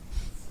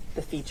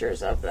the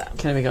features of them.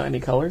 Can I make out any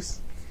colors?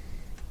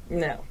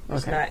 No,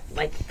 it's Okay. not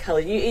like color.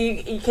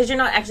 You because you're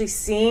not actually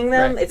seeing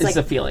them. Right. It's It's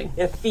like a feeling.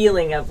 a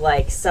feeling of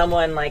like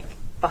someone like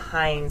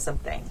behind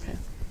something.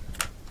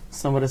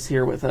 Someone is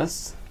here with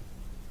us.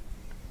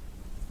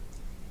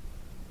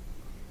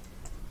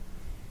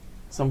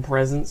 some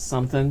presence,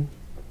 something.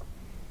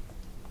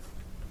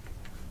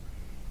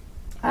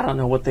 I don't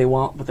know what they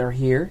want, but they're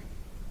here.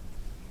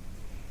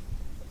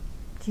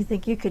 Do you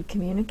think you could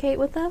communicate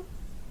with them?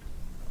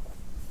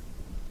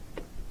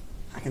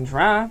 I can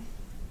try.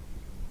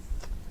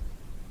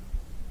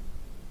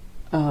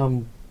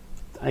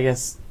 I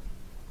guess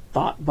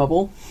thought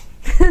bubble.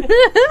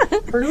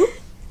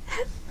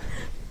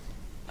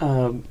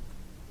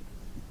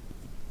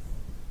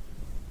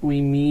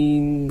 We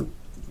mean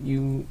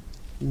you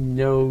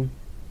no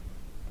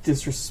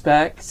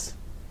disrespect.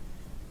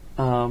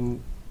 But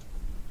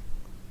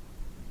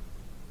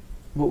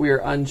we are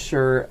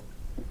unsure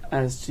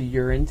as to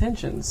your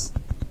intentions.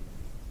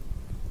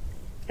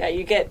 Yeah,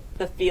 you get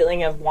the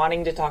feeling of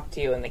wanting to talk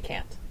to you and they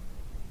can't.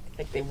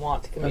 Like they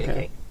want to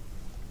communicate.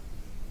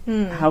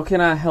 How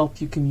can I help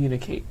you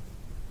communicate?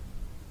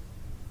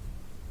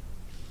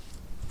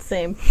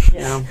 Same.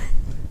 Yeah.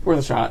 Worth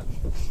a shot.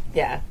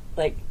 Yeah,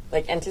 like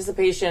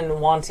anticipation,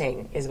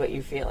 wanting is what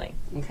you're feeling.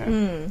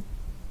 Okay.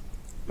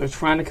 They're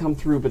trying to come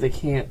through, but they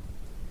can't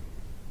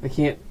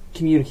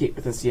communicate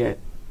with us yet.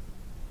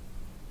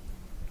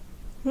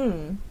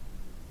 Well,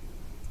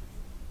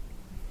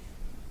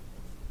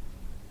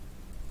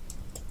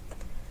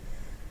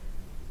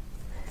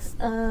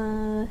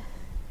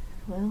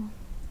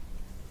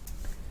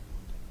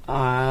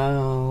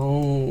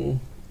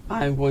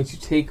 I'm going to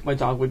take my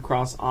dogwood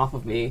cross off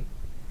of me,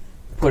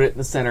 put it in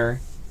the center,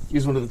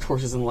 use one of the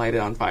torches and light it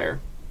on fire.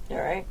 All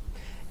right.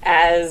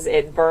 As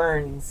it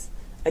burns,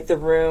 like the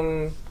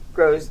room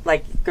grows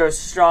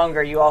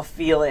stronger. You all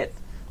feel it,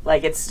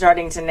 like it's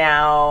starting to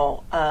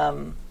now,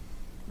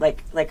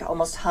 like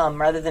almost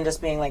hum rather than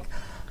just being like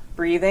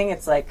breathing.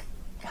 It's like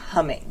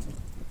humming,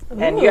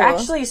 and you're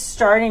actually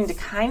starting to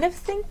kind of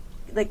think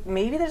like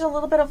maybe there's a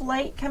little bit of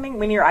light coming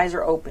when your eyes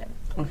are open.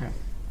 Okay.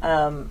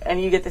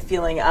 And you get the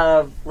feeling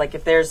of like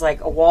if there's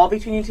like a wall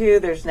between you two,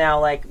 there's now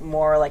like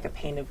more like a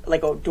pane of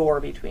like a door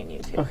between you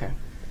two. Okay.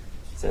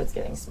 So it's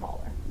getting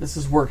smaller. This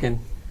is working.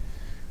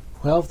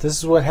 Well, if this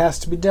is what has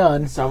to be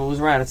done, Saba was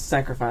right. It's a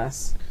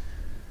sacrifice.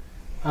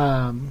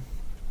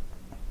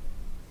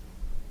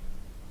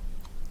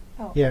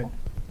 Yeah.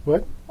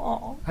 What?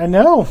 Oh. I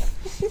know.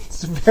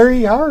 It's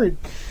very hard.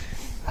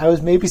 I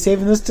was maybe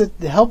saving this to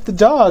help the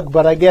dog,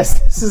 but I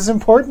guess this is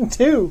important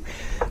too.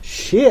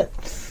 Shit.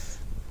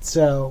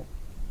 So,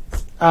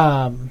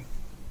 yeah,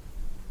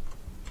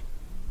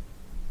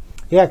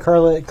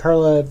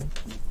 Carla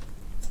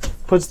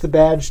puts the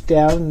badge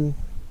down and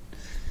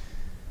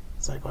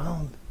it's like,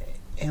 well,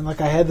 and like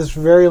I had this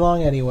for very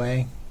long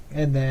anyway.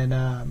 And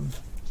then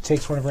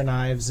takes one of her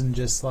knives and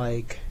just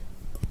like,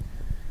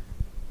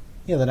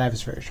 the knife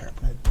is very sharp.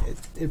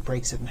 It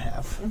breaks it in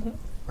half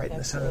right in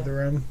the center of the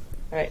room.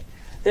 Right.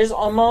 There's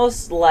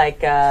almost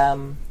like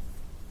when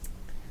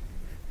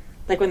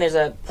there's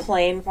a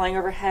plane flying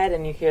overhead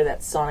and you hear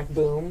that sonic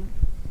boom.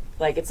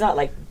 Like it's not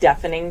like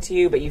deafening to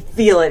you, but you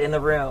feel it in the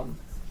room,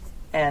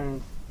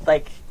 and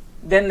like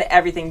then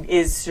everything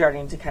is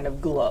starting to kind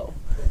of glow,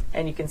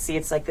 and you can see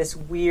it's like this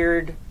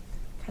weird,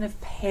 kind of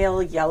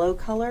pale yellow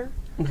color,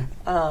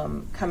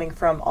 coming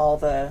from all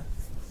the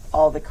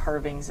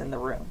carvings in the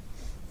room,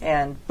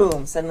 and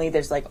boom! Suddenly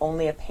there's like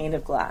only a pane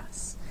of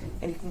glass,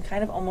 and you can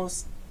kind of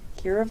almost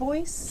hear a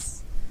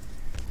voice.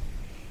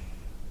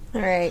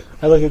 all right.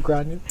 I look at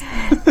Grania.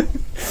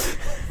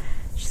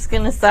 She's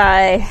gonna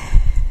sigh,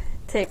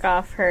 take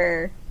off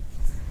her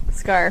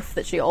scarf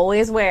that she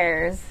always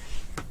wears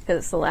because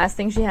it's the last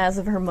thing she has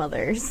of her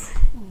mother's.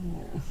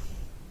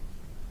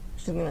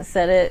 She's gonna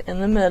set it in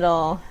the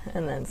middle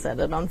and then set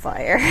it on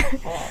fire.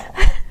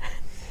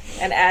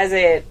 And as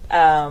it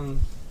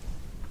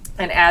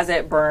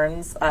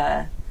burns,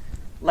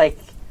 like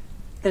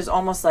there's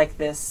almost like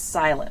this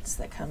silence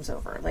that comes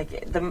over.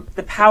 Like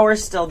the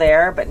power's still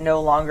there, but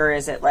no longer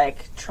is it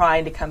like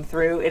trying to come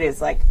through. It is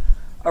like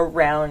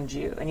around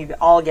you, and you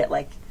all get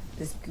like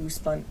this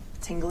goosebump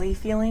tingly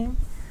feeling.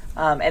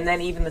 And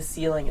then even the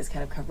ceiling is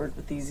kind of covered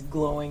with these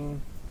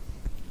glowing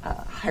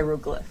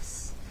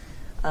hieroglyphs.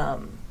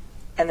 And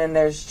then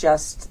there's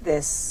just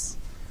this.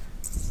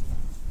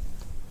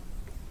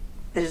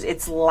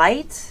 It's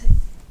light,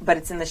 but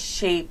it's in the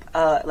shape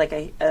like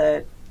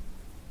a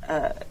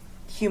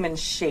human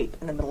shape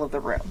in the middle of the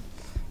room.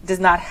 It does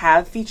not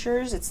have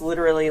features. It's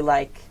literally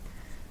like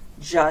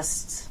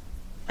just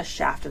a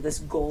shaft of this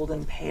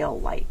golden pale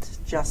light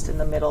just in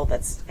the middle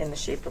that's in the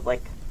shape of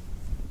like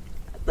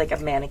a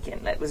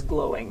mannequin that was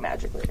glowing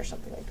magically or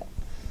something like that.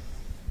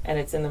 And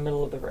it's in the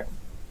middle of the room.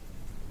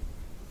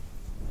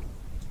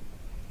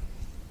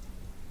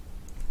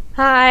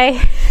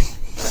 Hi.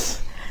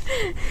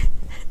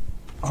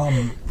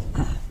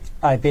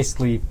 I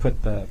basically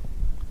put the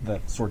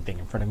sword thing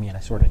in front of me and I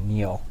sort of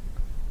kneel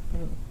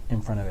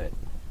in front of it.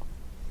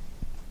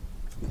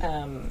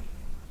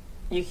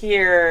 You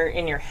hear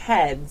in your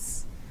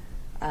heads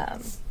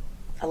a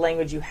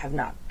language you have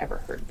not ever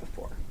heard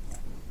before.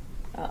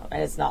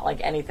 And it's not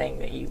like anything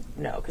that you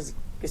know, because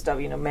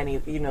Gustav, you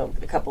know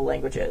a couple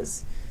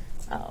languages.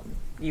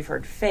 You've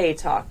heard Fae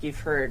talk, you've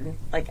heard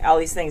like all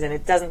these things, and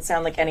it doesn't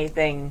sound like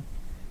anything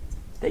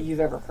that you've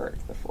ever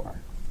heard before.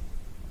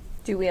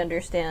 Do we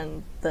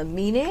understand the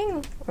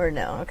meaning or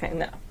no? Okay.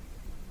 No.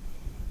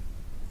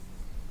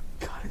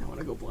 God, I don't want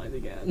to go blind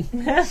again.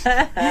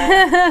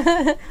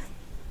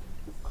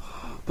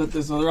 But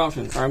there's another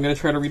option. Or I'm going to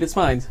try to read its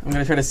mind. I'm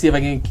going to try to see if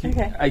I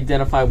can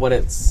identify what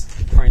it's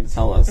trying to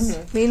tell us.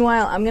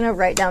 Meanwhile, I'm going to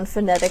write down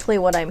phonetically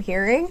what I'm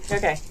hearing,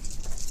 Okay.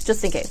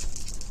 just in case.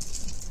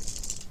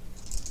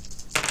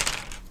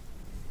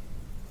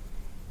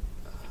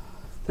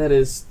 That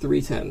is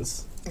 3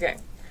 10s. Okay.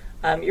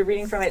 You're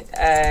reading from it.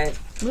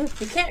 You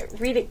can't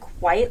read it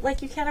quite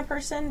like you can a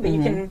person, but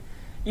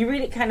you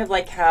read it kind of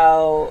like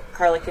how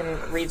Carla can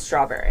read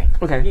Strawberry.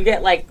 Okay. You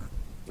get like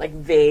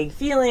vague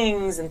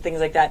feelings and things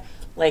like that.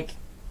 Like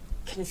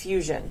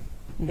confusion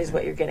is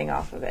what you're getting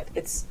off of it.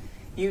 It's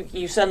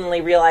you suddenly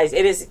realize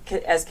it is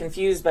as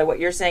confused by what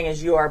you're saying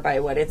as you are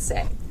by what it's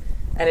saying,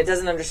 and it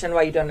doesn't understand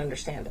why you don't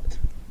understand it.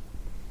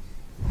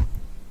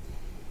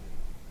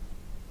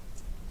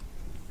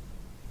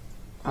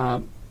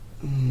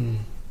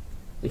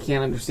 They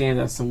can't understand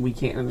us, and we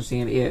can't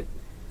understand it.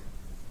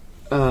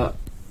 I'm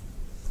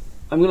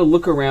going to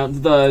look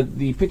around.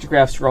 The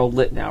pictographs are all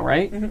lit now,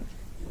 right? Mm-hmm.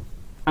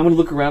 I'm going to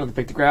look around at the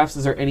pictographs.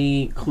 Is there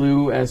any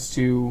clue as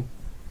to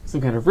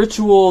some kind of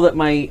ritual that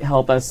might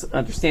help us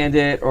understand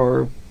it,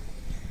 or...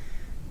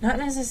 Not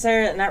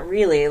necessarily, not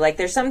really. Like,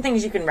 there's some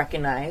things you can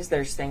recognize.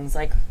 There's things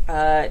like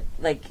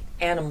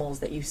animals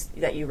that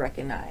you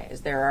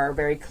recognize. There are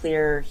very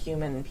clear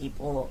human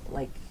people,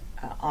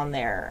 on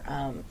there.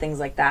 Things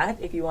like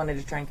that, if you wanted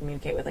to try and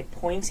communicate with,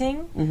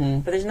 pointing. Mm-hmm.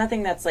 But there's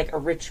nothing that's, a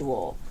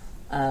ritual.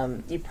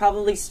 You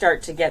probably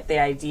start to get the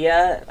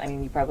idea,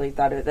 you probably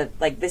thought of it,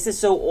 that, this is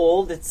so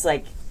old, it's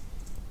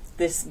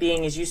this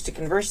being is used to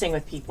conversing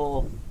with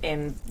people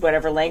in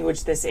whatever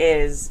language this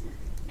is,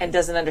 and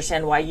doesn't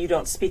understand why you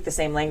don't speak the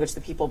same language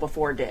the people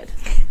before did.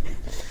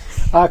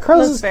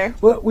 Carlos, fair.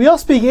 We all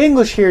speak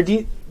English here.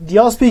 Do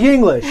y'all speak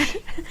English?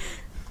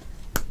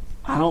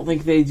 I don't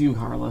think they do,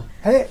 Carla.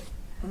 Hey,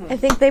 I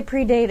think they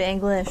predate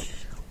English.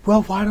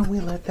 well, why don't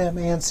we let them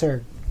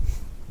answer?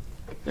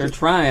 They're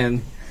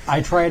trying.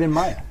 I try it in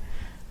Maya.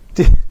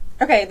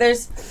 Okay,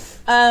 there's,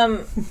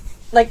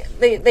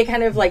 they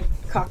kind of,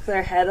 cock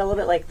their head a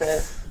little bit,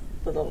 the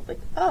little,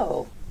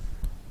 oh,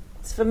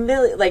 it's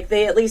familiar.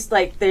 They at least,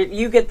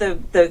 you get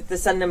the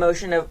sudden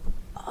emotion of,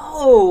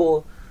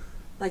 oh,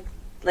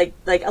 like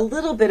a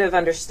little bit of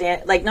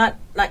understand, not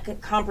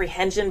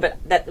comprehension, but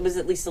that was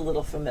at least a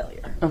little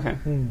familiar. Okay.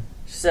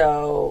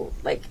 So,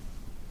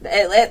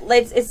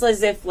 it's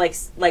as if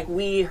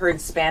we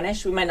heard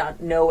Spanish. We might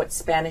not know what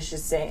Spanish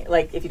is saying,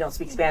 if you don't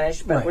speak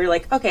Spanish, but Right. we're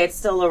okay, it's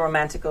still a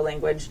romantical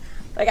language.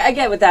 I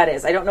get what that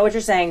is. I don't know what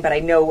you're saying, but I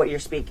know what you're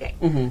speaking.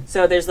 Mm-hmm.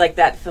 So there's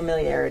that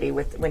familiarity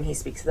with when he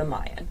speaks the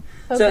Mayan.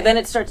 So Okay. then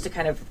it starts to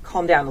kind of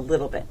calm down a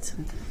little bit.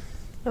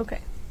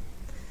 Okay.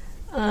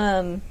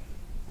 And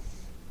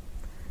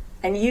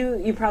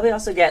you probably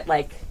also get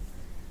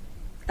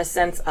a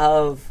sense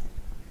of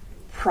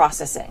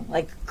processing,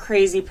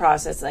 crazy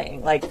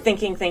processing,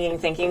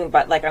 thinking,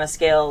 but on a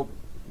scale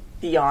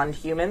beyond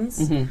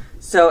humans. Mm-hmm.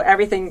 So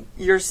everything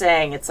you're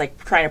saying, it's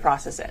trying to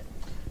process it.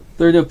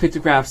 There are no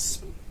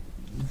pictographs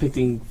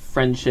depicting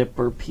friendship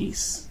or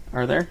peace,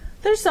 are there?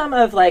 There's some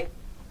of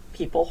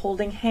people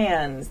holding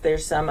hands.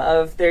 There's some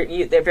of they're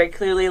very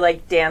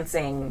clearly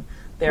dancing.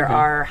 There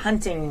are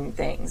hunting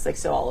things,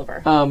 so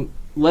Oliver. I'm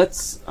going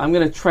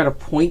to try to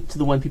point to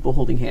the one people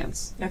holding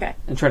hands Okay.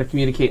 and try to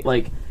communicate,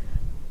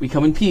 we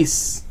come in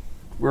peace.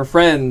 We're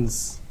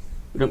friends.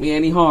 We don't mean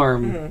any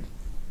harm. Mm-hmm.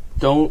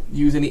 Don't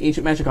use any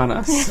ancient magic on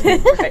us.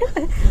 Right.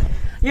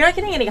 You're not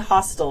getting any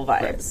hostile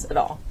vibes at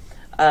all.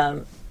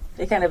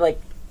 It kind of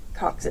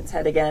cocks its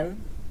head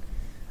again,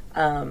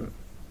 and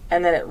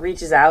then it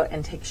reaches out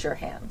and takes your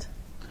hand.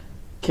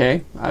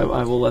 Okay, I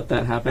will let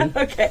that happen.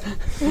 Okay.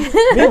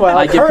 Meanwhile,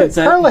 I give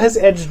consent. Carla has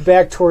edged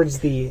back towards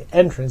the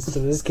entrance to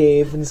this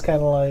cave and is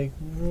kind of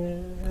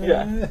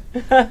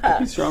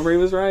Yeah. Strawberry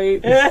was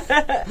right.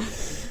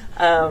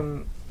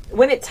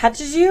 When it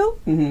touches you,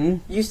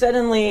 Mm-hmm. you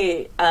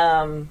suddenly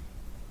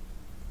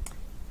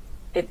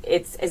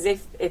it's as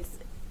if it's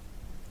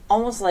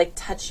almost like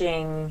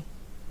touching.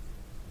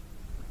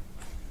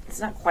 It's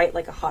not quite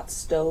like a hot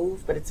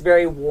stove, but it's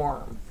very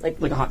warm. Like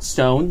a hot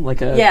stone,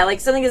 Yeah,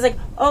 something is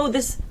oh,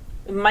 this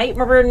might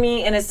burn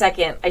me in a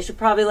second. I should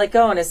probably let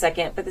go in a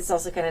second, but it's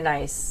also kind of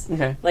nice.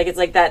 Okay.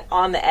 It's that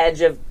on the edge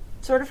of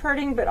sort of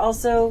hurting, but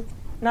also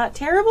not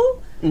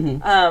terrible.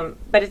 Mm-hmm.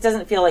 But it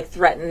doesn't feel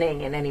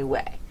threatening in any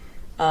way.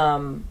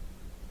 And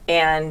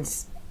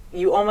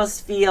you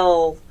almost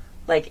feel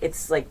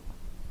it's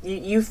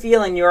you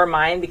feel in your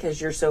mind, because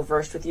you're so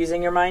versed with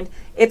using your mind,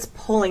 it's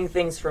pulling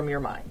things from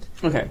your mind.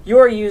 Okay.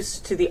 You're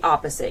used to the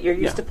opposite. You're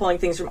used Yeah. to pulling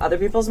things from other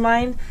people's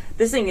mind.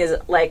 This thing is,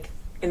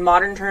 in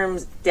modern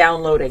terms,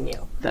 downloading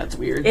you. That's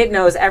weird. It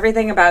knows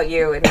everything about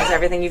you. It knows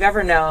everything you've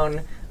ever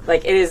known.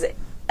 It is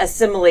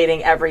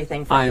assimilating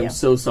everything from I you. am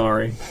so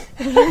sorry.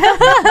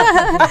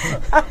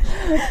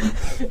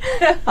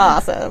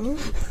 Awesome.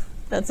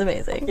 That's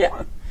amazing.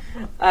 Yeah.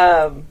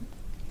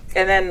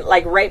 And then,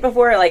 like, right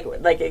before, like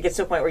it gets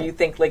to a point where you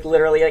think, like,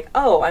 literally, like,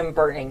 oh, I'm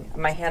burning.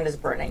 My hand is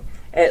burning.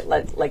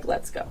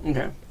 Let's go.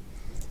 Okay.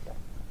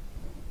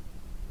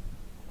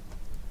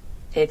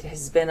 It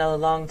has been a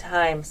long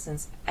time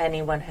since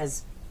anyone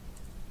has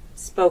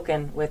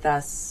spoken with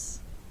us.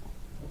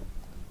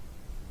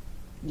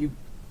 You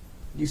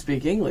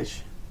speak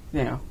English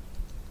now.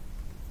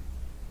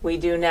 We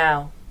do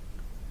now.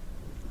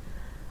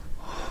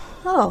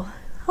 Oh,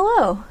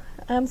 hello.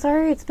 I'm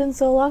sorry it's been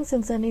so long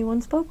since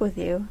anyone spoke with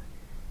you.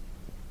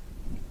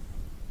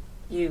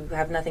 You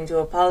have nothing to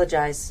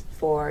apologize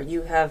for.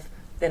 You have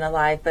been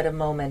alive but a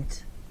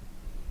moment.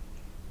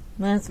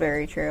 That's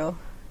very true.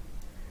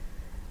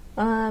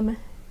 Can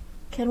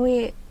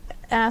we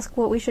ask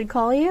what we should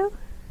call you?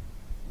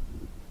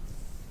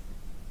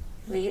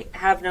 We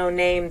have no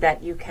name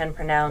that you can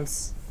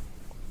pronounce.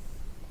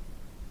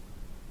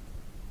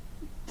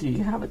 Do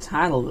you have a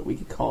title that we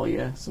could call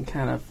you? Some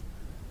kind of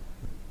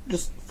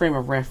just frame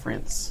of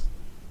reference.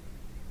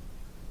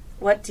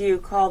 What do you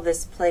call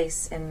this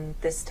place in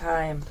this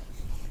time?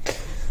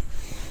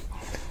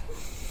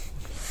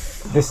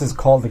 This is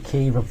called the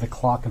Cave of the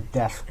Clock of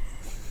Death.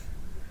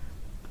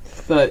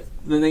 But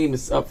the name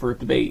is up for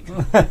debate.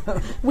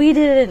 We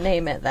didn't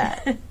name it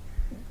that.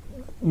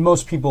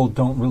 Most people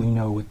don't really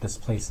know what this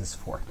place is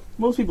for.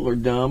 Most people are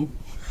dumb.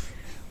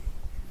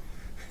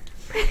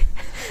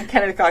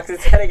 Kenneth cocks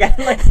his head again,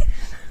 like,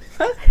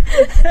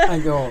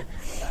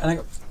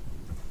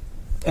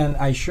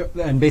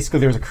 and basically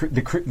there's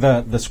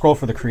the scroll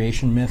for the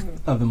creation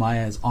myth of the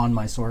Maya is on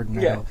my sword, and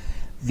I go,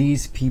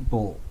 these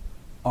people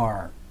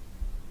are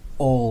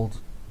old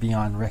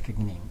beyond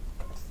reckoning.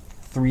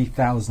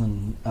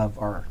 3,000 of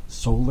our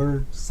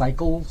solar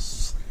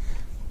cycles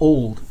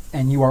old,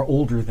 and you are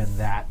older than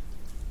that.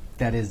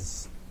 That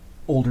is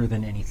older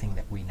than anything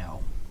that we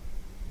know.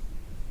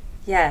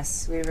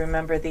 yes, we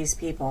remember these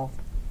people.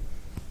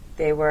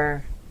 They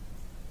were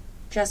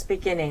just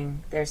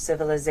beginning their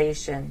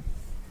civilization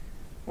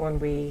when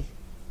we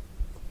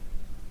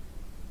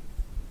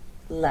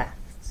left.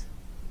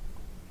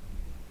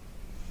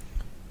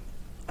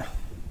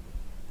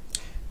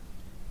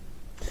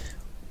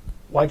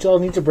 Why'd y'all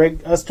need to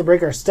break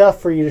our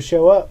stuff for you to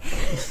show up?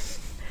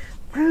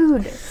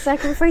 Rude.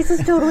 Sacrifice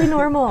is totally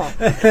normal.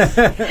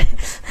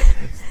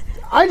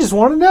 I just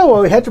want to know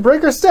why we had to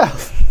break our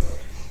stuff.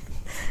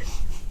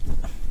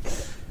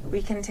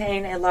 We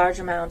contain a large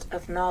amount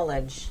of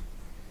knowledge.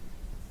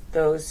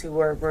 Those who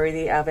are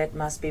worthy of it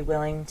must be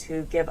willing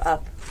to give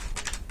up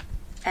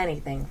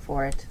anything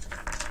for it.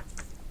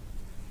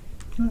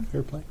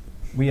 Fair play.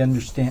 We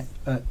understand.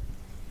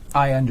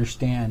 I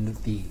understand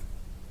the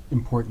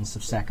importance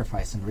of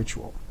sacrifice and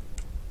ritual,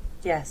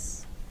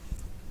 Yes.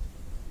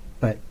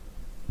 but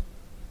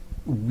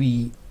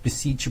we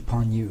beseech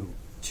upon you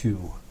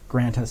to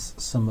grant us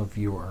some of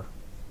your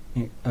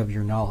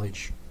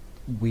knowledge.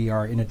 We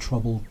are in a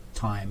troubled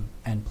time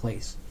and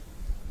place.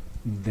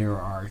 There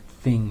are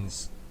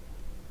things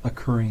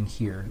occurring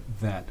here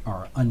that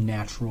are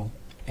unnatural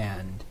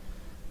and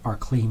are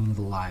claiming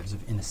the lives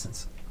of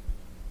innocents.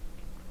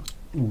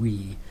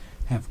 We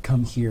have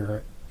come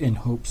here in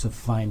hopes of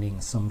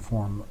finding some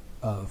form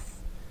of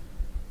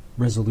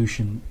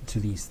resolution to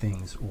these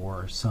things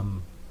or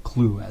some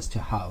clue as to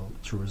how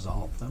to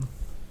resolve them.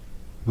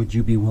 Would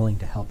you be willing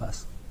to help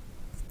us?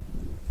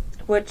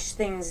 Which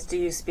things do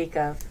you speak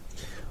of?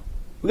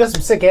 We got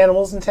some sick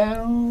animals in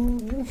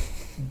town.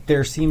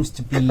 There seems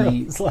to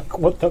be It's like,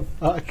 what the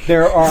fuck?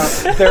 there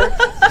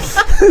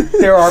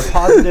are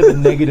positive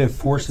and negative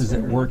forces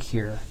at work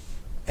here,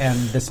 and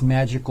this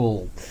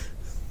magical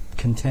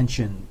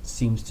contention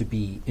seems to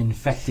be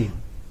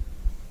infecting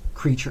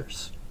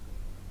creatures,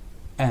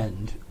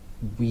 and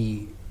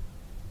we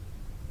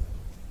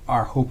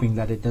are hoping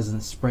that it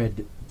doesn't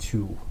spread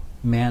to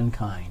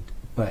mankind,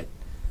 but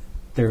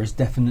there is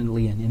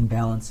definitely an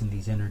imbalance in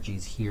these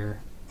energies here,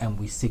 and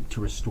we seek to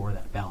restore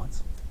that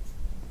balance.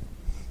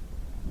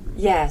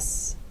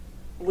 Yes,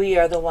 we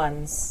are the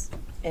ones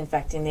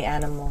infecting the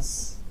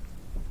animals.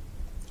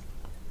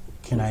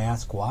 Can I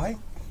ask why?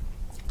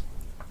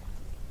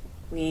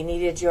 We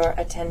needed your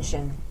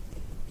attention.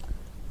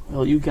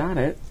 Well, you got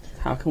it.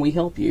 How can we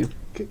help you?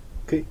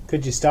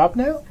 Could you stop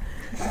now?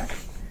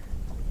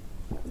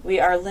 We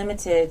are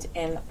limited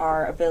in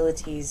our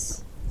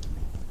abilities.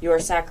 Your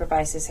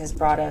sacrifices have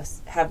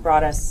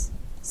brought us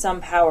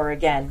some power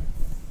again.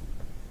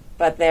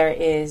 But there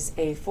is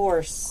a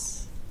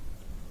force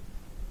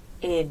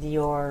in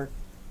your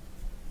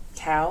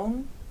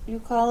town, you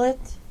call it?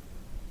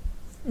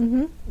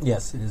 Mm-hmm.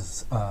 Yes, it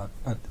is a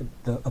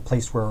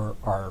place where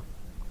our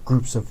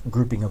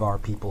grouping of our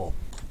people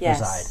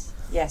reside.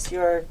 Yes,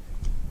 your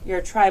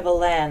tribal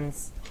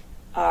lands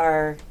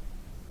are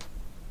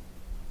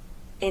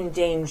in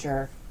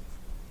danger,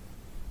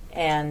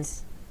 and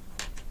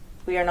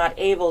we are not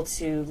able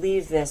to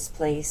leave this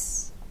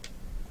place,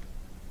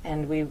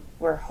 and we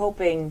were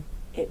hoping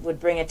it would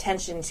bring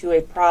attention to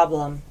a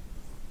problem,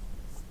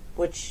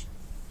 which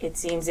it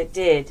seems it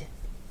did.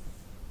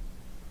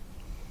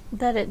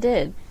 That it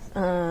did.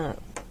 And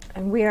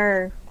we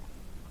are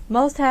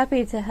most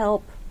happy to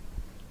help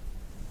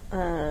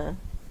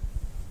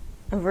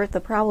avert the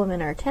problem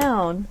in our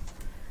town,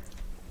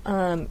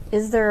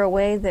 is there a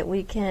way that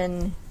we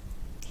can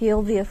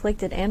heal the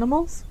afflicted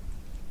animals?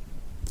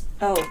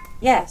 Oh,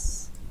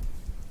 yes.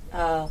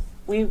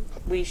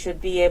 We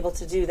should be able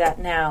to do that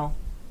now,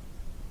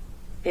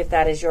 if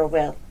that is your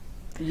will.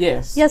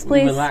 Yes. Yes, We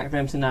please. would like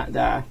them to not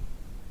die.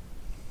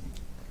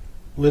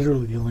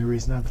 Literally the only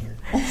reason I'm here.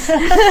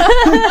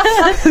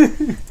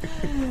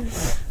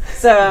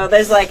 So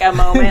there's like a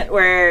moment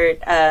where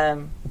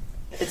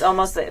it's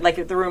almost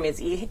like the room is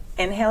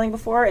inhaling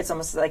before. It's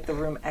almost like the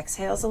room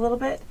exhales a little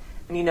bit.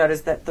 And you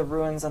notice that the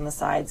ruins on the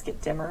sides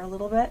get dimmer a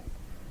little bit.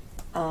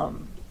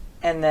 And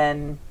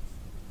then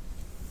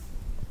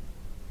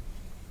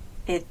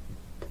it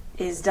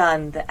is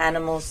done. The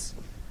animals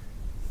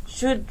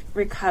should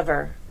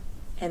recover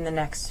in the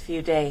next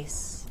few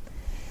days.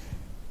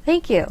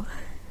 Thank you.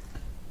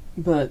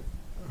 But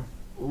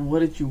what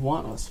did you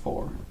want us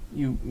for?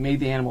 You made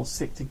the animals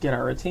sick to get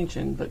our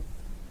attention, but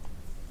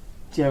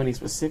do you have any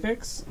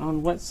specifics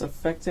on what's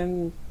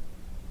affecting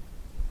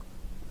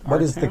our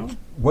town?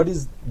 What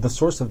is the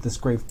source of this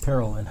grave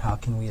peril, and how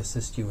can we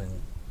assist you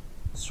in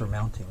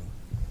surmounting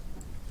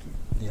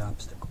the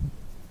obstacle?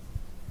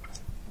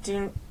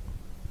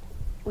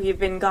 We have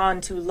been gone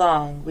too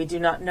long. We do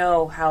not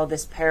know how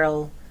this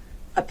peril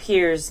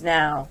appears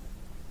now.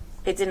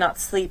 It did not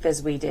sleep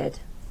as we did.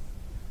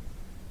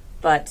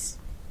 But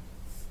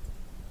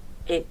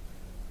it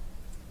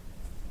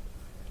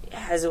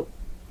has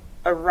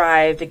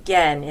arrived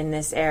again in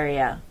this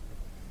area.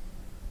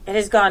 It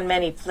has gone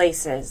many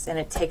places, and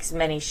it takes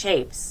many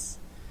shapes.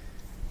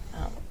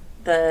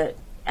 The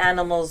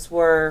animals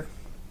were...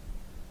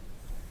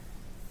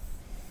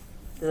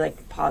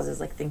 like pauses,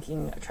 like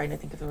thinking, trying to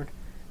think of the word,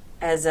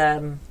 as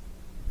a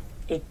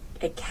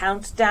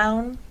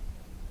countdown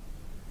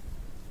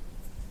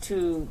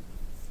to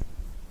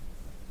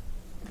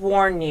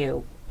warn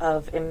you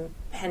of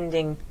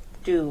impending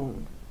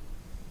doom.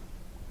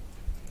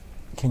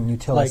 Can you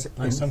tell Like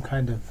us some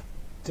kind of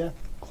death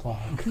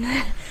clock.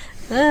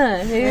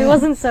 Maybe it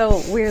wasn't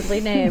so weirdly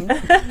named.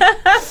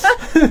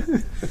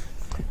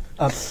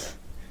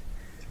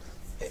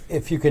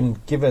 if you can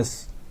give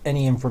us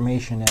any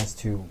information as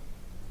to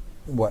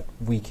what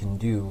we can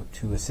do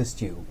to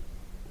assist you?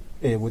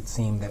 It would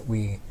seem that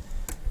we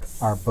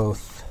are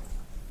both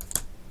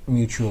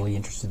mutually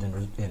interested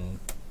in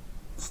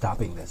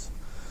stopping this.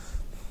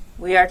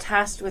 We are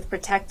tasked with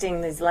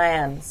protecting these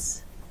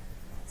lands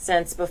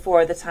since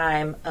before the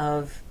time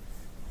of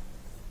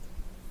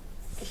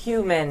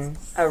human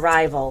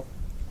arrival.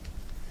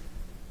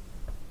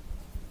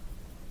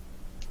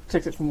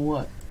 Protect it from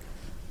what?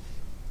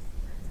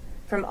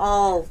 From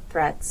all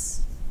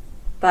threats.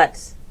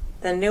 But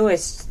the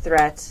newest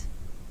threat,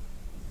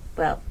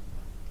 well,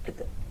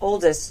 the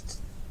oldest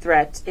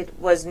threat, it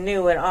was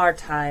new in our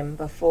time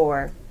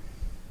before.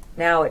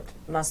 Now it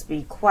must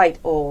be quite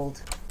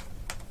old.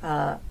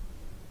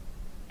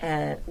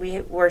 And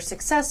we were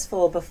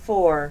successful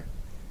before,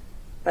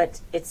 but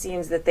it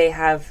seems that they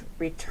have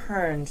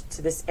returned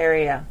to this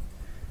area.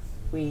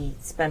 We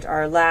spent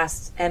our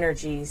last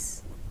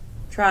energies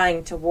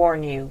trying to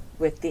warn you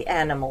with the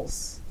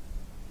animals.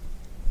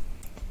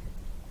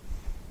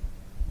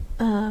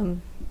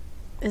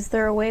 Is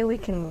there a way we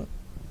can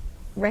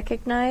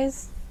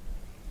recognize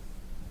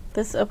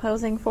this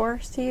opposing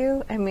force to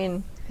you? I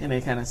mean, Any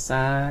kind of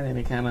sign?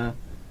 Any kind of...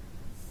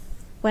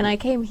 when I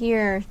came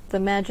here, the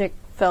magic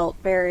felt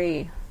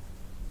very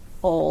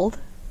old.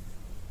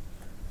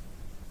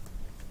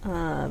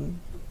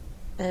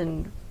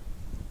 And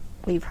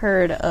we've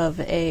heard of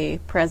a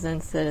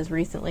presence that has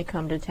recently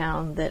come to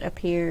town that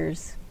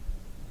appears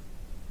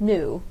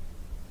new,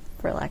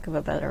 for lack of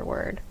a better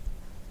word.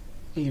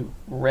 You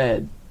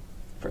red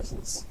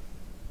presence.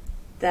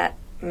 That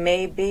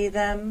may be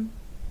them,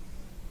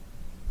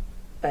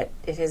 but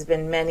it has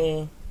been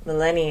many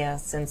millennia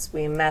since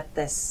we met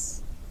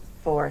this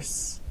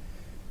force.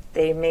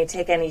 They may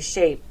take any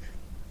shape.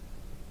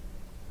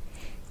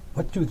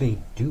 What do they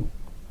do?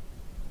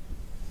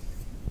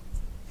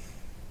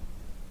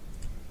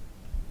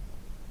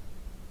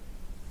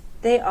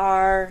 They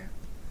are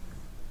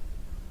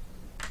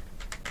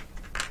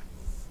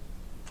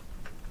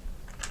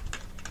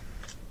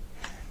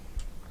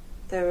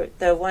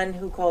the one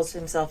who calls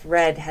himself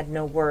Red had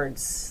no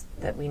words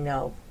that we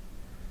know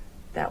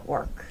that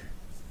work.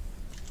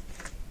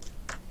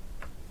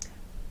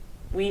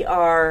 We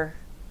are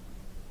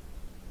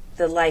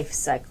the life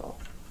cycle.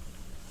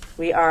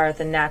 We are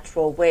the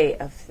natural way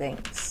of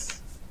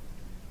things.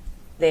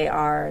 They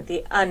are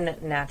the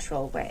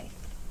unnatural way.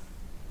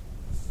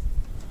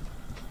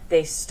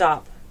 They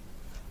stop.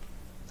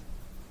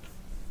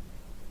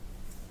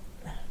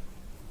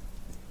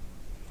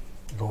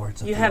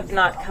 Lords of You the have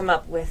not come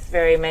up with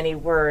very many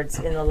words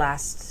in the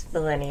last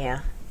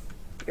millennia.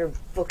 Your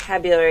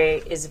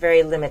vocabulary is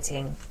very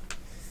limiting.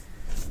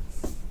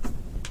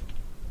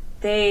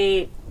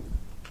 They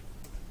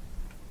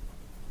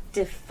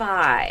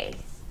defy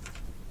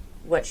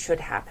what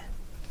should happen.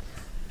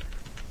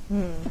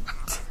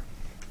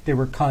 They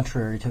were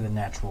contrary to the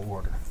natural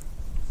order.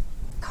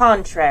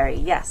 Contrary,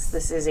 yes,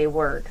 this is a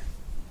word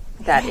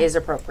that is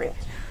appropriate.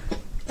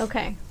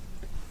 Okay.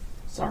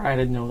 Sorry, I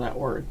didn't know that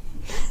word.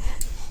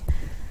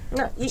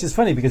 No, Which is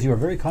funny because you are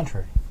very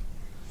contrary.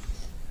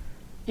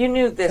 you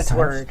knew this times.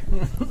 word.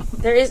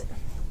 There is.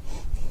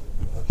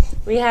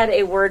 We had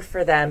a word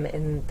for them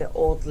in the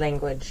old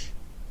language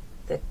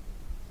that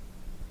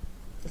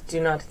I do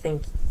not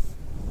think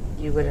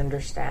you would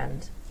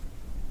understand.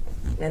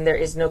 And there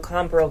is no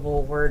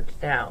comparable word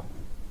now.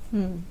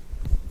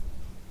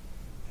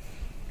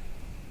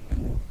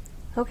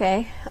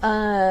 Okay.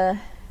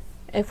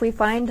 If we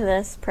find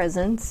this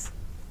presence,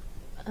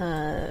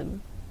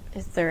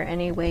 is there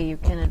any way you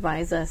can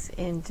advise us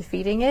in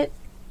defeating it?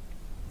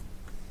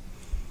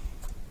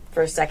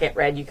 For a second,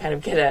 Red, you kind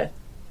of get a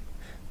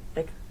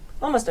like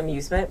almost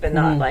amusement, but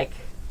not like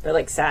they're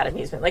like sad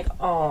amusement, like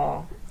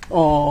oh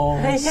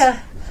yeah,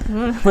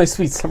 My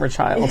sweet summer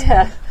child.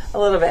 yeah, a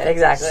little bit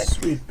exactly.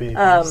 Sweet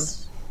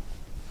babies.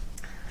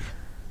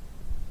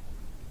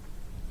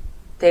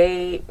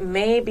 They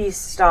may be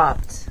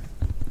stopped,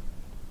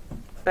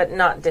 but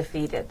not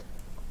defeated.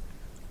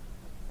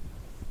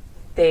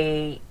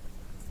 They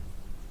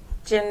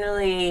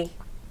generally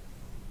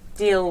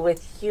deal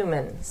with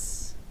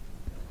humans.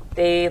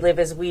 They live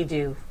as we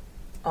do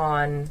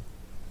on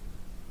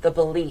the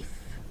belief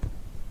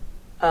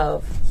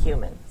of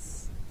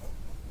humans.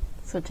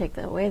 So take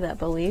away that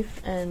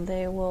belief and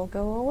they will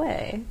go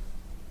away.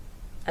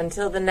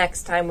 Until the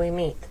next time we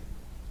meet.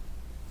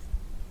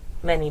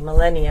 Many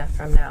millennia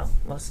from now,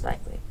 most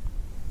likely.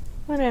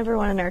 When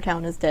everyone in our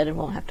town is dead and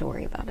won't have to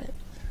worry about it.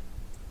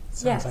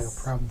 Sounds like yes.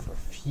 a problem for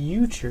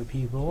future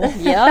people.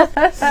 Yep.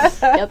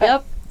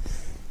 Yep.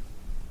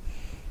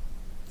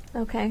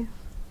 Okay.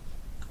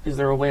 Is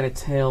there a way to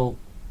tell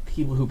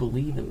people who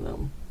believe in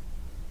them?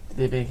 Do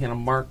they have any kind of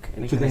mark,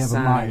 any Do kind they of have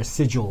sign? a Maya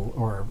sigil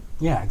or...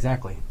 Yeah,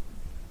 exactly.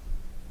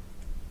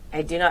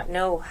 I do not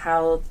know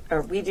how,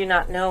 or we do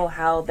not know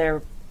how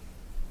their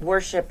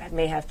worship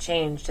may have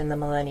changed in the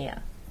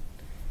millennia.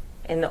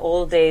 In the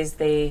old days,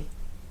 they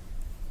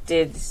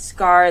did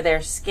scar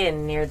their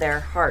skin near their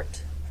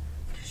heart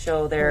to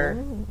show their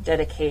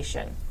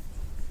dedication.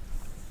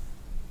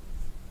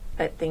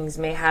 But things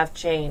may have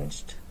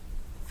changed,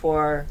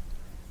 for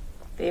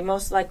they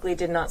most likely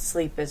did not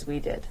sleep as we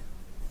did.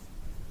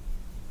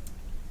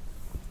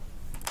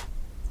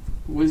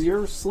 Was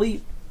your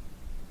sleep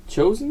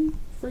chosen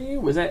for you?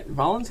 Was that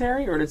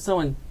voluntary, or did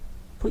someone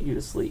put you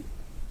to sleep?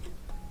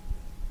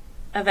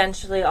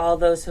 Eventually, all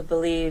those who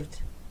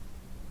believed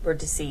were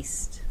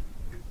deceased.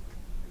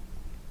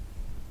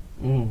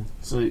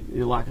 So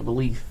your lack of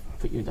belief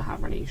put you into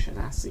hibernation,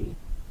 I see.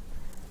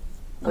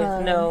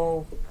 With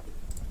no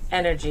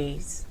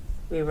energies,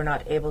 we were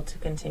not able to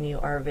continue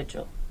our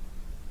vigil.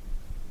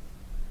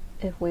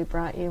 If we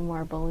brought you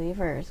more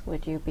believers,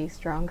 would you be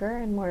stronger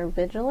and more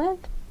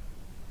vigilant?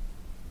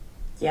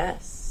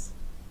 Yes,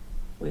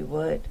 we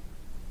would.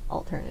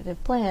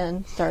 Alternative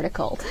plan, start a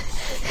cult.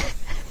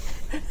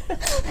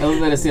 I love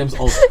that it seems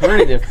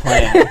alternative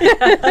plan.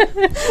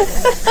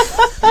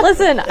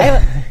 Listen,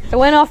 I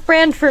went off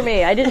brand for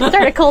me. I didn't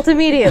start a cult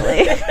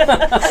immediately.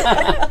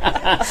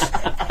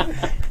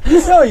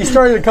 No, you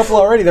started a couple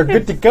already. They're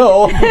good to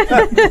go.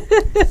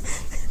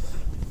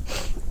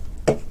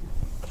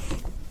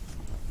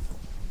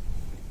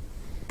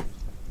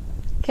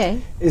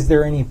 Okay. Is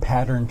there any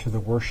pattern to the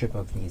worship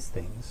of these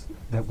things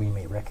that we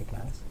may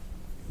recognize?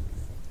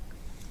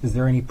 Is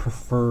there any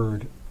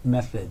preferred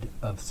method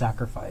of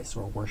sacrifice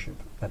or worship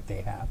that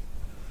they have?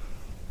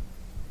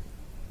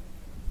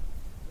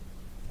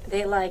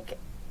 They like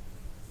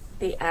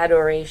the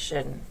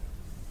adoration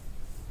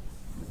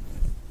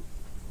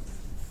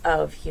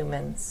of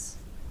humans,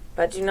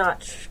 but do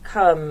not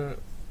come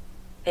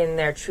in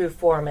their true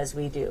form as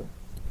we do.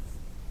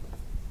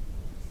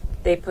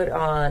 They put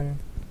on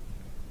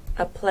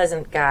a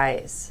pleasant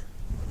guise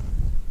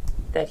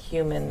that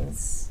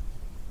humans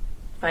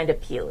find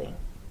appealing.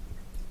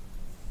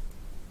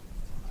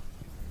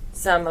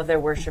 Some of their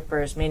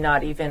worshippers may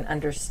not even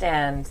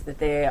understand that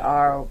they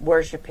are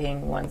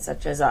worshiping one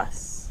such as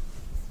us.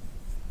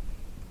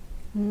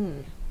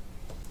 That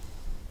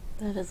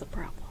is a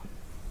problem.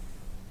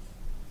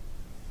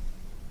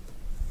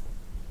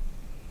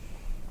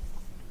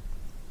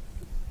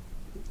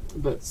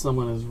 But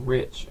someone as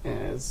rich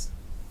as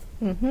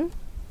Mm-hmm.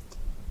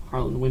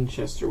 Harlan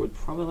Winchester would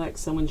probably like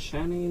someone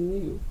shiny and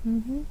new.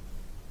 Mm-hmm.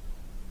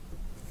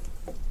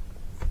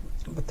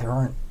 But there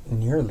aren't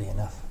nearly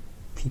enough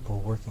people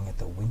working at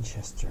the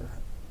Winchester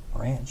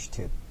Ranch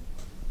to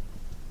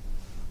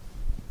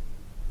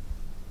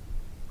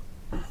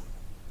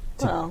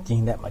Well,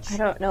 gain that much. I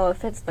don't know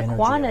if it's the energy or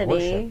quantity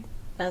worship.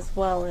 as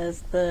well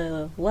as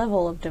the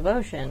level of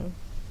devotion.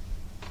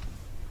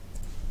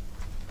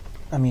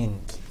 I mean,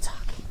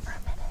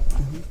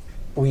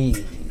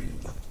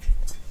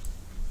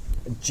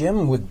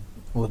 Jim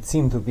would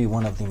seem to be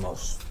one of the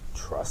most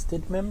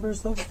trusted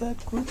members of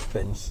that group,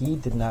 and he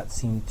did not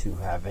seem to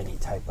have any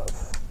type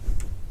of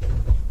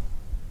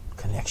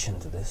connection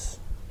to this.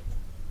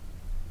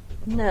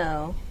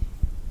 No.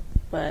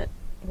 But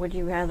would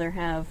you rather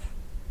have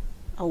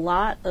a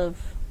lot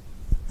of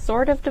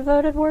sort of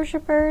devoted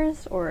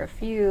worshippers or a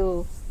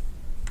few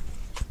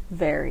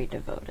very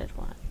devoted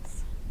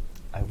ones?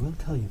 I will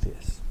tell you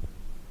this.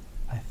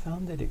 I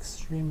found it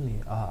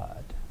extremely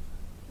odd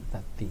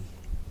that the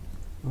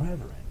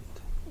Reverend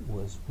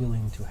was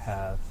willing to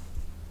have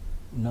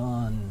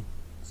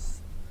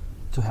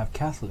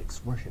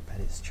Catholics worship at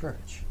his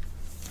church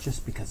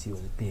just because he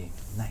was being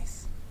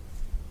nice.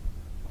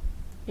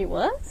 He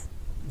was?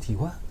 He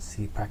was.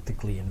 He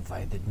practically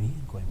invited me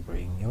and going,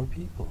 bring your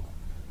people.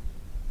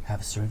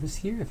 Have service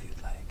here if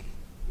you'd like.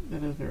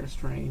 That is very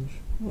strange.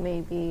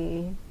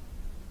 Maybe.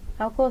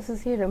 How close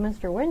is he to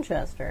Mr.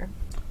 Winchester?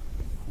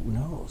 Who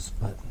knows,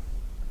 but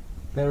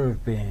there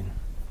have been...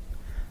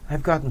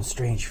 I've gotten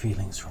strange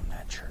feelings from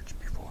that church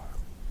before.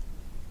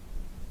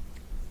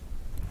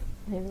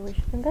 Maybe we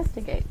should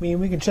investigate. I mean,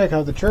 we can check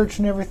out the church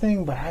and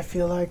everything, but I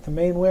feel like the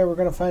main way we're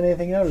going to find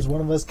anything out is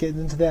one of us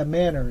getting into that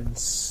manor and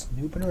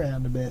snooping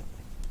around a bit.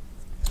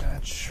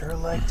 I'd sure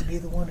like to be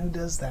the one who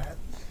does that.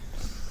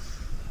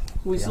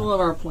 We still have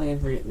our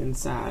plan for getting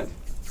inside.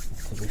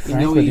 To be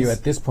frank with you,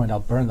 at this point, I'll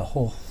burn the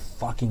whole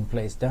fucking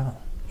place down.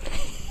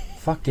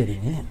 Fuck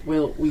getting in.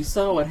 Well, we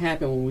saw what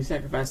happened when we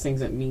sacrificed things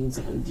that mean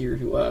something dear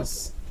to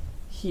us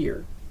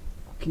here.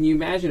 Can you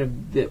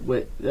imagine if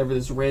whatever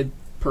this red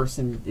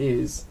person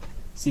is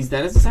sees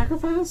that as a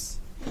sacrifice?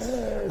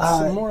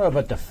 It's more of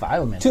a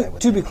defilement, I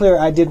would To be think. clear,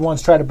 I did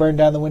once try to burn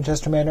down the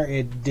Winchester Manor.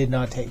 It did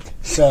not take.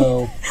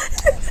 So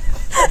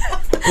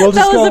we'll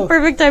just That was the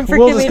perfect time for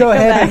we'll Kimmy just to go come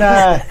ahead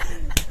back.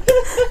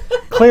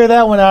 and clear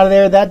that one out of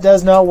there. That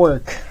does not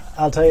work.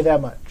 I'll tell you that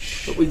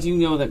much. But we do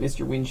know that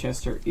Mr.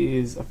 Winchester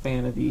is a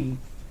fan of the,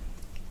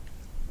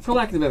 for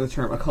lack of a better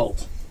term,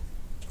 occult.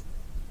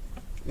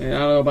 And I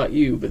don't know about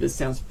you, but this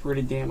sounds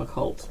pretty damn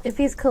occult. If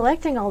he's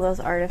collecting all those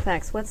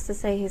artifacts, what's to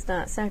say he's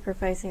not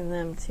sacrificing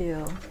them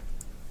to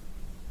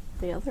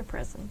the other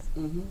presents?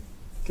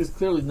 Because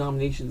clearly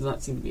denomination does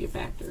not seem to be a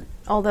factor.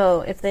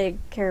 Although, if they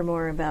care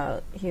more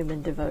about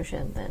human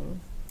devotion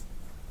than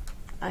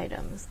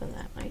items, then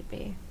that might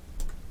be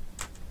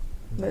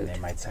Then moot. they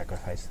might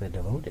sacrifice the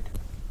devoted.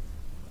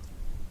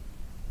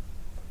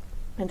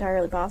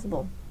 Entirely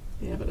possible.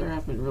 Yeah, but there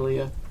haven't been really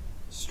a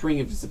string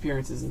of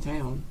disappearances in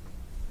town.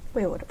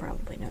 We would have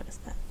probably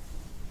noticed that.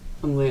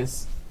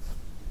 Unless...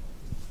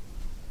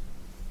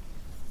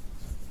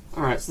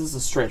 Alright, so this is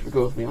a stretch, but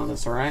go with me on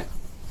this, alright?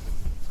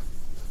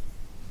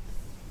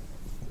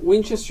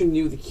 Winchester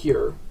knew the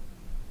cure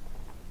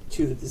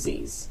to the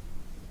disease,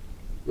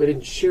 but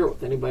didn't share it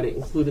with anybody,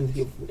 including the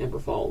people from Ember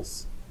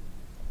Falls.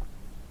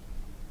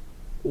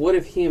 What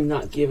if him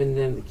not giving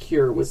them the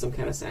cure was some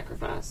kind of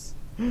sacrifice?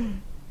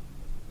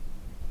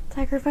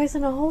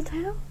 Sacrificing a whole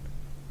town?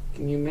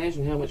 Can you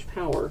imagine how much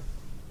power?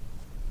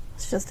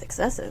 It's just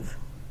excessive.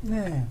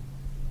 Yeah.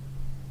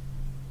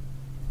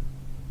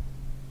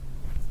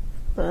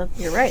 But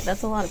you're right,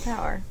 that's a lot of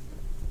power.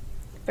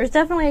 There's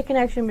definitely a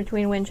connection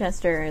between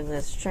Winchester and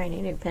this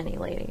shiny new penny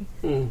lady.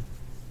 And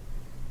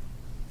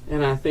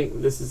I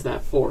think this is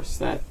that force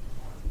that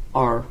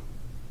our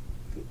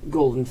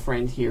golden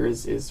friend here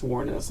is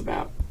warning us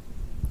about.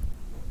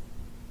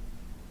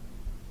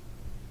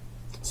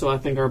 So I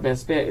think our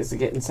best bet is to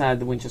get inside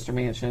the Winchester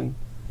Mansion,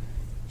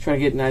 try to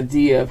get an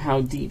idea of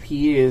how deep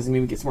he is, and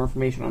maybe get some more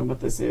information on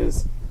what this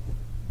is.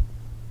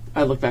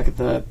 I look back at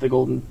the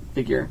golden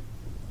figure.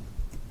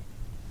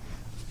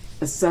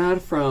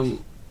 Aside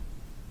from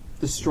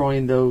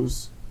destroying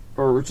those,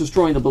 or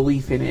destroying the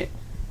belief in it,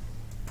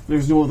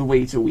 there's no other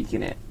way to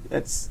weaken it.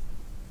 That's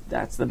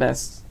the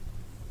best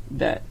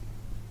bet.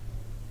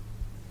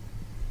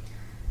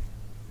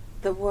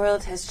 The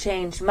world has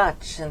changed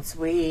much since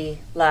we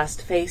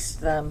last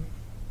faced them.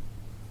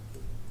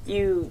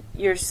 You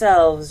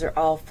yourselves are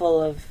all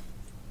full of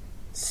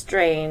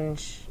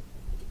strange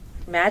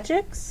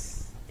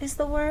magics, is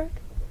the word?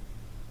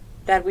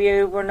 That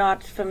we were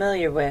not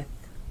familiar with.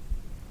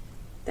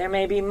 There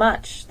may be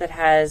much that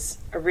has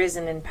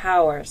arisen in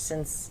power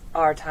since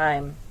our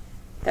time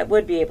that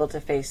would be able to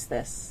face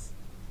this.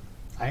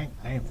 I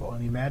ain't full of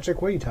any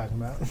magic. What are you talking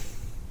about?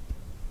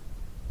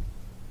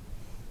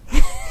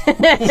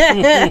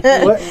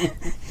 What?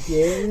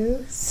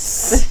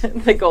 Yes.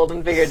 The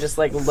golden figure just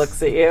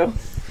looks at you.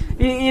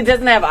 He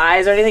doesn't have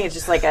eyes or anything. It's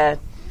just like a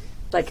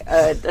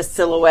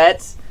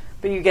silhouette.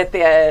 But you get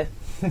the.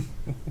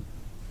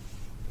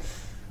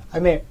 I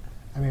mean,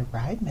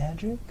 ride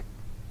magic.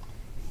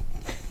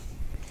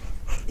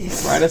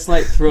 Brightest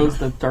light throws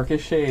the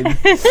darkest shade.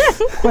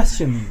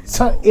 Question.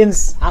 So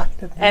inside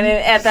of And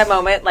at that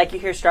moment, you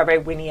hear Strawberry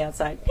whinny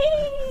outside.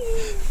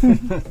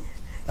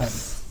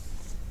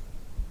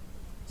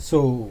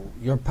 So,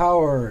 your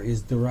power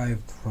is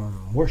derived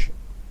from worship.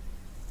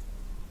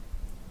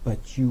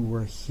 But you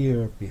were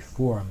here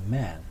before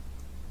man.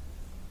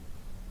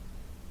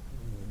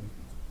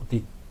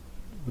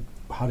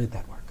 How did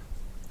that work?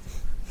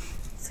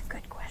 It's a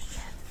good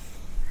question.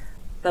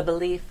 The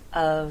belief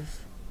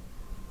of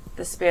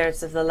the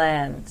spirits of the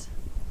land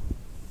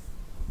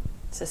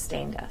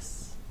sustained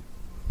us.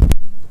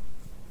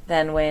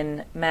 Then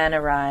when man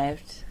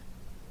arrived,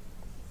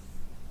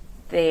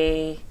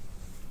 they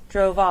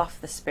drove off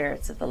the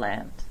spirits of the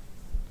land.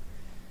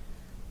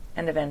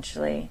 And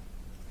eventually,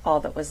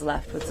 all that was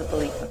left was the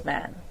belief of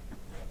man.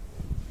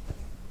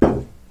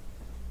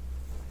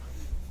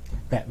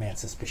 Batman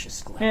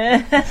suspicious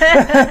glare.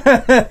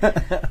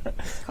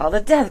 It's called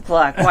a death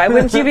clock. Why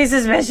wouldn't you be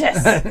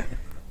suspicious?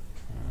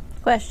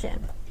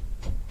 Question.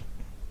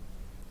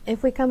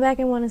 If we come back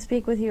and want to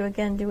speak with you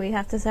again, do we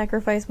have to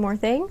sacrifice more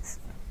things?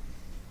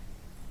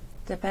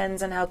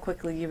 Depends on how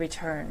quickly you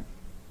return.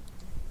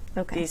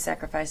 Okay. These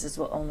sacrifices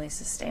will only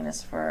sustain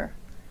us for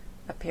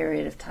a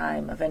period of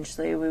time.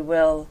 Eventually, we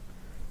will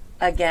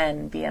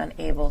again be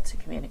unable to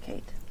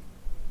communicate.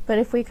 But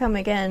if we come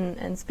again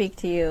and speak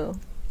to you,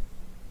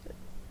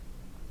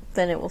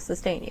 then it will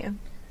sustain you.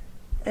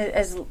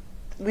 As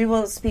we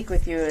will speak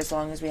with you as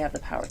long as we have the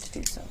power to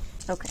do so.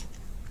 Okay.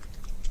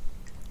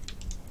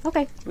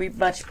 Okay. We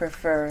much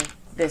prefer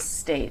this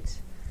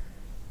state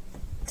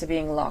to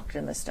being locked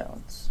in the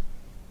stones.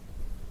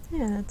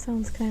 Yeah, that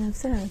sounds kind of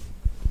sad.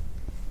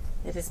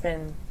 It has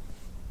been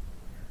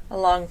a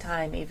long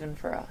time even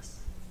for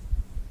us.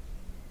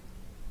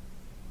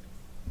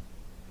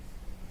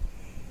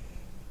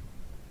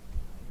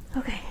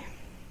 Okay.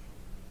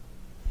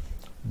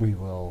 We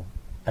will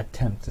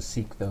attempt to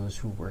seek those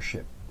who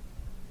worship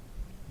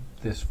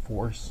this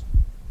force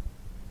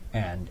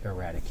and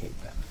eradicate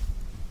them.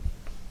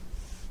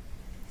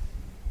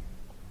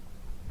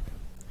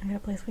 I got a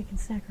place we can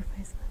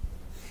sacrifice them.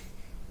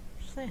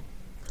 Just saying.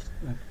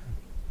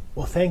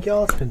 Well, thank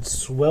y'all. It's been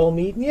swell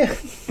meeting you.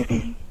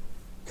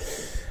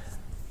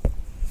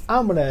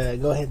 I'm gonna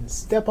go ahead and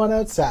step on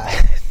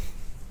outside.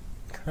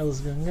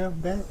 Carla's gonna go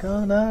back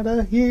on out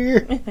of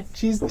here.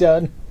 She's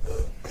done.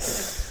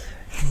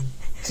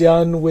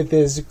 Done with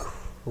this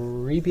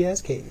creepy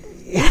ass cave.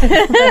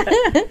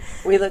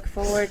 We look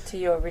forward to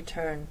your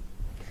return.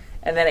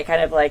 And then it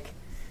kind of like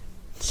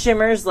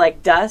shimmers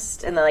like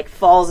dust and then like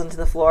falls into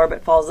the floor,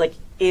 but falls like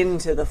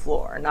into the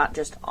floor, not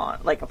just on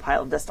like a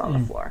pile of dust on the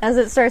floor. As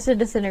it starts to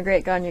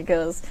disintegrate, Ganya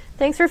goes,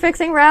 "Thanks for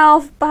fixing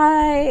Ralph.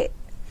 Bye."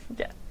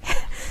 Yeah.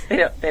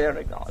 They don't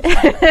acknowledge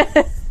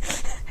that.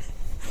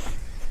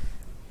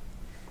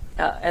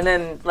 And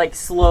then like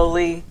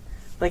slowly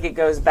like it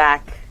goes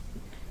back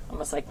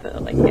almost like the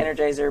like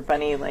Energizer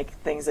bunny like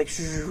things like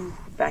shoo,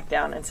 back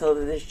down until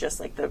there's just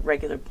like the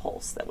regular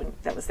pulse that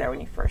was there when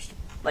you first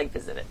like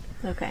visited.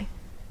 Okay.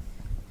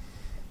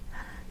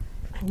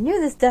 I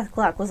knew this death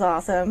clock was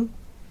awesome.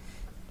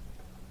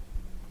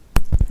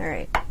 All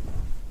right.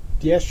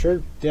 Yeah,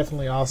 sure.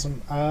 Definitely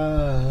awesome.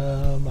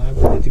 I'm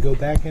ready to go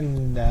back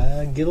and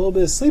get a little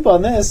bit of sleep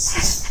on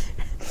this.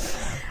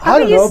 How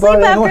can you sleep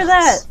after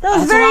that? That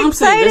was very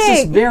exciting. This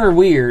is very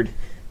weird.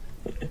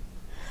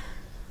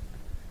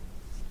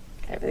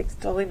 Everything's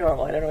totally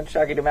normal. I don't know what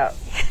you're talking about.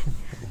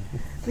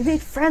 We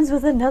made friends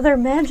with another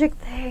magic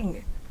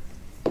thing.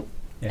 Yes.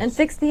 And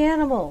fixed the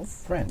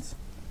animals. Friends.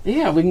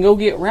 Yeah, we can go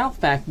get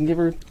Ralph back and give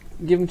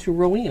him to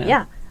Rowena.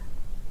 Yeah.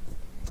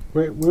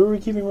 Where were we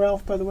keeping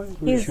Ralph, by the way?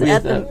 He's with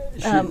at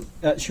the-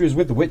 the... She was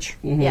with the witch.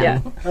 Mhm.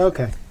 Yeah.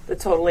 Okay. The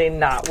totally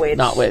not witch.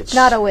 Not witch.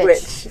 Not a witch.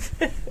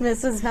 Witch.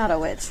 This is not a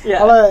witch.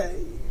 Yeah.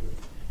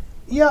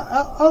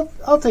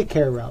 I'll take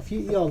care of Ralph.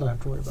 Y'all don't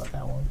have to worry about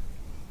that one.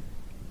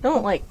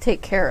 Don't, like,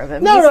 take care of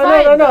him. No. He's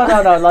fine,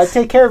 though. Like,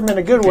 take care of him in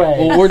a good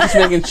way. Well, we're just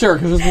making sure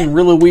because this is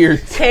really weird.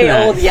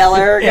 Hey, old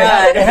yeller. It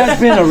God. has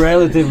been a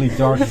relatively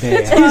dark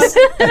day.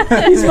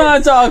 He's my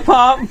dog,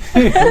 Pop.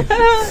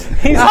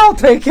 I'll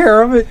take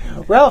care of it.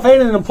 Ralph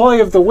ain't an employee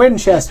of the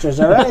Winchesters,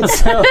 all right?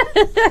 So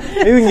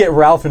Maybe we can get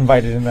Ralph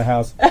invited in the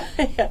house.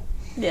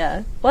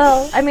 Yeah.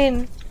 Well, I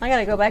mean, I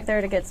gotta go back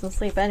there to get some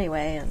sleep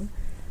anyway and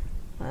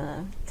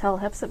tell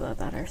Hepzibah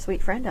about our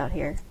sweet friend out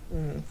here.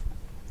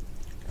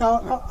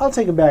 I'll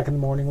take him back in the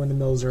morning when the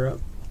mills are up.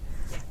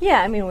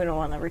 Yeah, I mean, we don't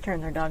want to return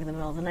their dog in the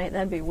middle of the night.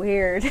 That'd be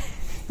weird.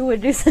 Who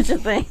would do such a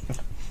thing?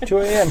 2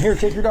 a.m. Here,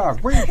 take your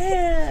dog. Bring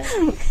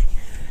it.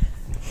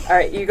 All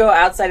right, you go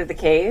outside of the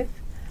cave,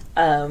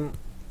 and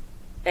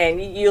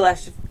you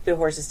left the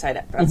horses tied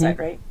up outside,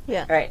 right?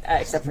 Yeah. All right,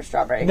 except for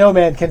Strawberry. No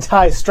man can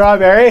tie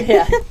Strawberry.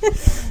 Yeah.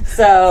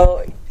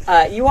 So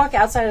you walk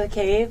outside of the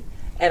cave,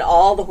 and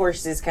all the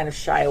horses kind of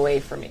shy away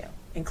from you,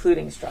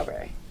 including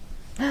Strawberry.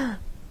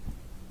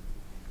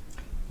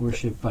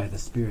 Worshipped by the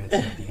spirits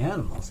of the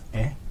animals,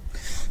 eh?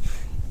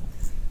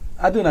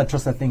 I do not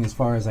trust that thing as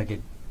far as I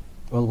could.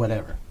 Well,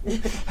 whatever.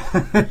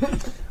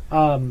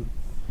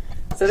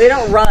 So they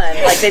don't run.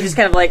 Like they just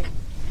kind of like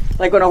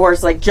when a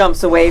horse like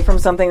jumps away from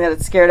something that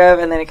it's scared of,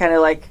 and then it kind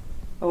of like,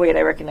 oh wait,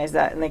 I recognize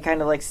that, and they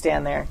kind of like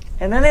stand there,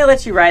 and then they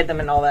let you ride them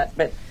and all that.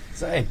 But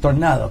Hey,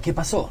 Tornado, ¿qué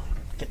pasó?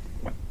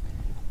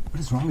 What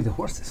is wrong with the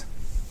horses?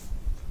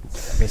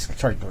 Basically,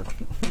 sorry,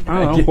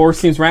 I don't know. Horse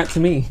seems right to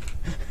me.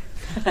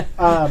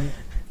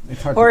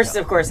 It's hard horse, to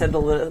tell. of course, had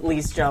the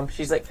least jump.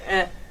 She's like,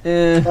 eh.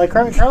 Like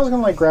Carla's gonna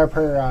like grab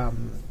her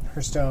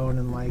her stone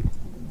and like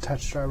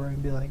touch Strawberry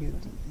and be like,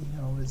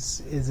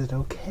 is it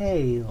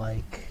okay?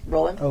 Like,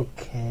 Rolling.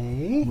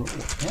 okay.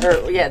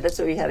 Or yeah, that's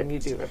what we had him you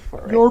do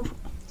before, right? Yorp.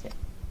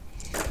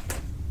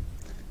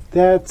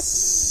 That's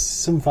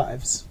some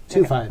fives. Two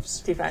Okay. fives.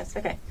 2 5s.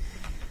 Okay.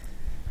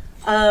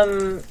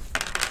 You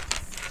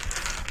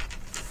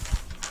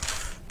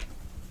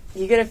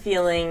get a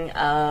feeling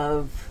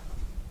of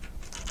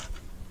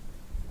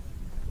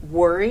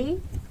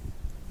worry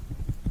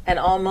and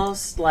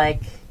almost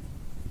like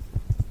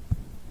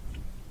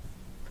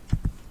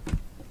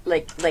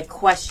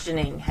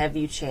questioning, have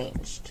you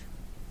changed?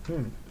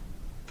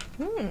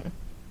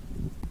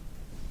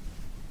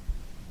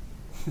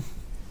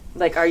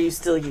 Like, are you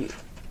still you?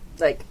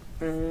 Like,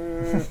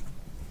 and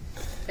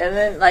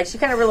then like she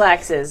kind of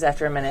relaxes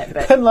after a minute,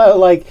 but And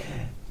like,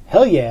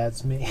 hell yeah,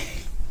 it's me.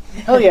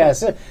 Hell yeah,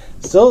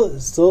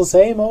 still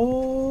same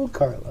old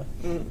Carla.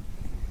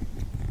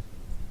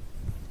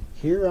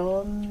 Here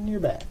on your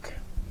back.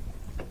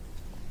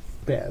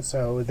 Yeah,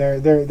 so they're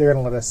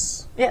gonna let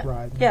us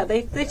ride. Yeah,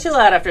 they chill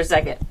out after a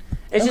second.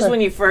 It's just Okay.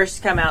 when you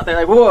first come out, they're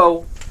like,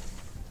 whoa,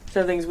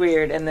 something's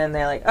weird. And then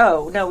they're like,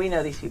 oh, no, we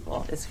know these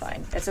people. It's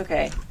fine. It's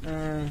okay.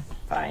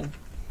 Fine.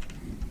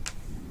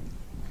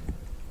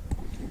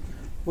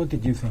 What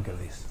did you think of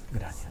this,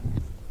 Grania?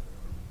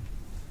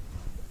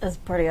 That's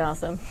pretty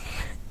awesome.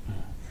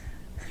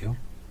 You?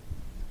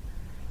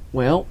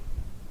 Well,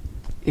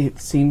 it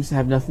seems to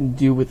have nothing to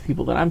do with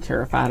people that I'm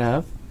terrified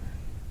of.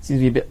 Seems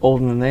to be a bit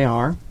older than they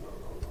are.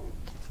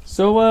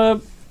 So,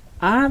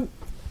 I'm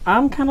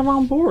kind of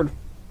on board.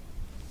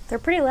 They're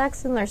pretty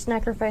lax in their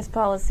sacrifice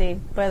policy,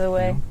 by the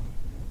way.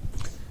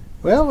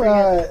 Well,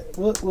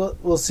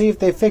 we'll see if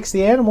they fix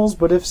the animals,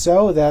 but if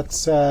so,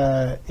 that's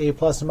A+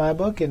 in my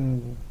book,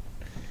 and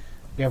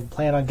we have a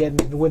plan on getting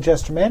to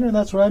Winchester Manor, and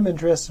that's what I'm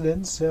interested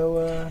in.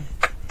 So,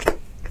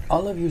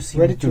 All of you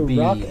seem ready to to be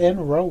rock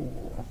and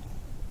roll.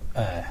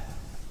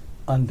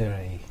 under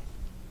a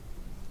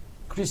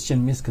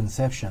Christian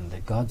misconception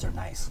that gods are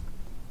nice.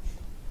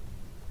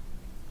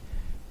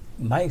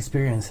 My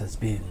experience has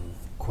been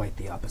quite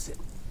the opposite.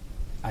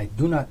 I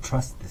do not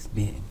trust this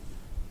being.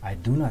 I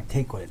do not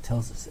take what it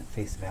tells us at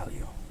face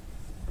value.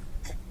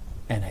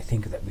 And I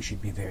think that we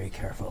should be very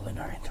careful in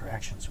our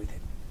interactions with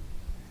it.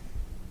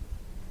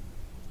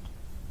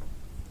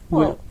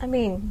 Well, I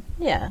mean,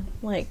 yeah,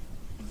 like,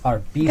 Our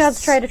beasts...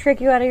 gods try to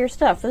trick you out of your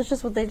stuff. That's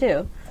just what they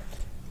do.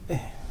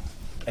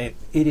 It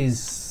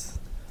is...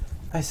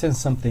 I sense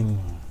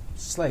something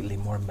slightly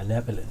more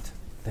malevolent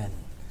than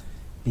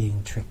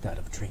being tricked out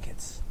of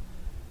trinkets.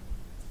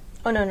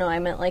 Oh, no, I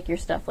meant like your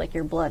stuff, like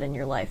your blood and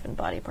your life and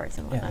body parts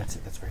and Yeah, whatnot.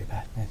 that's very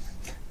bad. Yeah.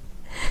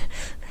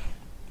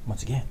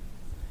 Once again,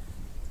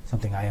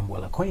 something I am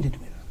well acquainted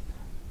with.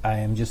 I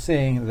am just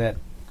saying that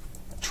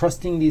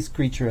trusting this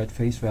creature at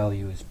face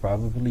value is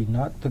probably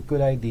not the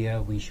good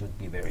idea. We should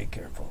be very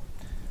careful.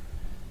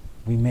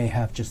 We may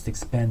have just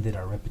expanded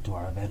our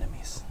repertoire of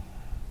enemies.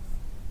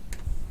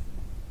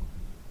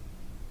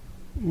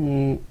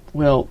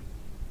 Well,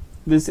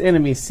 this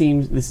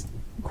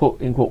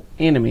quote-unquote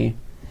enemy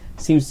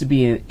seems to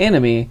be an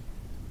enemy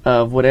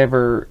of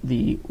whatever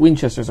the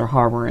Winchesters are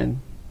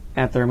harboring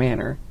at their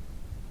manor.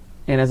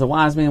 And as a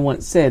wise man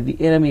once said, the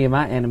enemy of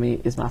my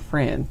enemy is my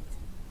friend.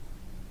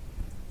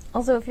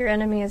 Also, if your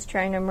enemy is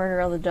trying to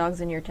murder all the dogs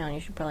in your town, you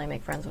should probably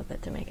make friends with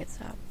it to make it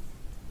stop.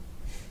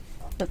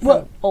 That's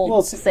an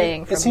old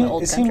saying from the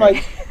old it country. seemed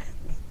like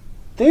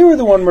they were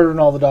the one murdering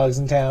all the dogs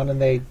in town,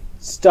 and they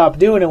stopped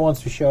doing it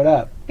once we showed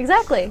up.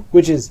 Exactly.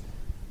 Which is,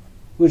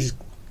 kind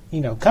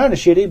of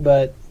shitty,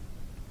 but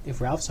if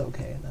Ralph's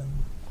okay,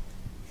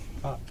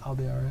 then I'll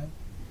be all right.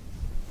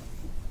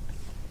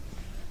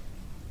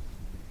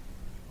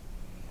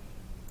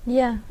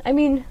 Yeah, I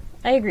mean,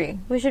 I agree.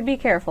 We should be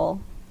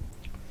careful.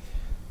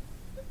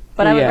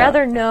 But Well, I would yeah.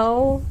 rather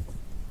know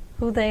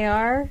who they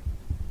are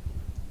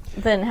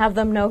than have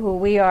them know who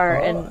we are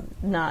and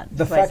not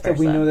The vice fact that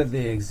we versa. know that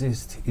they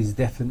exist is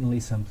definitely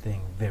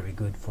something very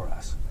good for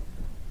us,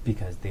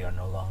 because they are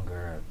no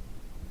longer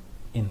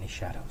in the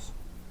shadows.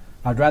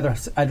 I'd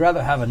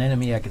rather have an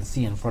enemy I can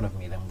see in front of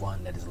me than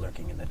one that is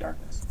lurking in the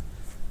darkness.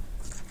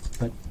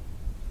 But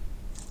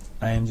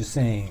I am just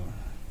saying,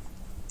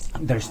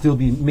 there still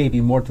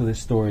maybe more to this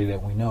story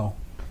that we know.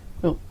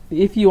 Well,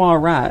 if you are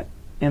right,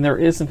 and there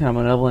is some kind of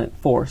malevolent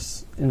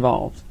force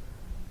involved,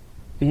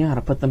 we know how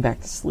to put them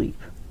back to sleep.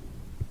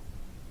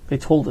 They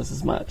told us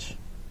as much.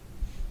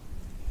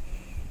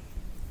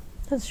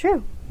 That's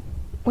true.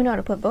 We know how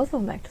to put both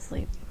of them back to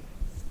sleep.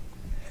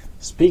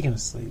 Speaking of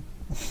sleep,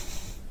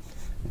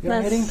 You're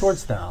That's- heading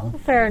towards town.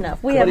 Fair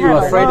enough. We What have are you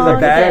had afraid a of long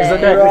the bags day.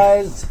 under your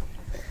eyes?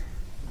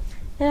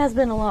 It has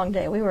been a long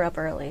day. We were up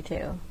early,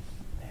 too.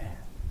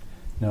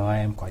 No, I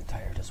am quite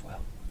tired as well.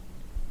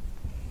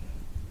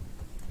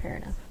 Fair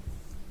enough.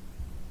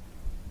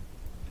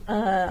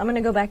 I'm going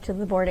to go back to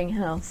the boarding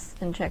house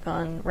and check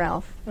on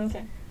Ralph.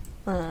 Okay.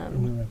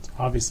 that's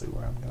obviously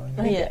where I'm going.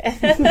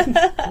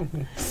 Yeah.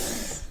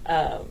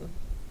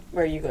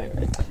 Where are you going,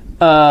 Rich?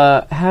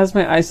 Has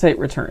my eyesight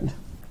returned?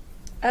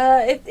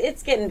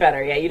 It's getting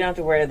better. Yeah, you don't have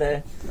to wear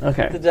the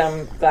Okay.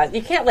 dumb glass.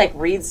 You can't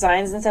read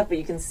signs and stuff, but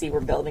you can see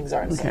where buildings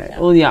are and stuff. Okay.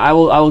 now. Well, yeah, I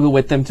will go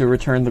with them to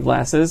return the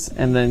glasses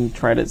and then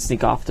try to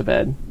sneak off to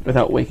bed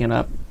without waking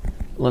up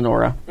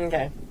Lenora.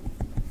 Okay.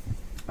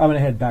 I'm going to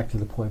head back to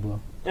the Pueblo.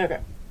 Okay.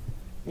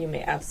 You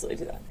may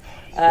absolutely do that.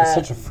 It's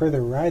such a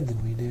further ride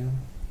than we do.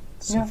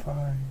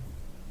 Safari.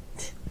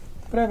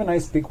 But I have a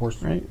nice big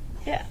horse. Right?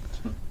 Yeah.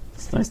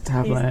 It's nice to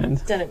have He's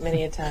land. done it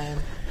many a time.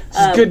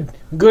 It's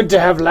good to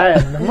have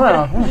land.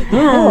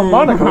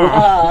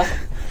 Monaco.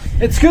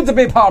 It's good to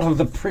be part of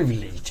the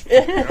privilege.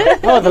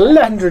 Oh, the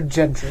Landred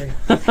gentry.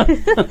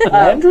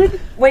 Landred?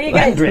 When you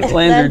get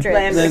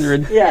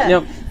Landred. Yeah.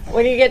 Yep.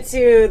 When you get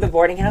to the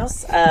boarding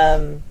house,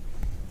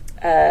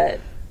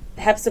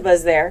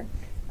 Hepzibah's there,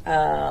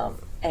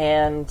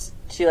 and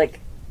she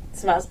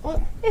smiles.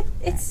 Well,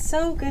 it's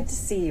so good to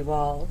see you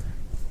all.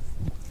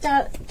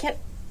 Can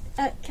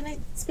I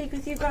speak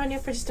with you, Grania,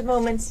 for just a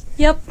moment?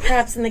 Yep.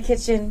 Perhaps in the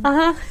kitchen.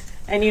 Uh huh.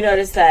 And you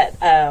notice that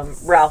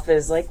Ralph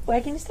is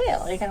wagging his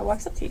tail, and he kind of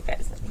walks up to you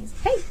guys, and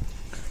he's hey.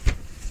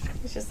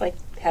 He's just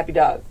happy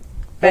dog,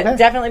 but Okay.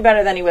 definitely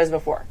better than he was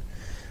before.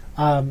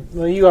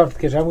 Well, you go up to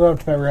the kitchen. I'm going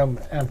up to my room.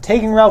 I'm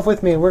taking Ralph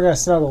with me, and we're going to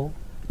snuggle.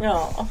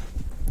 No.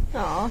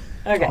 Aw.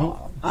 Okay.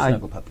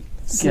 Snuggle puppy.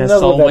 Guess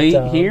Snuggle I'll that wait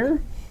dog.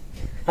 here.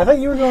 I thought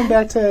you were going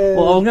back to...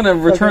 Well, I was going to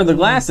return the fucking-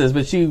 glasses,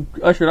 but you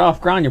ushered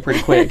off Grania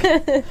pretty quick.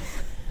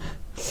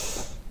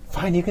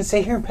 Fine, you can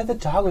stay here and pet the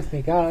dog with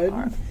me,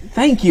 God.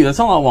 Thank you. That's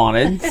all I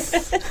wanted.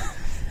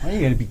 Why are you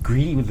going to be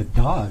greedy with the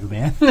dog,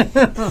 man?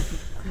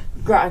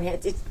 Grania,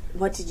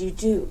 what did you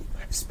do?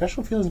 I have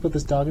special feelings about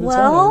this dog and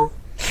Well,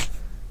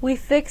 we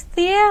fixed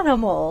the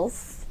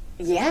animals.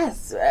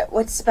 Yes.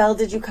 What spell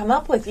did you come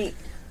up with? He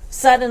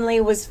suddenly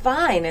was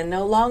fine, and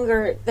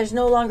there's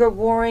no longer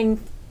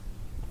warring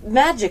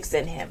magics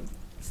in him.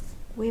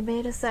 We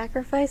made a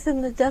sacrifice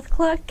in the Death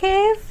Clock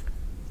Cave.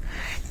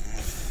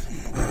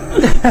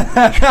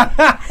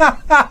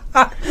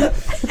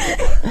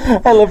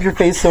 I love your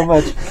face so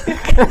much.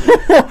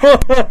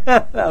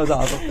 That was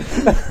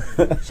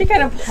awesome. She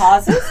kind of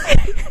pauses.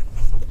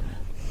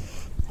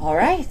 All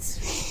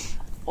right.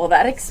 Well,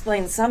 that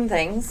explains some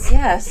things,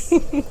 yes.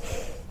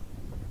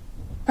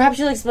 Perhaps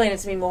you'll explain it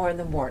to me more in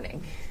the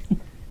morning.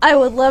 I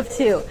would love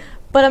to,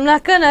 but I'm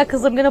not gonna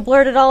because I'm gonna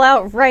blurt it all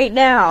out right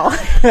now.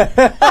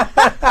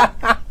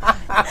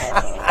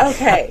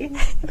 Okay.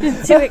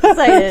 Too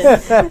excited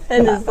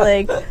and just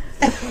okay.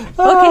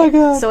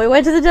 So we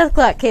went to the Death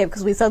Clock Cave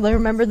because we suddenly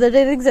remembered that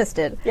it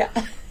existed. Yeah.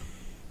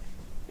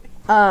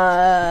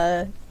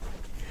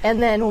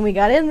 And then when we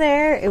got in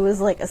there, it was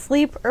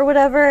asleep or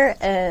whatever,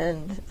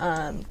 and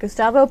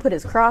Gustavo put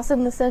his cross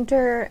in the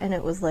center, and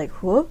it was like,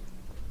 whoa,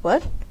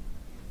 what?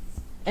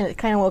 And it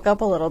kind of woke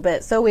up a little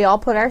bit. So we all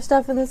put our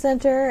stuff in the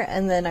center,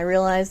 and then I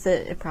realized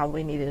that it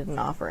probably needed an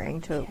offering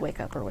to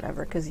wake up or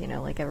whatever, because,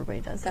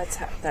 everybody does.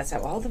 That's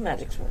how all the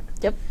magics work.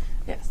 Yep.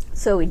 Yes.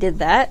 So we did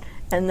that,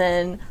 and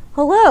then,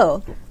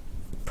 hello,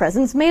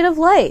 presents made of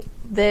light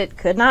that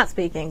could not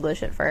speak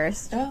English at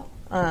first. Oh.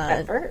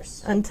 At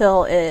first.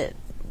 Until it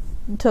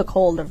took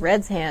hold of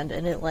Red's hand,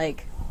 and it,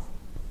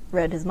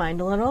 read his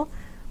mind a little,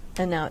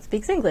 and now it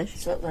speaks English.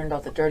 So it learned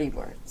all the dirty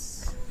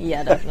words.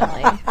 Yeah,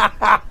 definitely.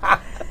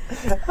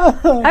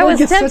 I was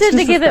tempted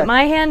to give it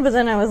my hand, but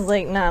then I was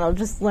like, nah, I'll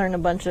just learn a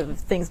bunch of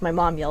things my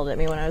mom yelled at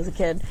me when I was a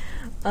kid.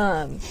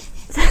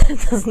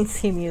 It doesn't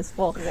seem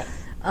useful.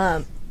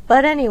 Yeah.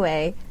 But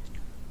anyway,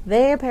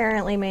 they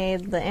apparently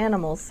made the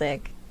animals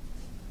sick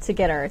to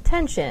get our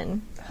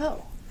attention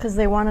Oh. because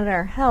they wanted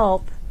our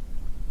help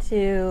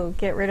to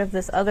get rid of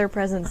this other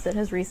presence that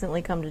has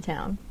recently come to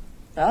town.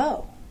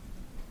 Oh.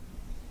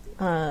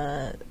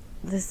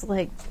 This,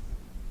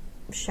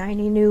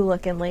 shiny new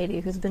looking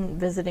lady who's been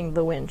visiting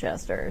the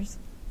Winchesters.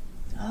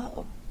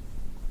 Oh.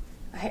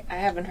 I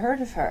haven't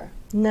heard of her.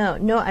 No,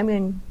 I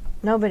mean,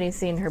 nobody's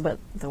seen her but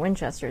the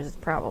Winchesters,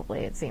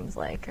 probably, it seems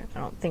like. I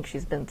don't think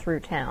she's been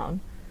through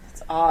town.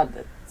 It's odd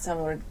that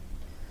someone would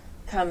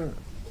come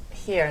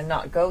here and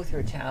not go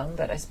through town,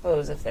 but I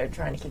suppose if they're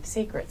trying to keep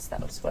secrets,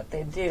 that's what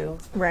they do.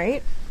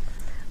 Right?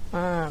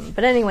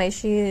 But anyway,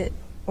 she,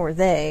 or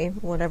they,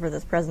 whatever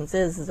this presence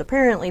is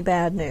apparently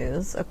bad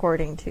news,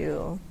 according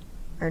to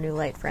our new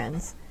light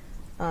friends.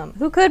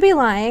 Who could be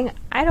lying?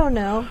 I don't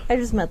know. I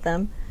just met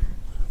them.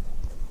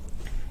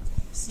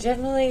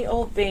 Generally,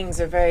 old beings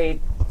are very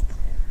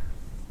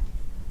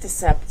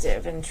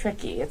deceptive and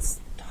tricky. It's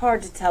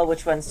hard to tell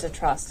which ones to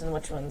trust and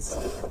which ones...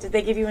 Did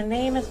they give you a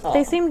name at all?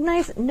 They seemed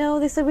nice. No,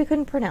 they said we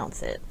couldn't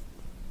pronounce it.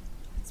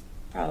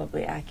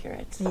 Probably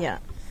accurate. Yeah.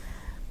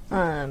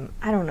 I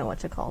don't know what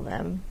to call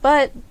them.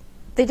 But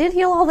they did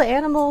heal all the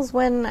animals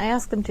when I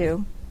asked them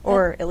to.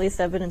 Or at least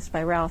evidenced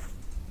by Ralph.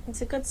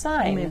 It's a good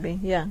sign. Maybe,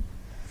 yeah.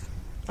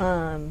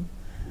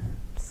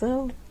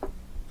 So...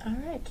 All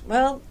right.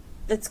 Well,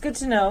 it's good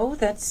to know.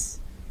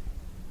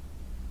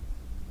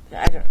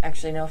 I don't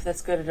actually know if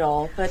that's good at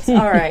all, but all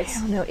right. I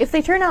don't know. If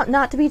they turn out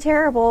not to be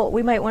terrible,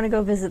 we might want to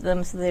go visit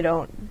them so they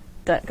don't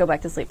go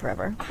back to sleep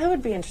forever. I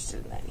would be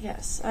interested in that,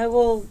 yes. I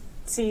will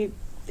see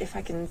if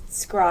I can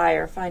scry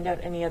or find out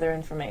any other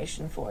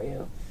information for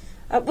you.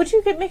 Would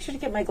you make sure to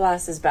get my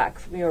glasses back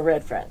from your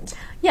red friend?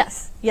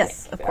 Yes, Okay.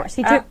 of course.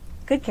 He took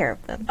good care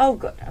of them. Oh,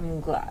 good.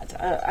 I'm glad.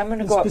 I'm going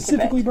to go up to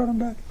Specifically bed. brought him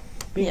back.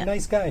 Being Yeah. a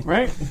nice guy.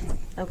 Right?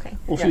 Okay.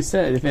 Well, she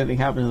said if anything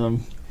happened to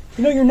them,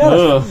 You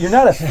know, you're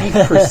not a thief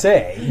per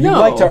se. You No.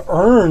 like to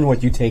earn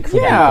what you take from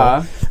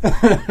Yeah.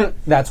 people.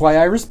 That's why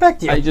I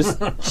respect you. I just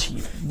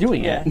keep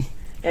doing it.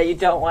 Yeah, you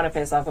don't want to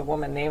face off a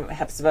woman named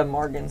Hepzibah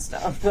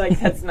Morganstone. Like,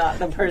 that's not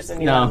the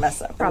person you No. want to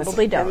mess up.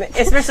 Probably don't.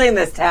 Especially in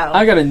this town.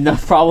 I got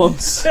enough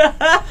problems.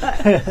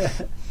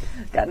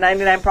 Got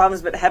 99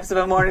 problems, but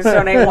Hepzibah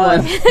Morganstone ain't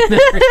one.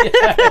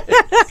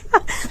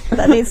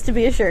 That needs to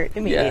be a shirt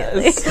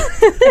immediately. Yes.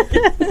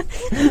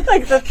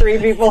 Like the 3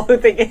 people who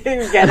think you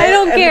get it. I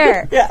don't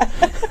care. Yeah.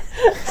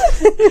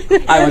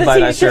 I would buy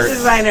that T-shirt shirt.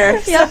 designer.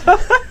 Yep.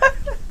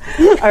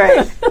 All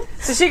right.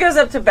 So she goes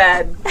up to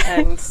bed,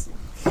 and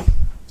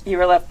you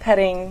were left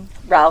petting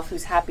Ralph,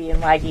 who's happy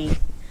and laggy.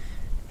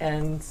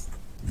 And,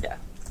 yeah.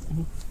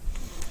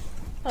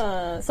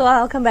 So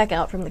I'll come back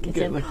out from the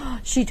kitchen. like-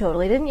 She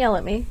totally didn't yell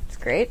at me. It's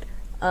great.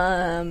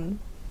 Yeah,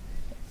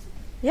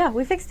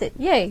 we fixed it.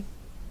 Yay.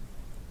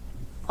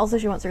 Also,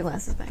 she wants her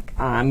glasses back.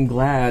 I'm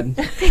glad.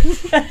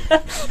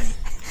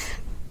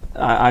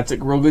 I took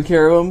real good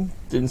care of him.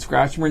 Didn't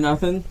scratch him or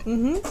nothing.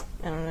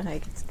 I don't know how you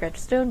can scratch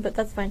stone, but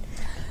that's fine.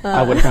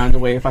 I would have found a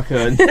way if I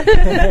could.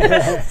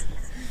 I'm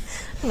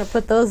gonna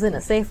put those in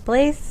a safe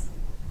place.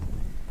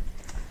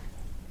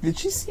 Did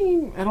she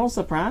seem at all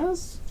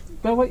surprised?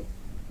 But wait,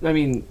 I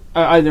mean,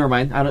 never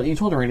mind. I don't. You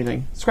told her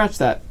anything. Scratch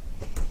that.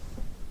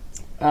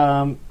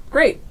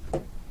 Great.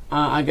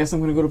 I guess I'm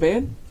gonna go to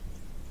bed.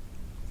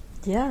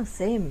 Yeah,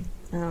 same.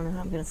 I don't know how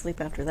I'm gonna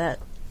sleep after that.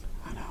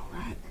 I know,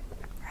 right?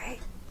 Right.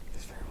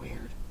 It's very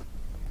weird.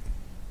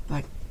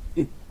 Like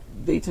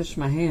they touched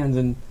my hands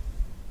and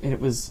it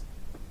was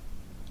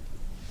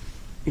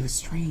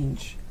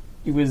strange.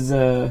 It was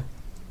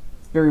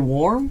very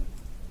warm,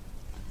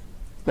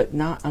 but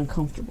not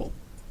uncomfortable.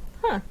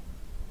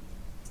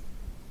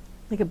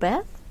 Like a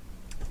bath?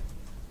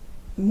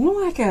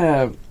 More like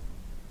a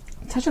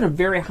touching a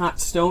very hot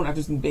stone after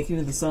it's been baking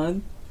in the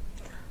sun.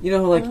 You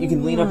know, like you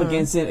can lean up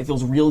against it. It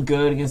feels real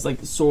good against like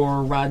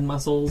sore riding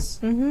muscles.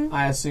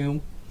 I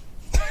assume.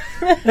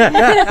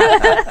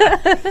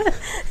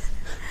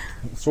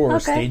 Sort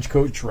of Okay.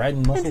 stagecoach riding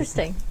muscles.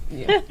 Interesting.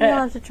 Yeah. We'll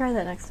have to try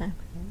that next time.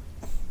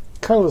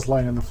 Carla's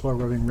lying on the floor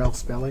rubbing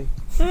Ralph's belly.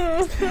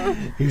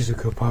 He's a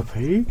good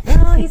puppy.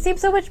 Oh, he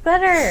seems so much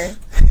better.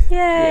 Yay!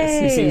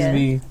 Yes, he seems to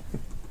be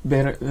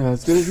better,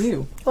 as good as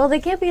you. Well, they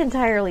can't be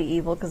entirely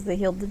evil because they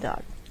healed the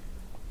dog.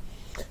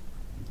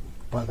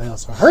 But they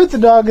also hurt the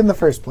dog in the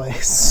first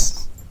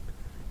place.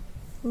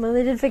 Well,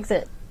 they did fix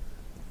it.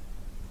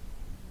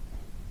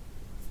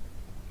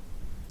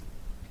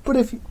 But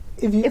if you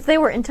If they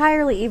were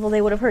entirely evil,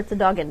 they would have hurt the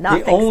dog and not They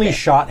fixed only it.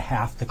 shot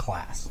half the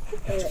class.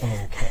 It's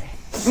okay.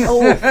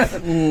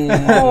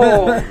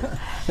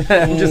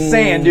 I'm just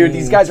saying, dude,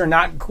 these guys are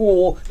not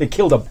cool. They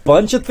killed a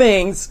bunch of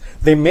things.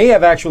 They may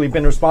have actually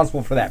been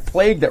responsible for that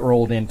plague that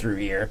rolled in through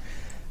here.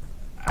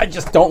 I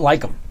just don't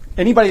like them.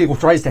 Anybody who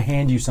tries to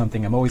hand you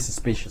something, I'm always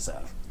suspicious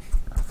of.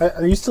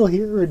 are you still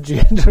here, or did you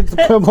enter the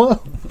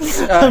Pueblo?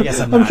 Yes,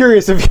 I'm I'm not.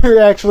 curious if you're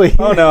actually here.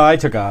 Oh, no, I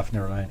took off.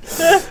 Never mind.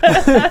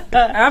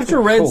 After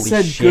Red Holy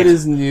said shit. good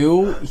as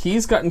new,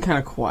 he's gotten kind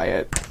of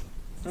quiet.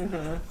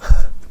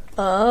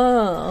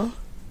 Oh.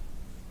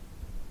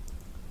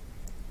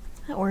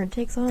 That word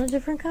takes on a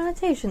different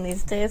connotation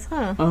these days,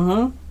 huh?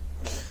 Uh-huh.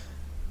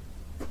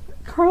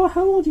 Carla,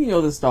 how old do you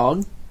know this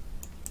dog?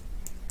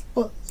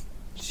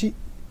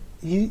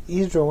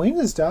 He's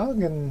Rowena's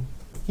dog, and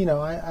you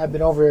know I've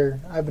been over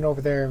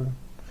there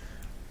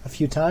a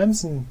few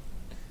times, and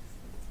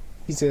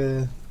he's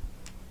a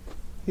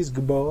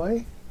good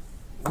boy.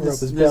 Rub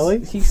his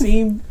belly. He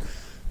seemed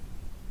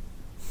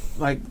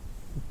like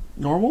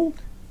normal?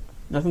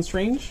 Nothing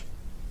strange?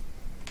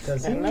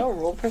 Does I he? don't know,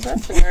 roll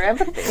perception or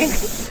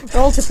empathy.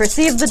 Roll to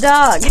perceive the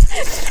dog.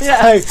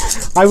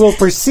 I will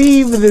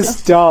perceive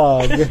this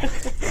dog.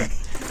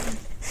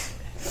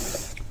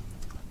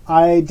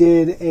 I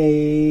did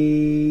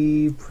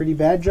a pretty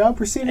bad job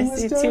perceiving I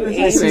this see dog. 2 I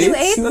eights. see Two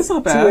eights? That's not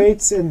 2 bad.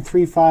 8s and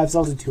 3 5s.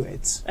 I'll do 2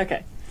 8s.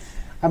 Okay.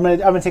 I'm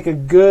gonna take a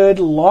good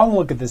long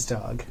look at this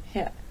dog.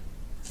 Yeah.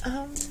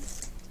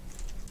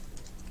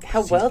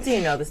 How well do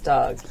you know this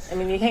dog? I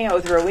mean, you hang out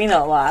with Rowena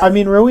a lot. I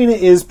mean, Rowena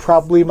is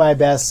probably my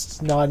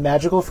best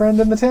non-magical friend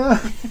in the town.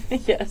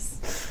 Yes.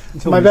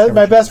 my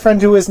best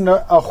friend who isn't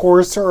a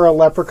horse or a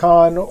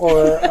leprechaun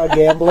or a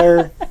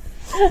gambler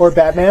or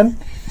Batman.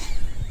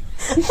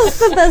 That's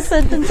the best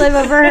sentence I've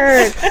ever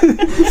heard.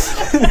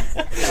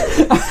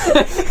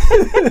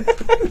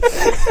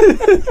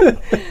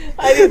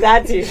 I do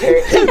that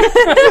t-shirt.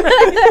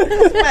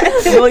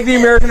 You like the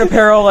American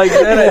Apparel, like,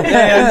 and.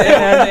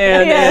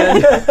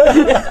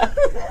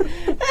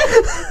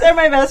 They're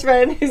my best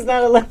friend who's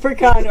not a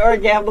leprechaun or a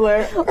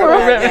gambler or a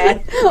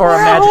Batman. Or a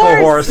magical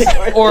horse.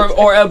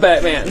 or a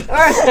Batman.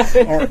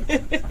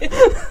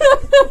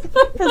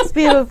 That's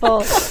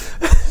beautiful.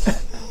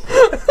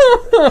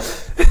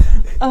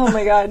 Oh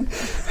my god.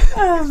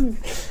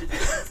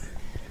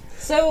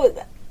 So,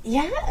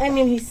 yeah, I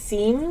mean, he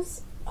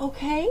seems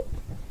okay.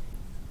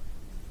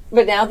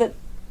 But now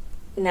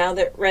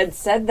that Red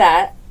said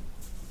that,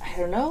 I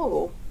don't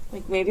know.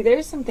 Like, maybe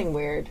there's something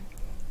weird.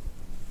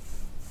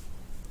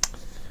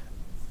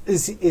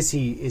 Is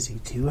he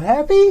too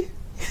happy?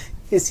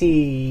 Is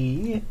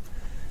he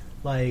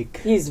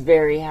like He's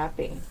very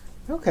happy.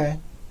 okay?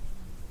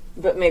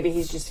 But maybe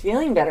he's just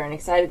feeling better and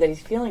excited that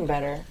he's feeling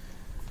better.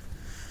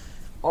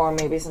 Or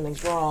maybe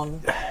something's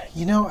wrong.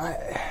 You know,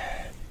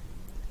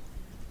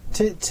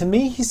 to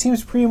me, he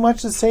seems pretty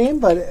much the same.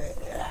 But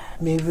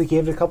maybe we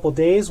gave it a couple of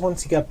days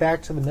once he got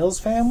back to the Mills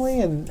family,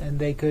 and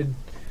they could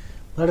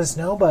let us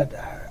know. But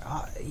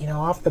you know,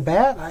 off the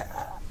bat,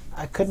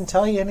 I couldn't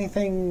tell you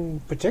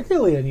anything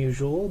particularly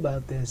unusual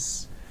about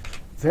this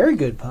very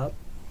good pup.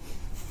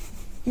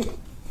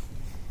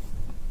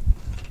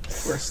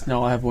 Worst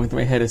no I have going through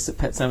my head is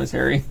Pet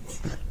Cemetery.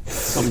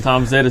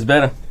 Sometimes that is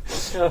better.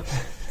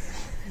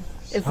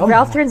 If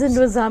Ralph turns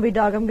into a zombie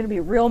dog, I'm going to be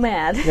real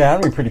mad. Yeah, I'm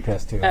gonna be pretty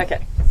pissed too.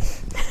 Okay.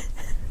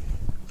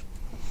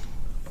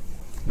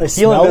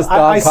 Stealing this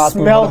dog cost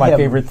me one of my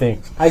favorite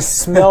things. I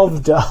smell the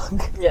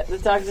dog. Yeah, the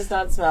dog does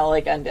not smell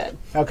like undead.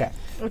 Okay.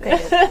 Okay.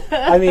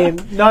 I mean,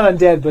 not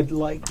undead, but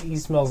like he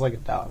smells like a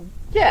dog.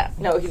 Yeah,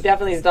 no, he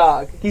definitely is a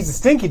dog. He's a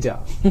stinky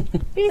dog.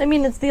 I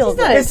mean, it's the old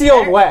not- one. It's the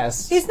Old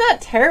West. He's not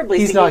terribly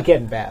He's stinky. not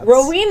getting baths.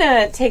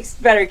 Rowena takes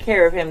better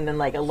care of him than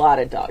like a lot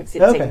of dogs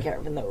get Okay. taken care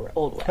of in the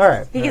Old West. All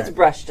right, He all gets right.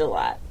 brushed a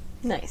lot.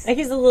 Nice. Like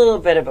he's a little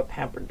bit of a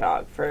pampered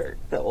dog for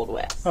the Old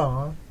West.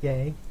 Aw,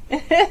 yay.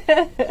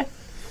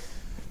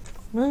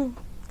 Well,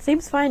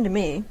 seems fine to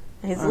me.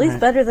 He's at All least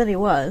right. better than he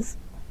was.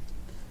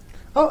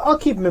 I'll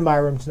keep him in my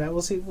room tonight.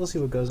 We'll see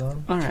what goes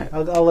on. All right.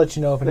 I'll let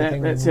you know if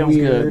anything That sounds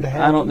weird good.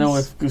 happens. I don't know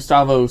if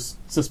Gustavo's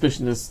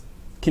suspicion is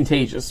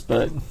contagious,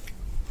 but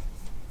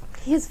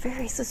He is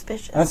very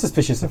suspicious. I'm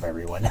suspicious of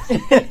everyone.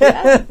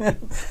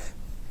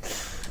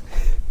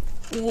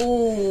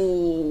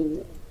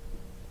 ooh,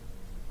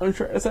 I'm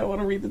sure. Is that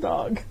want to read the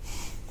dog?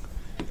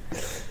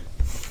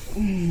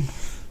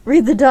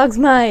 Read the dog's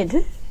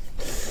mind.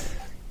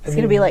 It's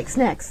going to be like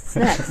snacks,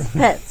 pets,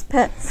 Snacks,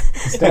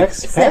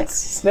 pets, snacks.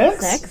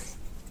 snacks.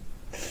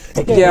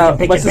 Yeah,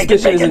 my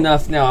suspicion is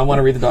enough now. I want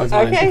to read the dog's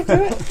mind. Okay, do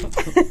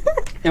it.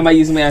 Am I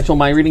using my actual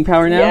mind reading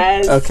power now?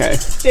 Yes. Okay.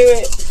 Do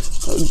it.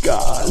 Oh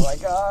God. Oh my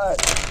god.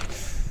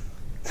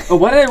 Oh,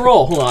 what did I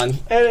roll? Hold on.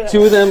 don't know.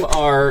 2 of them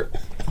are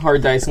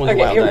hard dice. One's Okay,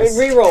 wild you dice.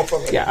 re-roll for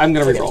me. Yeah, I'm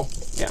gonna re-roll.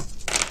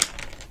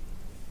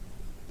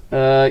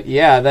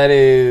 Yeah, that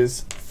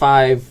is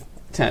 5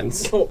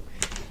 10s.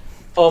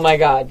 Oh my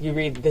God, you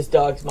read this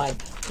dog's mind.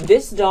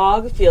 This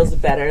dog feels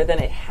better than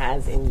it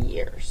has in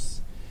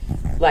years.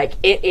 Like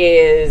it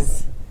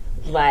is,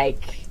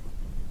 like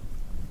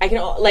I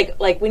can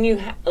like when you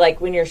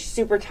when you're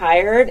super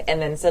tired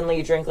and then suddenly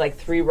you drink like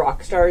 3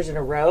 rock stars in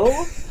a row.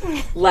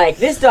 Like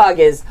this dog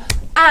is.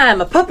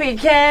 I'm a puppy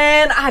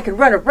can. I can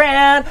run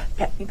around.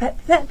 Pet me,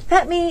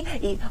 pet me.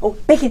 Eat. Oh,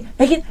 bacon.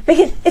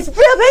 It's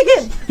real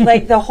bacon.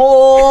 Like the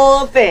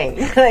whole thing.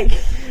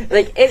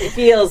 Like it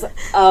feels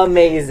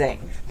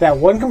amazing. That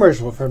one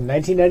commercial from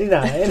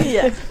 1999.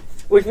 Yeah.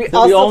 Which we We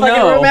also all fucking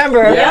know.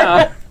 remember.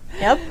 Yeah.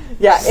 Yep.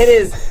 Yeah, it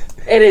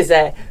is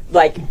a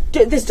like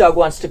this dog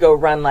wants to go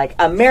run like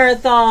a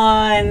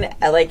marathon.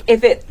 Like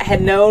if it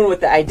had known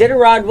what the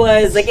Iditarod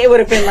was, like it would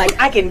have been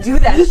like I can do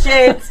that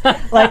shit.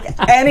 Like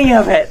any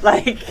of it.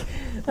 Like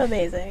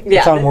Amazing. yeah.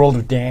 It's on World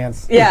of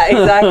Dance. Yeah,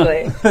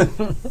 exactly.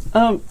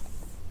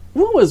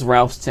 What was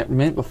Ralph's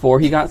temperament before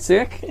he got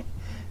sick?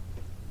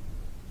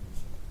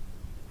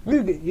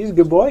 He's a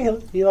good boy.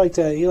 He liked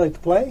to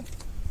play.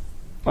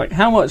 Like,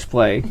 how much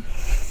play?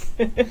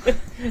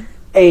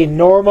 A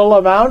normal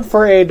amount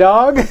for a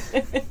dog.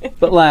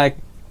 But like,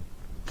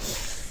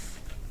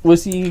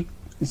 was he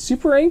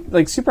super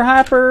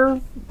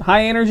hyper,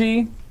 high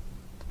energy,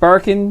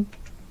 barking,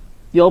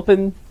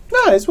 yelping,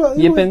 No, he's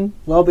yipping?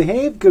 well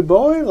behaved, good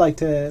boy. Like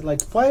to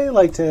play,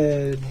 like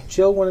to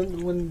chill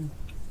when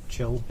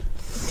chill.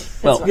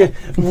 Well, Yeah,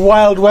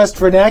 Wild West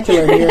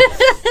vernacular here.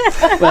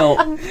 well,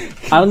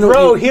 I don't know.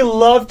 Bro, he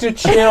loved to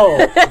chill.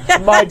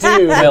 My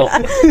dude. Well,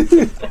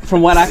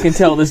 from what I can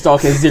tell, this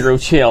dog has 0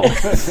 chill.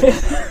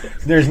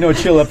 There's no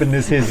chill up in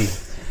this hizzy.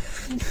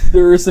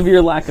 There is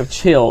severe lack of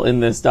chill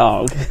in this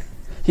dog.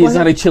 He's Well,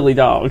 not a chilly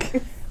dog.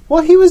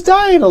 Well, he was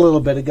dying a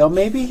little bit ago.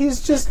 Maybe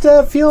he's just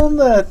feeling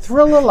the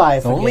thrill of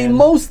life. Only again.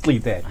 mostly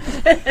dead.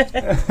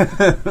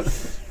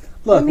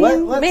 Look, I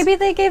mean, let's, maybe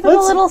they gave him a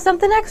let's- little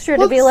something extra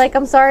to be let's- like,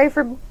 I'm sorry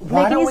for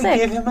why making don't you we sick.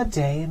 give him a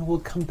day and we'll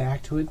come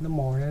back to it in the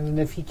morning? And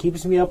if he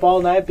keeps me up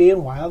all night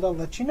being wild, I'll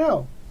let you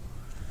know.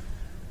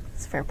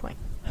 That's a fair point.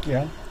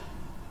 Yeah.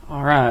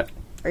 All right.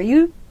 Are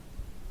you...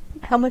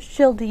 How much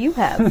chill do you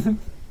have?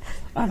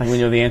 I think we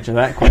know the answer to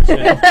that question.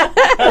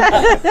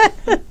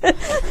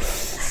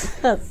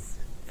 That's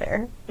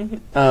fair.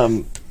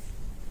 I'm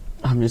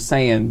just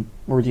saying,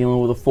 we're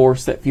dealing with a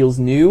force that feels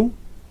new,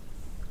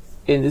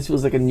 and this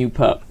feels like a new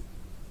pup.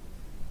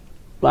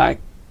 Like,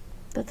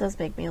 That does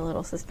make me a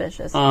little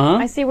suspicious. Uh-huh.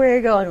 I see where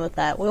you're going with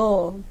that.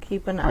 We'll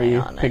keep an are eye you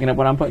on picking it. up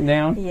what I'm putting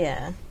down?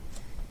 Yeah.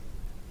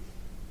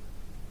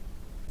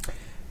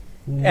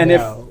 And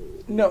No.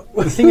 No,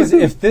 the thing is,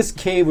 if this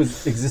cave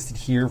existed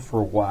here for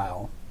a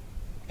while,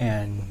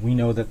 and we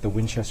know that the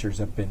Winchesters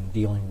have been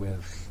dealing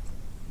with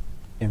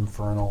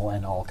infernal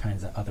and all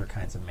kinds of other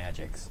kinds of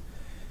magics,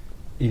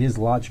 it is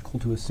logical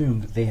to assume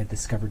that they had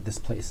discovered this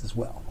place as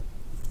well.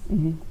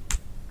 Mm-hmm.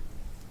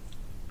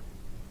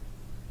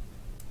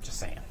 Just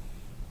saying.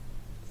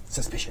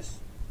 Suspicious.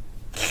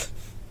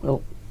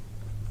 Well,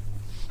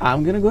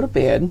 I'm gonna go to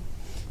bed.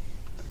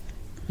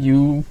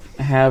 You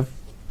have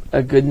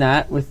a good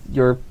night with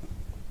your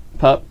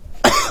pup.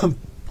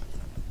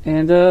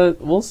 And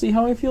we'll see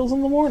how he feels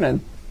in the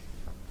morning.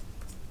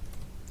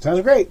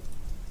 Sounds great.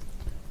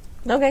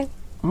 Okay.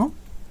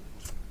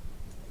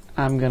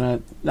 I'm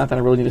gonna, not that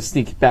I really need to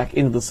sneak back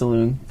into the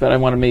saloon, but I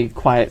want to make it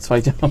quiet so I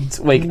don't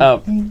wake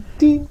up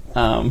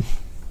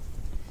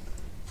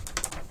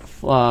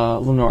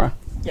Lenora.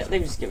 Yeah,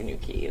 they've just given you a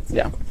key. It's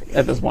Yeah,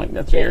 at this point,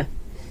 that's fair.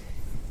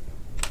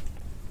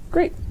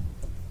 Great.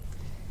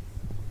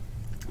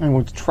 I'm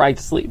going to try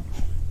to sleep.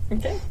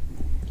 Okay.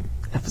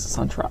 Emphasis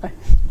on try.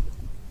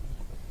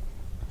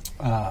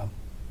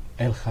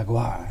 El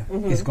Jaguar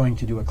is going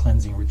to do a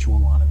cleansing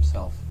ritual on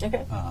himself.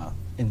 Okay.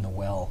 In the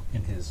well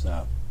in his,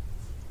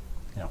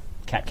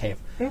 cat cave.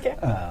 Okay.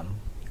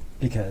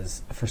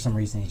 Because for some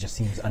reason he just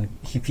seems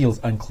he feels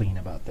unclean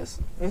about this.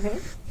 Very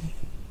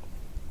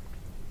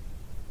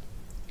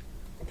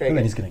And then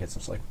good. he's going to get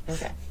some sleep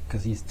Okay.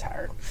 because he's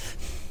tired.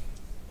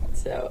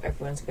 So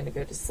everyone's going to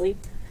go to sleep,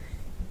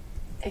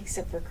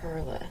 except for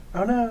Carla.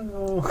 Oh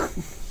no.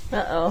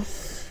 Uh-oh.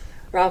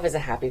 Ralph is a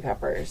happy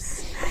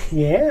peppers.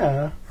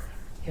 Yeah.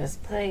 He goes,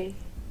 play.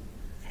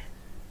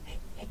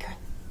 Hey, Carla.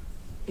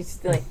 He's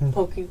like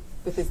poke you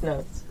with his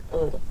nose a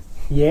little.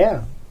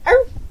 Yeah.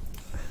 Arr!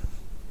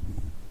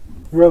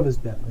 Rub his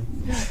belly.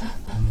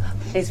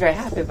 He's very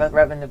happy about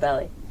rubbing the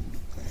belly.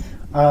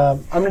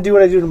 I'm gonna do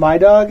what I do to my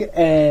dog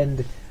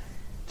and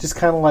just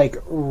kind of like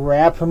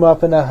wrap him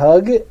up in a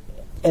hug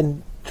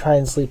and try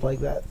and sleep like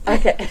that.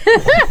 Okay.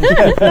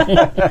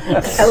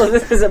 I love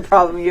this is a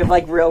problem you have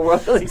like real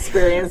world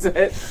experience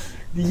with.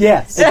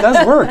 Yes. It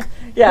does work.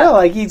 Yeah. Yeah,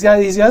 like he's got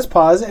his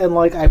paws, and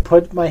like I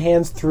put my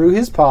hands through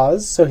his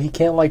paws so he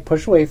can't like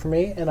push away from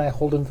me, and I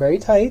hold him very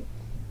tight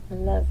I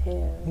love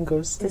him. and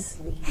go to To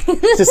sleep.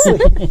 sleep. To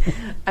sleep.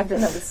 I've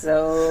done that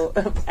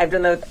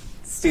with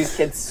Stu's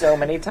kids so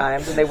many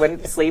times, and they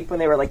wouldn't sleep when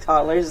they were like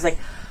toddlers. It's like,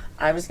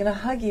 I'm just gonna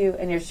hug you,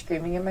 and you're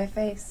screaming in my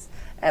face,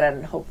 and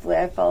then hopefully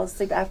I fall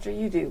asleep after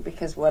you do,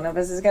 because one of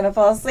us is gonna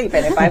fall asleep,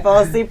 and if I fall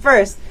asleep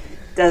first,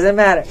 doesn't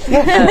matter.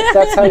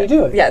 That's how you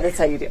do it. Yeah, that's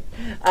how you do.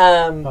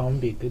 I'm gonna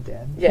be a good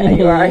dad. Yeah,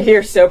 you are.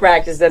 You're so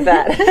practiced at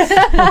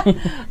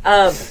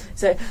that.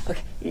 So,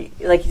 okay,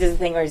 like he does the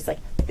thing where he's like,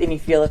 and you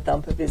feel a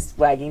thump of his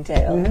wagging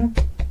tail, and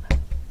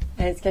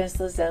it kind of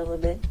slows down a little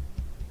bit.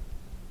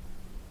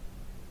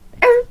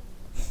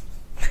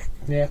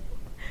 Yeah.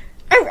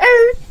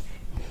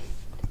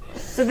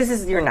 So this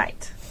is your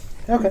night.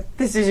 Okay.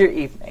 This is your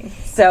evening.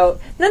 So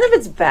none of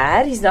it's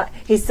bad.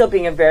 He's still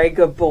being a very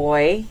good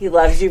boy. He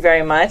loves you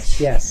very much.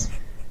 Yes.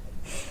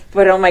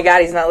 But oh my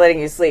God, he's not letting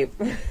you sleep.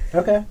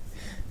 Okay.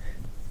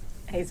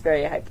 He's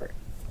very hyper.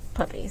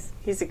 Puppies.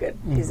 He's a good,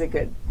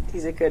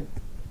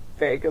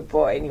 very good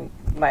boy, and you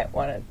might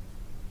want to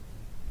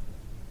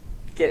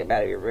get him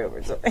out of your room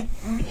or something.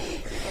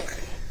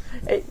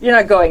 You're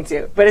not going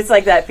to, but it's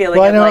like that feeling.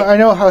 Well, of I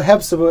know how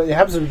Hepzibah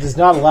does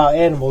not allow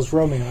animals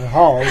roaming our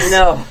halls.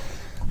 No.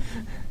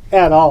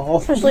 At all.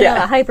 Especially Yeah.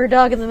 not a hyper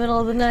dog in the middle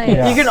of the night.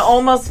 Yeah. You can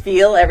almost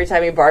feel every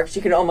time he barks.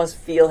 You can almost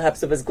feel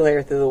Hepzibah's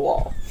glare through the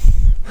wall,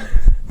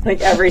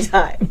 like every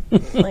time.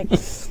 Like,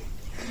 shut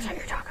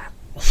your dog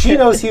up. She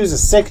knows he was a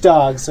sick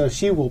dog, so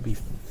she will be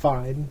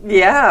fine. With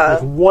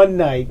Yeah, one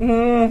night.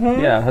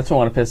 Yeah, that's what I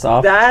want to piss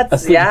off. That's- a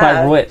sleep deprived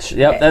yeah. witch.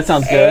 Yep, that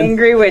sounds good.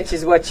 angry witch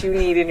is what you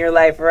need in your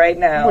life right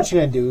now. What you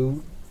gonna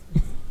do?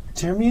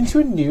 Turn me into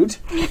a newt?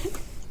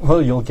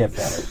 Well, you'll get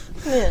better.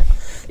 Yeah.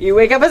 You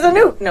wake up as a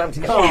newt. No, I'm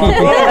just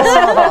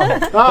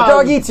kidding.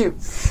 Dog eats you.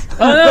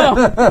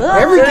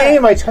 Every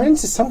game I turn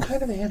into some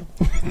kind of animal.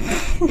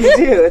 You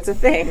do. It's a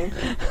thing.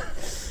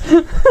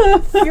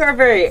 You are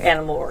very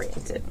animal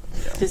oriented,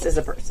 just as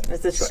a person.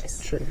 It's a choice.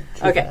 True.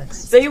 Okay, Facts.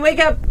 so you wake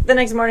up the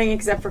next morning,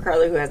 except for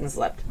Carla, who hasn't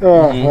slept.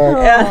 Right.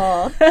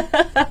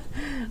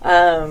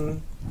 Aw.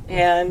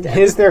 And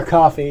Is there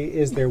coffee?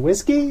 Is there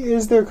whiskey?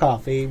 Is there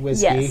coffee?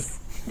 Whiskey. Yes.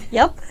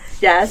 Yep.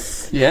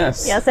 yes,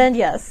 Yes. Yes and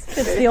yes.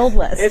 It's the Old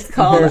West. it's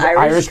called There's Irish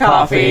Irish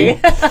coffee.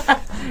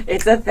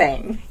 It's a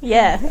thing.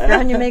 yeah.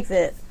 Grania makes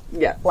it.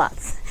 Yeah.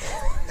 Lots.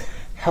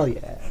 Hell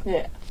yeah.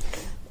 Yeah.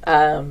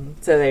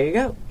 So there you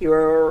go. You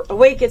are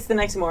awake. It's the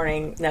next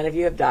morning. None of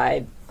you have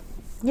died.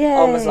 Yay.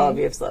 Almost all of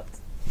you have slept.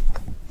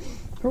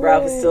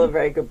 Ralph is still a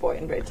very good boy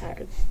and very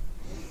tired,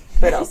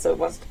 but also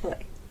wants to play.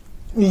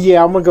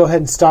 Yeah, I'm gonna go ahead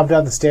and stomp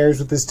down the stairs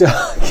with this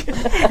dog.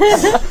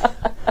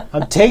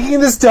 I'm taking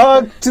this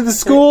dog to the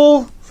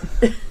school.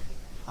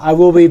 I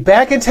will be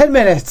back in 10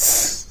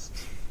 minutes.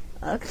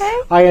 Okay.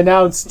 I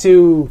announce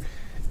to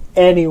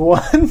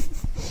anyone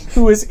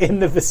who is in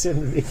the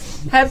vicinity.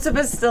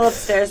 Hepzibah's still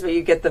upstairs, but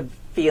you get the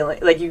feeling,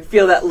 like you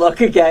feel that look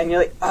again. You're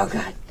like, oh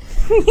God.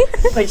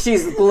 Like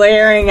she's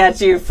glaring at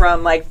you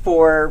from like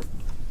 4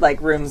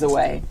 rooms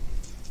away.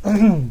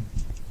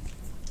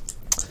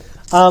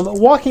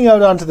 Walking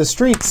out onto the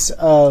streets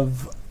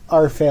of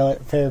our fair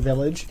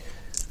village,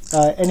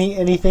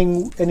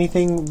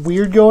 Anything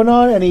weird going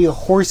on? Any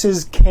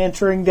horses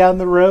cantering down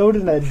the road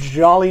in a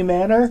jolly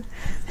manner?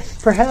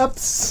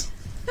 Perhaps.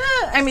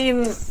 I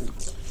mean,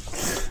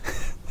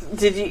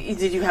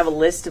 did you have a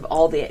list of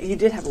all the? You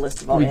did have a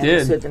list of all We the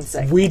animals did. who had been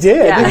sick. We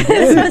did.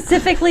 Yeah.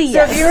 Specifically, So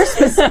yes. if you were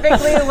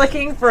specifically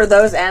looking for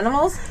those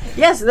animals,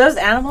 yes, those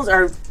animals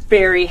are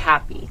very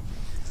happy.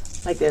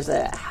 Like there's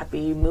a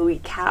happy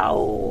mooey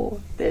cow.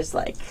 There's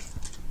like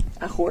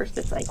a horse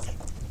that's like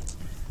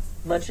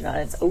munching on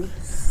its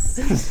oats.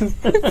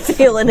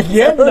 Feeling it.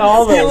 Getting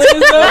all those.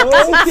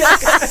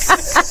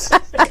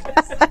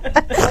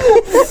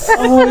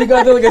 Oh, you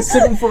got to like a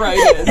second before I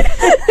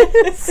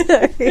did.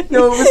 Sorry.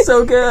 No, it was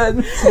so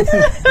good.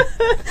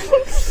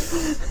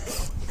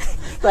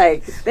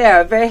 Like there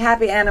are very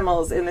happy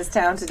animals in this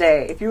town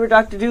today. If you were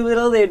Dr.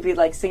 Dolittle, they'd be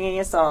like singing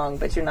a song,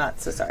 but you're not.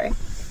 So sorry.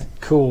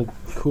 Cool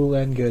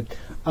and good.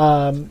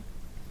 Yeah,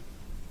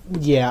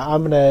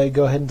 I'm gonna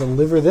go ahead and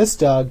deliver this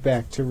dog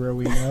back to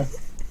Rowena.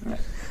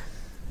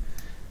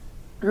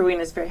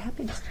 Rowena's very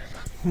happy.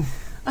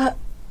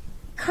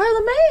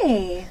 Carla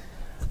May,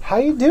 How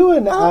you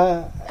doing?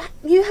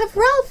 you have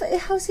Ralph.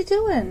 How's he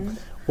doing?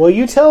 Well,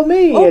 you tell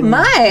me. Oh and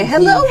my!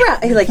 Hello,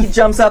 Ralph. He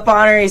jumps up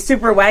on her. He's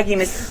super wagging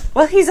his.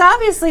 Well, he's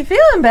obviously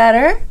feeling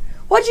better.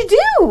 What'd you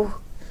do?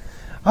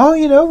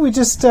 Oh, we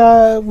just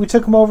we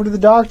took him over to the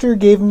doctor,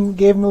 gave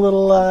him a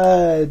little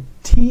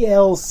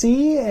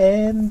TLC,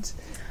 and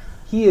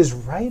he is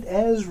right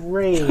as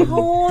rain.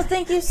 Oh,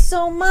 thank you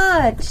so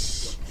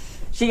much.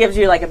 She gives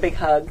you like a big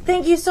hug.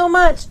 Thank you so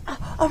much.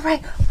 All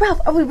right, Ralph,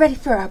 are we ready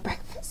for our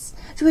breakfast?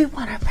 Do we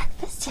want our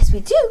breakfast? Yes,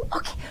 we do.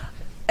 Okay.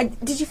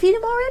 Did you feed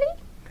him already?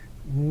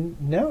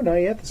 No, not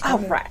yet. This All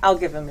morning. right, I'll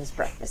give him his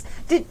breakfast.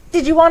 Did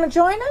you want to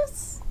join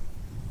us?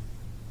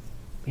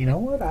 You know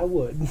what? I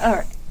would. All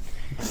right.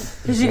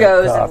 So she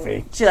goes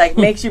coffee. and she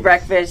makes you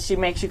breakfast. She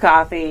makes you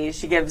coffee.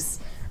 She gives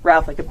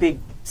Ralph like a big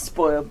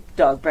spoiled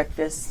dog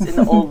breakfast in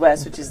the Old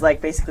West, which is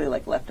like basically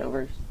like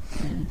leftovers.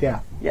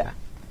 Yeah. Yeah.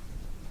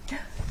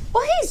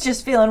 Well, he's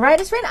just feeling right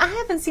as rain. I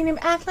haven't seen him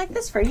act like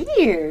this for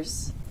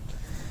years.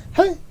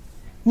 Hey,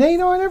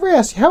 now I never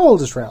asked you. How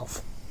old is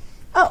Ralph?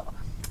 Oh,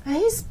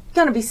 he's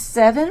gonna be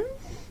 7,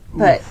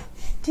 but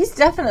he's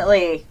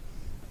definitely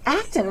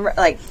acting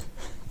like.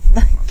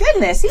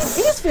 Goodness,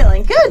 he's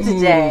feeling good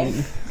today.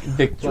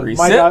 Victory.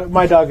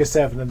 My dog is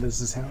 7, and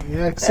this is how.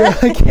 Yeah, so I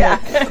can't.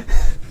 Yeah.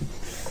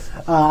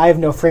 I have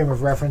no frame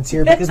of reference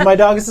here because my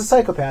dog is a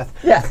psychopath.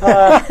 Yeah.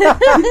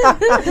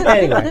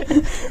 Anyway,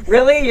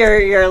 Really?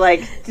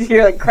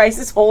 Your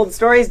crisis hold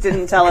stories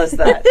didn't tell us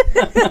that.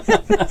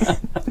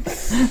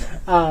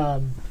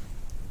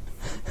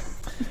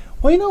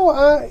 well,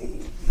 I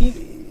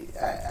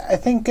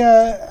think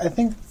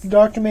the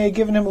doctor may have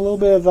given him a little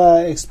bit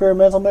of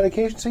experimental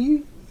medication. So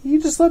you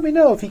just let me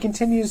know if he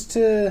continues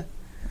to,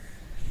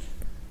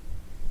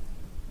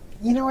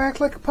 act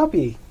like a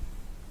puppy.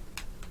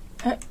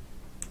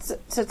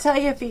 So tell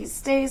you if he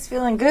stays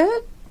feeling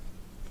good?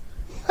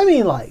 I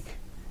mean, like,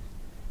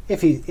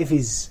 if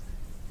he's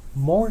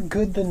more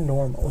good than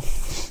normal.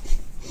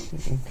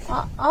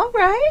 All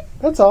right.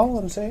 That's all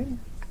I'm saying.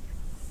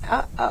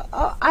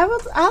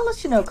 I'll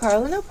let you know,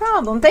 Carla. No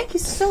problem. Thank you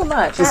so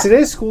much. Is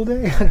today's school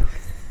day?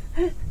 I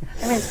mean,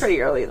 it's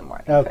pretty early in the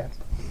morning. Okay.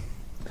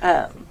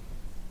 I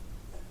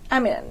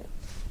mean,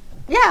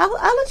 yeah,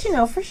 I'll let you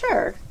know for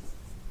sure.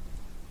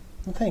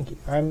 Well, thank you.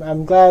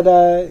 I'm glad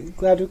we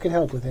could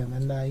help with him,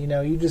 and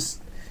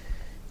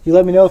you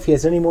let me know if he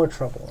has any more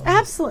trouble.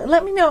 Absolutely.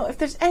 Let me know if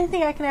there's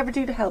anything I can ever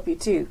do to help you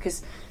too,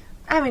 because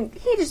I mean,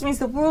 he just means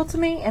the world to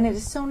me, and it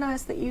is so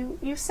nice that you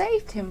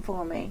saved him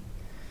for me.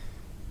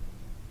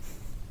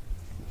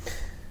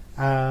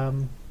 Yeah,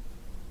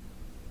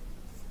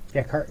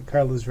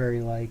 Carla's very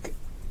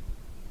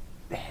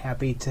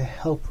happy to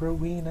help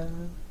Rowena.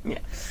 Yeah.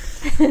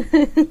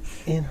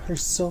 In her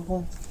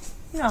soul.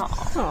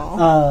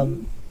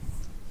 Aww.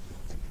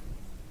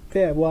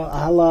 Yeah, well,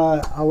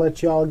 I'll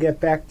let y'all get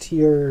back to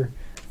your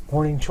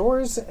morning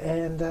chores,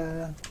 and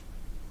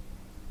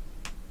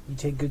you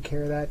take good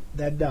care of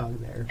that dog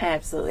there.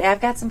 Absolutely.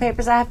 I've got some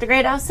papers I have to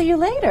grade. I'll see you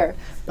later.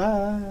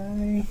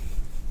 Bye.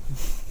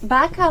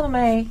 Bye, Carla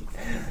May.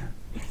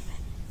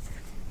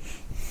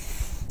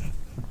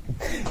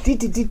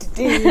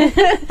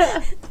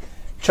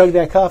 Chug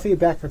that coffee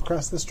back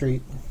across the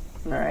street.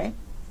 All right.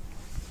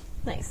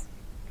 Nice.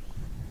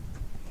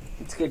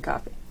 It's good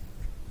coffee.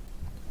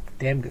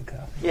 Damn good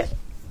coffee. Yeah.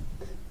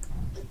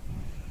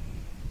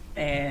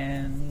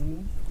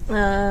 And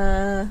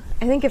I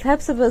think if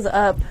Hepzibah's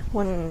up,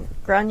 when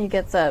Grania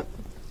gets up,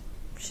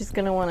 she's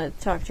going to want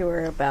to talk to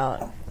her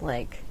about,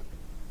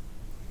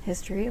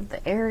 history of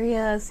the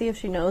area, see if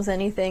she knows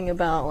anything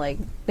about,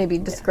 maybe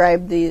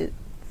describe the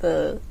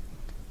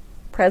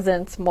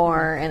presence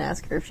more, and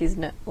ask her if she's,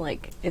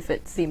 if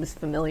it seems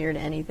familiar to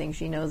anything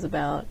she knows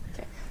about.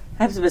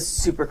 Hepzibah's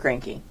super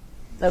cranky.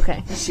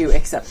 Okay. She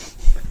accepts.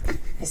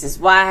 This is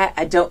why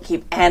I don't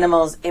keep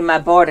animals in my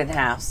boarding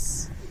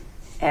house.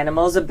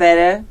 Animals are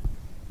better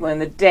when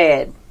they're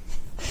dead.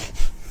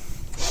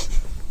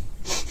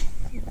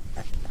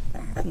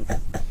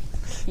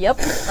 Yep.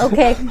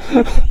 Okay.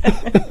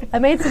 I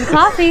made some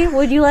coffee.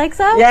 Would you like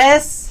some?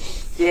 Yes.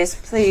 Yes,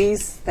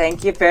 please.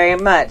 Thank you very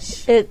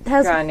much. It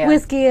has Grania.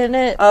 whiskey in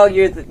it. Oh,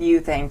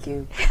 thank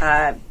you.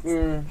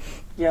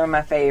 You're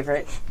my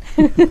favorite.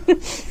 Even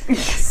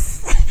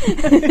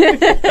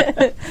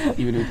if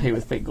we pay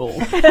with fake gold.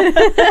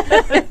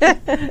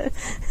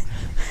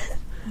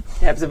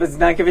 Tabs does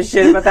not give a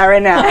shit about that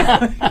right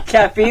now.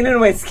 Caffeine and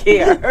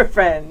whiskey are her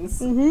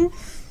friends. Mm-hmm.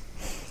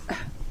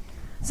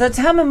 So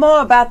tell me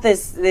more about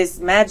this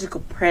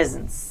magical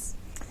presence.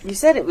 You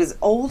said it was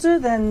older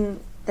than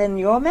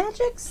your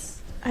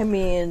magics? I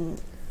mean,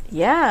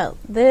 yeah.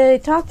 They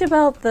talked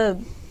about the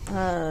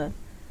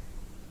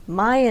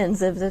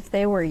Mayans as if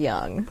they were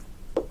young.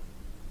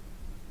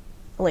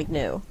 Like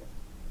new.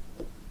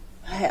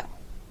 Hell.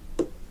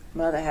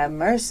 Mother have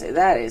mercy.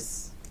 That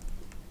is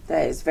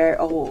very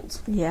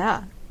old.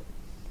 Yeah.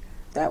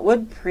 That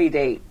would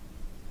predate,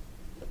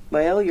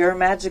 well, your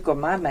magic or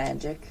my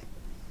magic.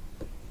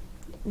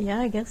 Yeah,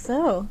 I guess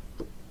so.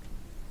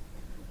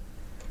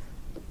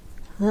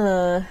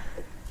 Yeah.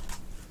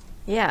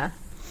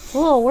 It's a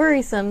little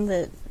worrisome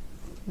that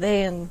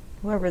they and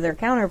whoever their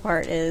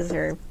counterpart is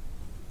are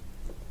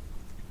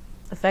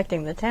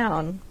affecting the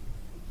town.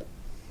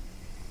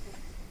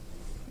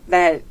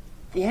 That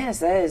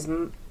is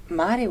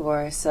mighty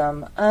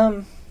worrisome.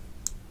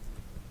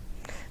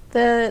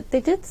 They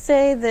did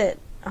say that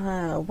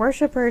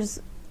worshippers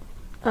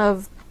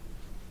of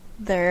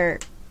their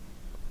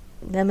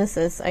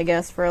nemesis, I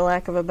guess, for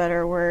lack of a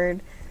better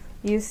word,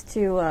 used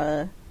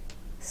to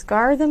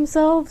scar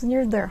themselves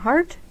near their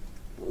heart.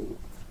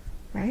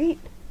 Right?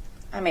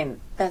 I mean,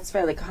 that's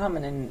fairly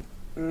common in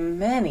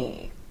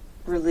many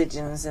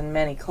religions and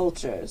many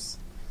cultures.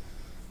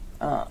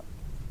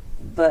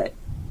 But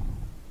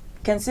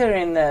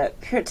considering the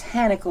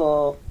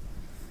puritanical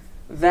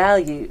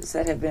values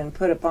that have been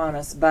put upon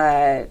us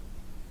by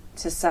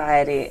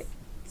society,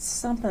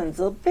 something's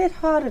a bit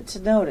harder to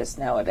notice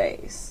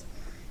nowadays.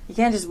 You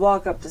can't just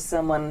walk up to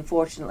someone,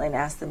 unfortunately, and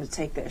ask them to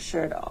take their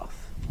shirt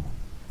off.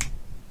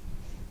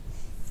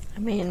 I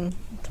mean,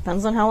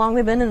 depends on how long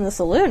they've been in the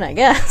saloon, I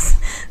guess.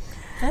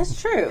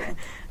 That's true.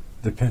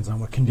 Depends on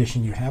what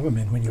condition you have them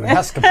in when you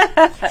ask them.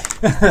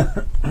 That's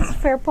a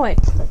fair point.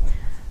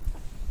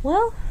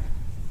 Well,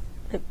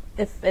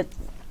 if it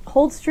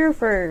holds true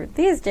for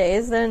these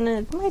days, then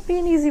it might be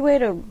an easy way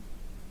to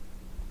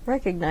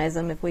recognize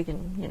them if we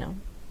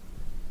can,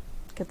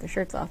 get their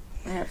shirts off.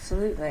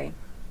 Absolutely.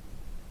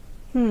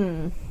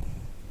 Yeah.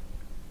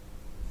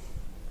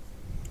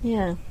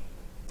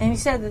 And you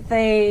said that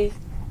they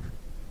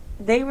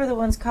were the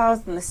ones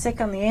causing the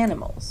sick on the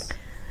animals.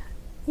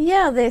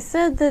 Yeah, they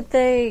said that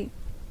they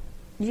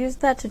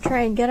used that to try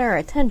and get our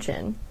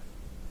attention.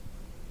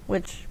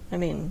 Which, I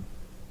mean,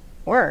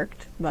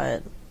 worked,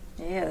 but...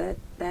 Yeah,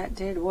 that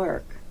did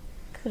work.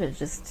 Could have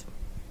just,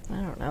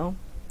 I don't know,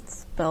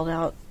 spelled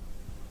out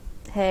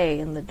hay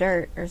in the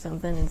dirt or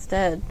something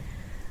instead.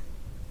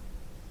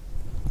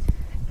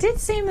 Did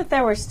seem that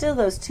there were still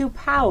those two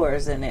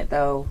powers in it,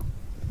 though.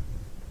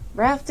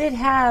 Ralph did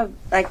have,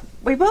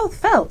 we both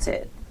felt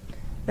it.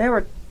 There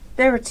were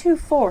two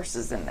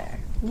forces in there.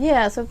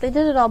 Yeah, so if they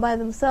did it all by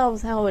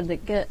themselves, how would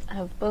it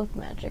have both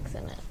magics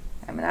in it?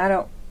 I mean, I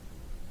don't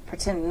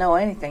pretend to know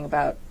anything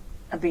about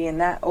being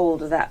that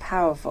old or that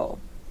powerful.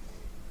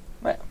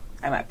 Well,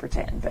 I might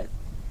pretend, but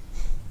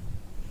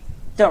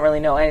don't really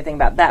know anything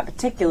about that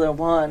particular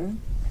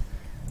one.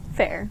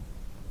 Fair.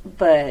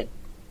 But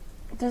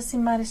it does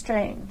seem mighty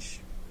strange.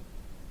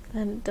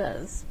 And it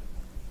does.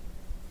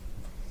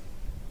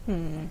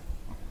 I'll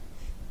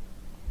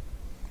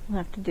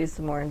have to do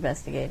some more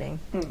investigating.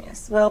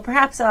 Yes. Well,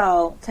 perhaps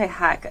I'll take a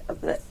hike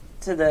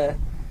to the...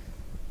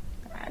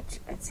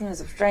 It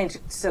seems strange to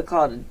still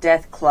call it a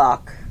death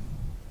clock.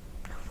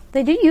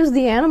 They do use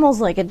the animals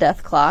like a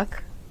death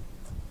clock.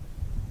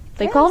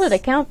 They called it a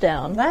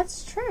countdown.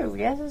 That's true.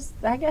 Yes,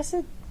 I guess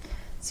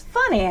it's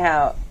funny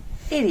how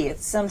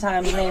idiots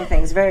sometimes name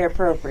things very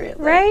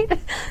appropriately. Right?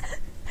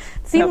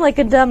 Seemed like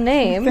a dumb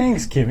name.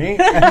 Thanks, Kimmy.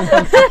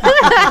 I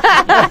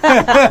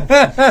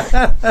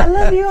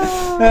love you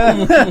all.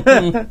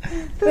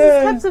 This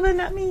is Pepsima,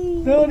 not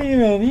me. Don't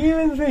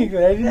even think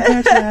that I didn't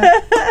catch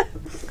that.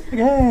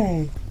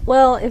 Okay.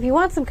 Well, if you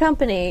want some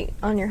company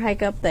on your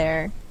hike up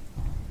there,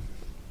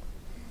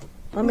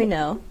 let me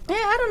know. Yeah,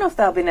 I don't know if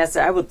that'll be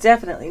necessary. I will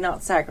definitely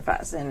not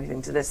sacrifice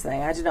anything to this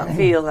thing. I do not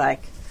feel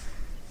like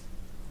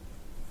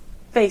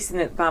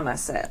facing it by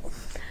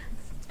myself,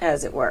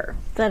 as it were.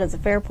 That is a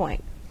fair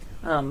point.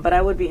 But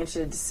I would be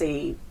interested to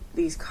see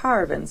these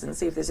carvings and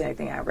see if there's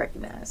anything I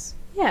recognize.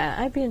 Yeah,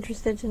 I'd be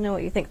interested to know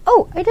what you think.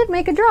 Oh, I did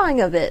make a drawing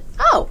of it.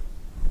 Oh,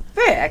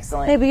 very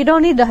excellent. Maybe you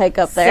don't need to hike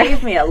up there.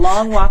 Save me a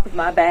long walk with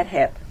my bad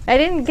hip. I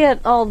didn't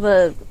get all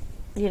the,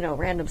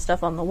 random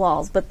stuff on the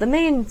walls, but the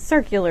main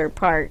circular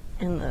part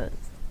in the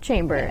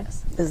chamber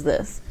is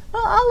this.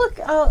 Well,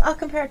 I'll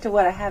compare it to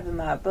what I have in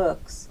my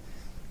books.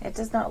 It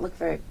does not look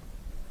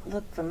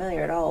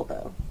familiar at all,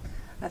 though.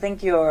 I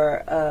think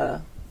your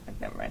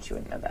never mind, you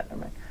wouldn't know that.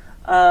 Never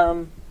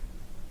mind.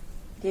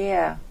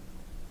 Yeah.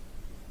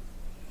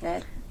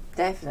 That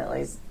definitely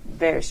is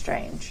very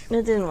strange.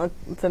 It didn't look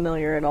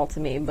familiar at all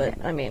to me,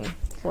 but I mean,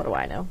 what do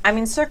I know? I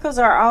mean, circles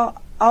are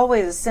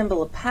always a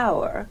symbol of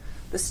power.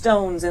 The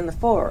stones in the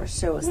forest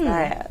show us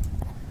that.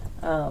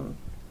 So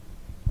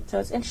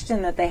it's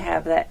interesting that they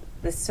have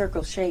this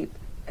circle shape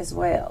as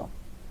well.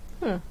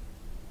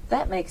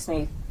 That makes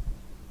me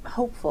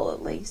hopeful,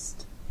 at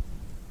least.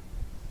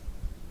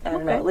 I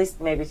don't know, at least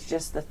maybe it's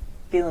just the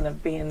feeling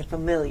of being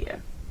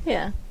familiar.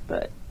 Yeah.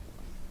 But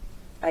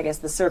I guess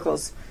the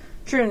circle's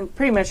true in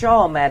pretty much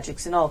all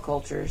magics in all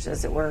cultures,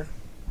 as it were.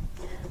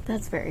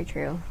 That's very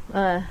true.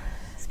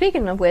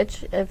 Speaking of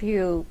which, if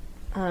you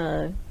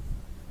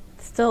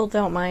still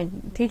don't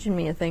mind teaching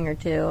me a thing or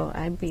two,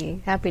 I'd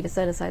be happy to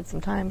set aside some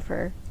time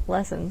for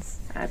lessons.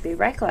 I'd be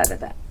right glad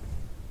of that.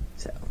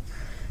 So,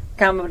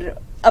 coming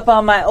up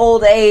on my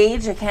old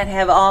age, I can't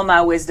have all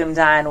my wisdom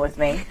dying with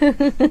me.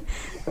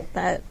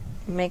 That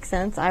makes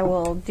sense. I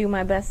will do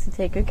my best to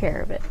take good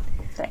care of it.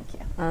 Thank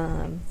you.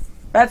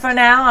 But for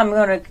now, I'm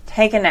going to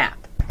take a nap,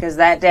 because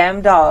that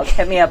damn dog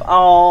kept me up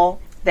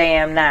all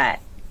damn night.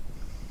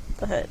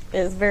 That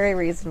is very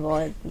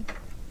reasonable.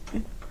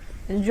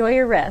 Enjoy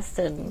your rest,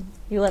 and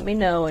you let me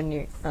know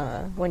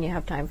when you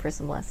have time for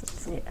some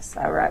lessons. Yes,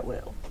 I right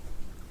will.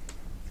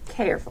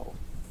 Careful.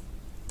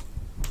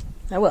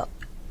 I will.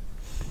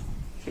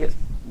 She just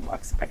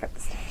walks back up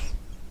the stairs.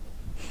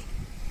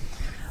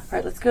 All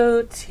right, let's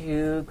go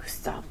to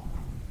Gustavo.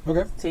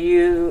 Okay. So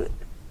you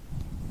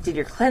did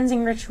your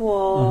cleansing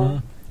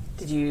ritual.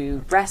 Did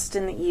you rest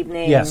in the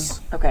evening? Yes.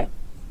 Okay.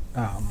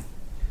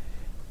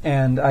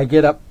 And I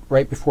get up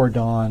right before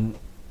dawn,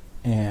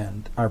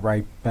 and I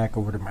ride back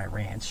over to my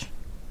ranch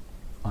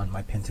on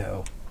my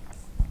Pinto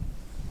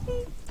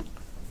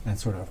and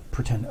sort of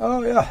pretend,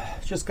 oh yeah,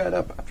 just got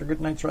up after a good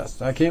night's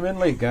rest. I came in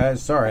late,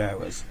 guys. Sorry, I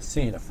was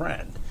seeing a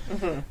friend.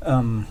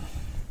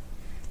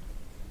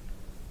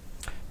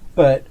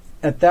 But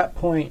at that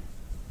point,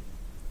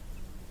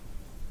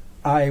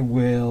 I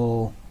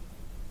will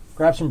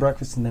grab some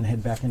breakfast and then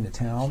head back into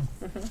town.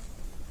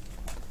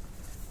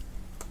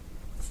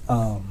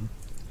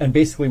 And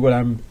basically what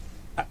I'm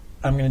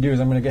going to do is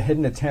I'm going to head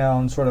into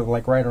town sort of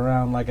like right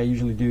around like I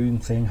usually do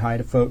and saying hi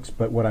to folks,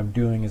 but what I'm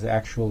doing is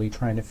actually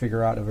trying to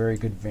figure out a very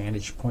good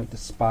vantage point to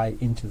spy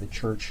into the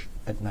church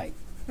at night.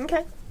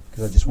 Okay.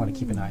 Because I just want to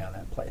keep an eye on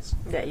that place.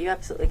 Yeah, you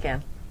absolutely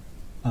can.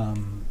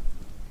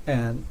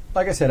 And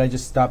like I said, I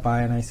just stop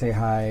by and I say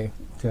hi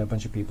to a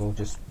bunch of people,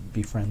 just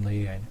be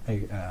friendly.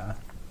 I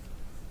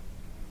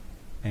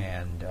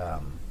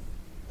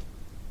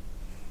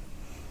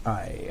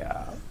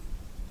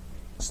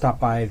stop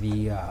by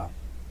the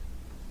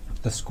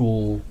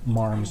school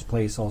marm's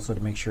place also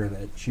to make sure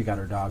that she got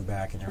her dog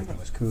back and everything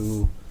was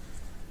cool.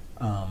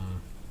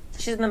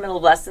 She's in the middle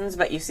of lessons,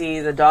 but you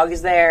see the dog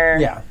is there.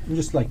 Yeah, I'm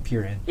just like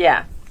peer in.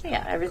 Yeah,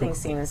 everything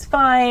seems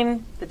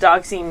fine. The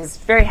dog seems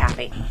very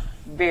happy.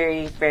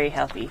 Very, very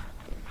healthy.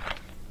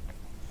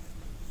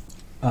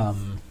 Let's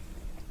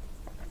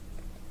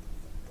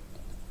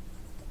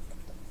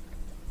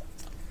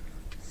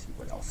see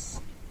what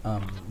else.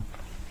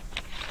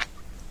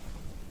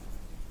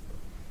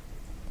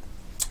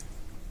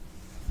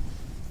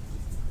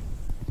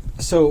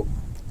 So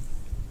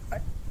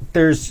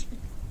there's.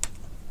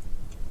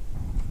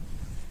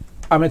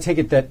 I'm going to take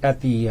it that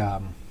at the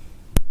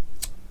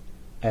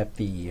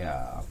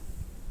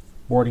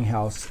boarding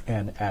house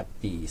and at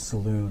the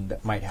saloon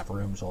that might have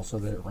rooms also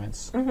that it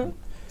rents.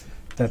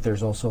 That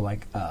there's also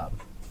like a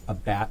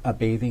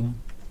bathing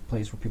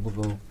place where people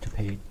go to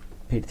pay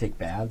to take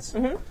baths.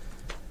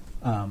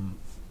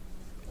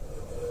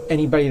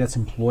 Anybody that's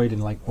employed in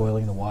like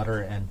boiling the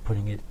water and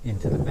putting it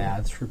into the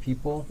baths for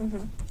people,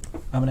 I'm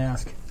gonna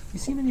ask, you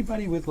seen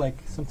anybody with like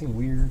something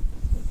weird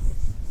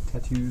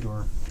tattooed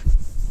or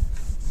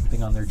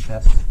something on their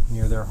chest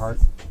near their heart?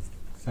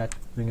 Does that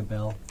ring a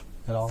bell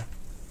at all?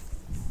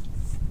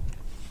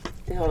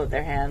 They hold up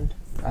their hand.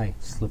 I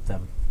slip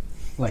them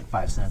like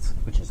 5 cents,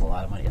 which is a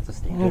lot of money at the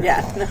stand.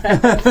 Yeah.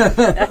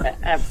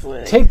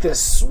 Absolutely. Take this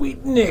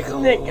sweet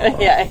nickel.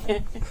 Yeah.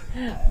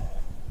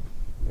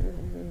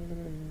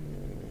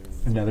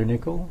 Another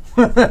nickel?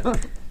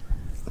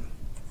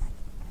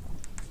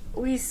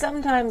 We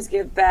sometimes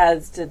give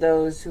baths to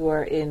those who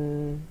are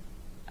in,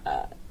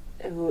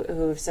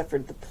 who have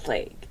suffered the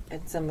plague,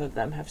 and some of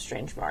them have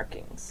strange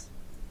markings.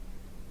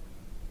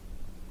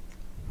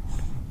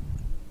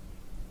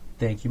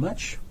 Thank you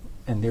much.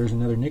 And there's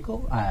another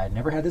nickel. I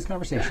never had this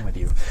conversation with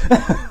you.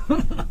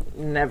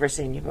 Never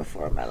seen you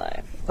before in my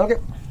life. Okay.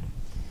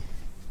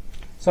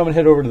 So I'm going to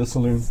head over to the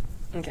saloon.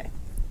 Okay.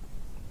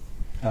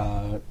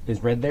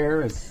 Is Red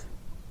there?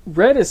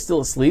 Red is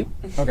still asleep.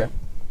 Okay.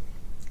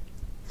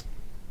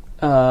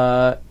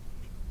 Yeah,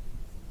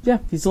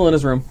 he's still in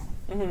his room.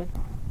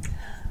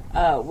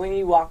 When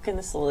you walk in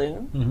the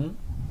saloon,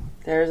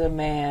 there's a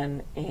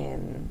man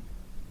in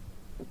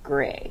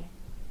gray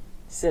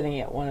sitting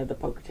at one of the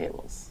poker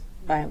tables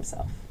by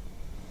himself,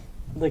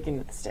 looking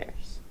at the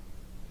stairs.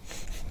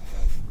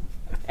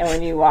 And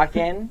when you walk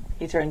in,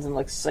 he turns and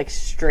looks like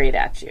straight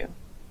at you.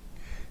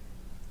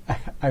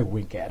 I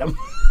wink at him.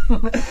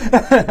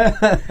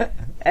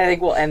 I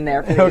think we'll end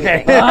there for the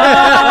Okay. evening.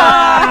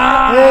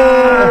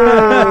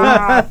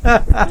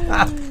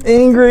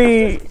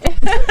 Angry.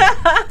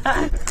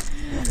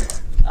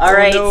 All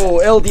right. No,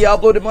 El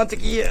Diablo de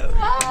Montequilla.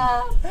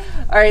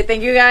 All right,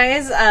 thank you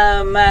guys.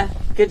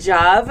 Good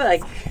job,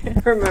 like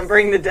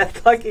remembering the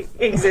death clock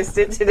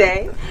existed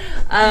today.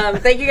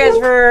 Thank you guys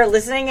for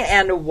listening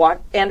and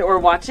or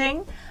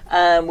watching.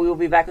 We will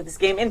be back with this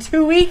game in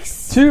 2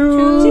 weeks.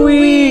 2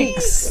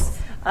 weeks.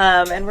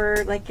 And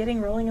we're like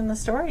getting rolling in the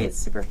story. It's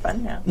super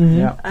fun now.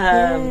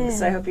 Yeah.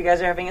 So I hope you guys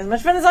are having as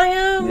much fun as I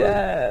am.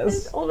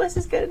 Yes. Old West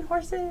is good in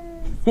horses.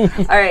 All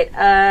right,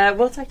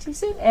 we'll talk to you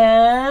soon,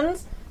 and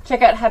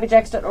check out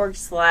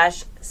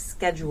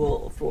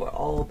happyjacks.org/schedule for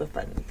all the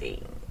fun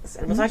things.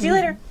 And we'll talk to you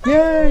later.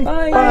 Yay.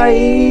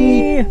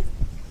 Bye.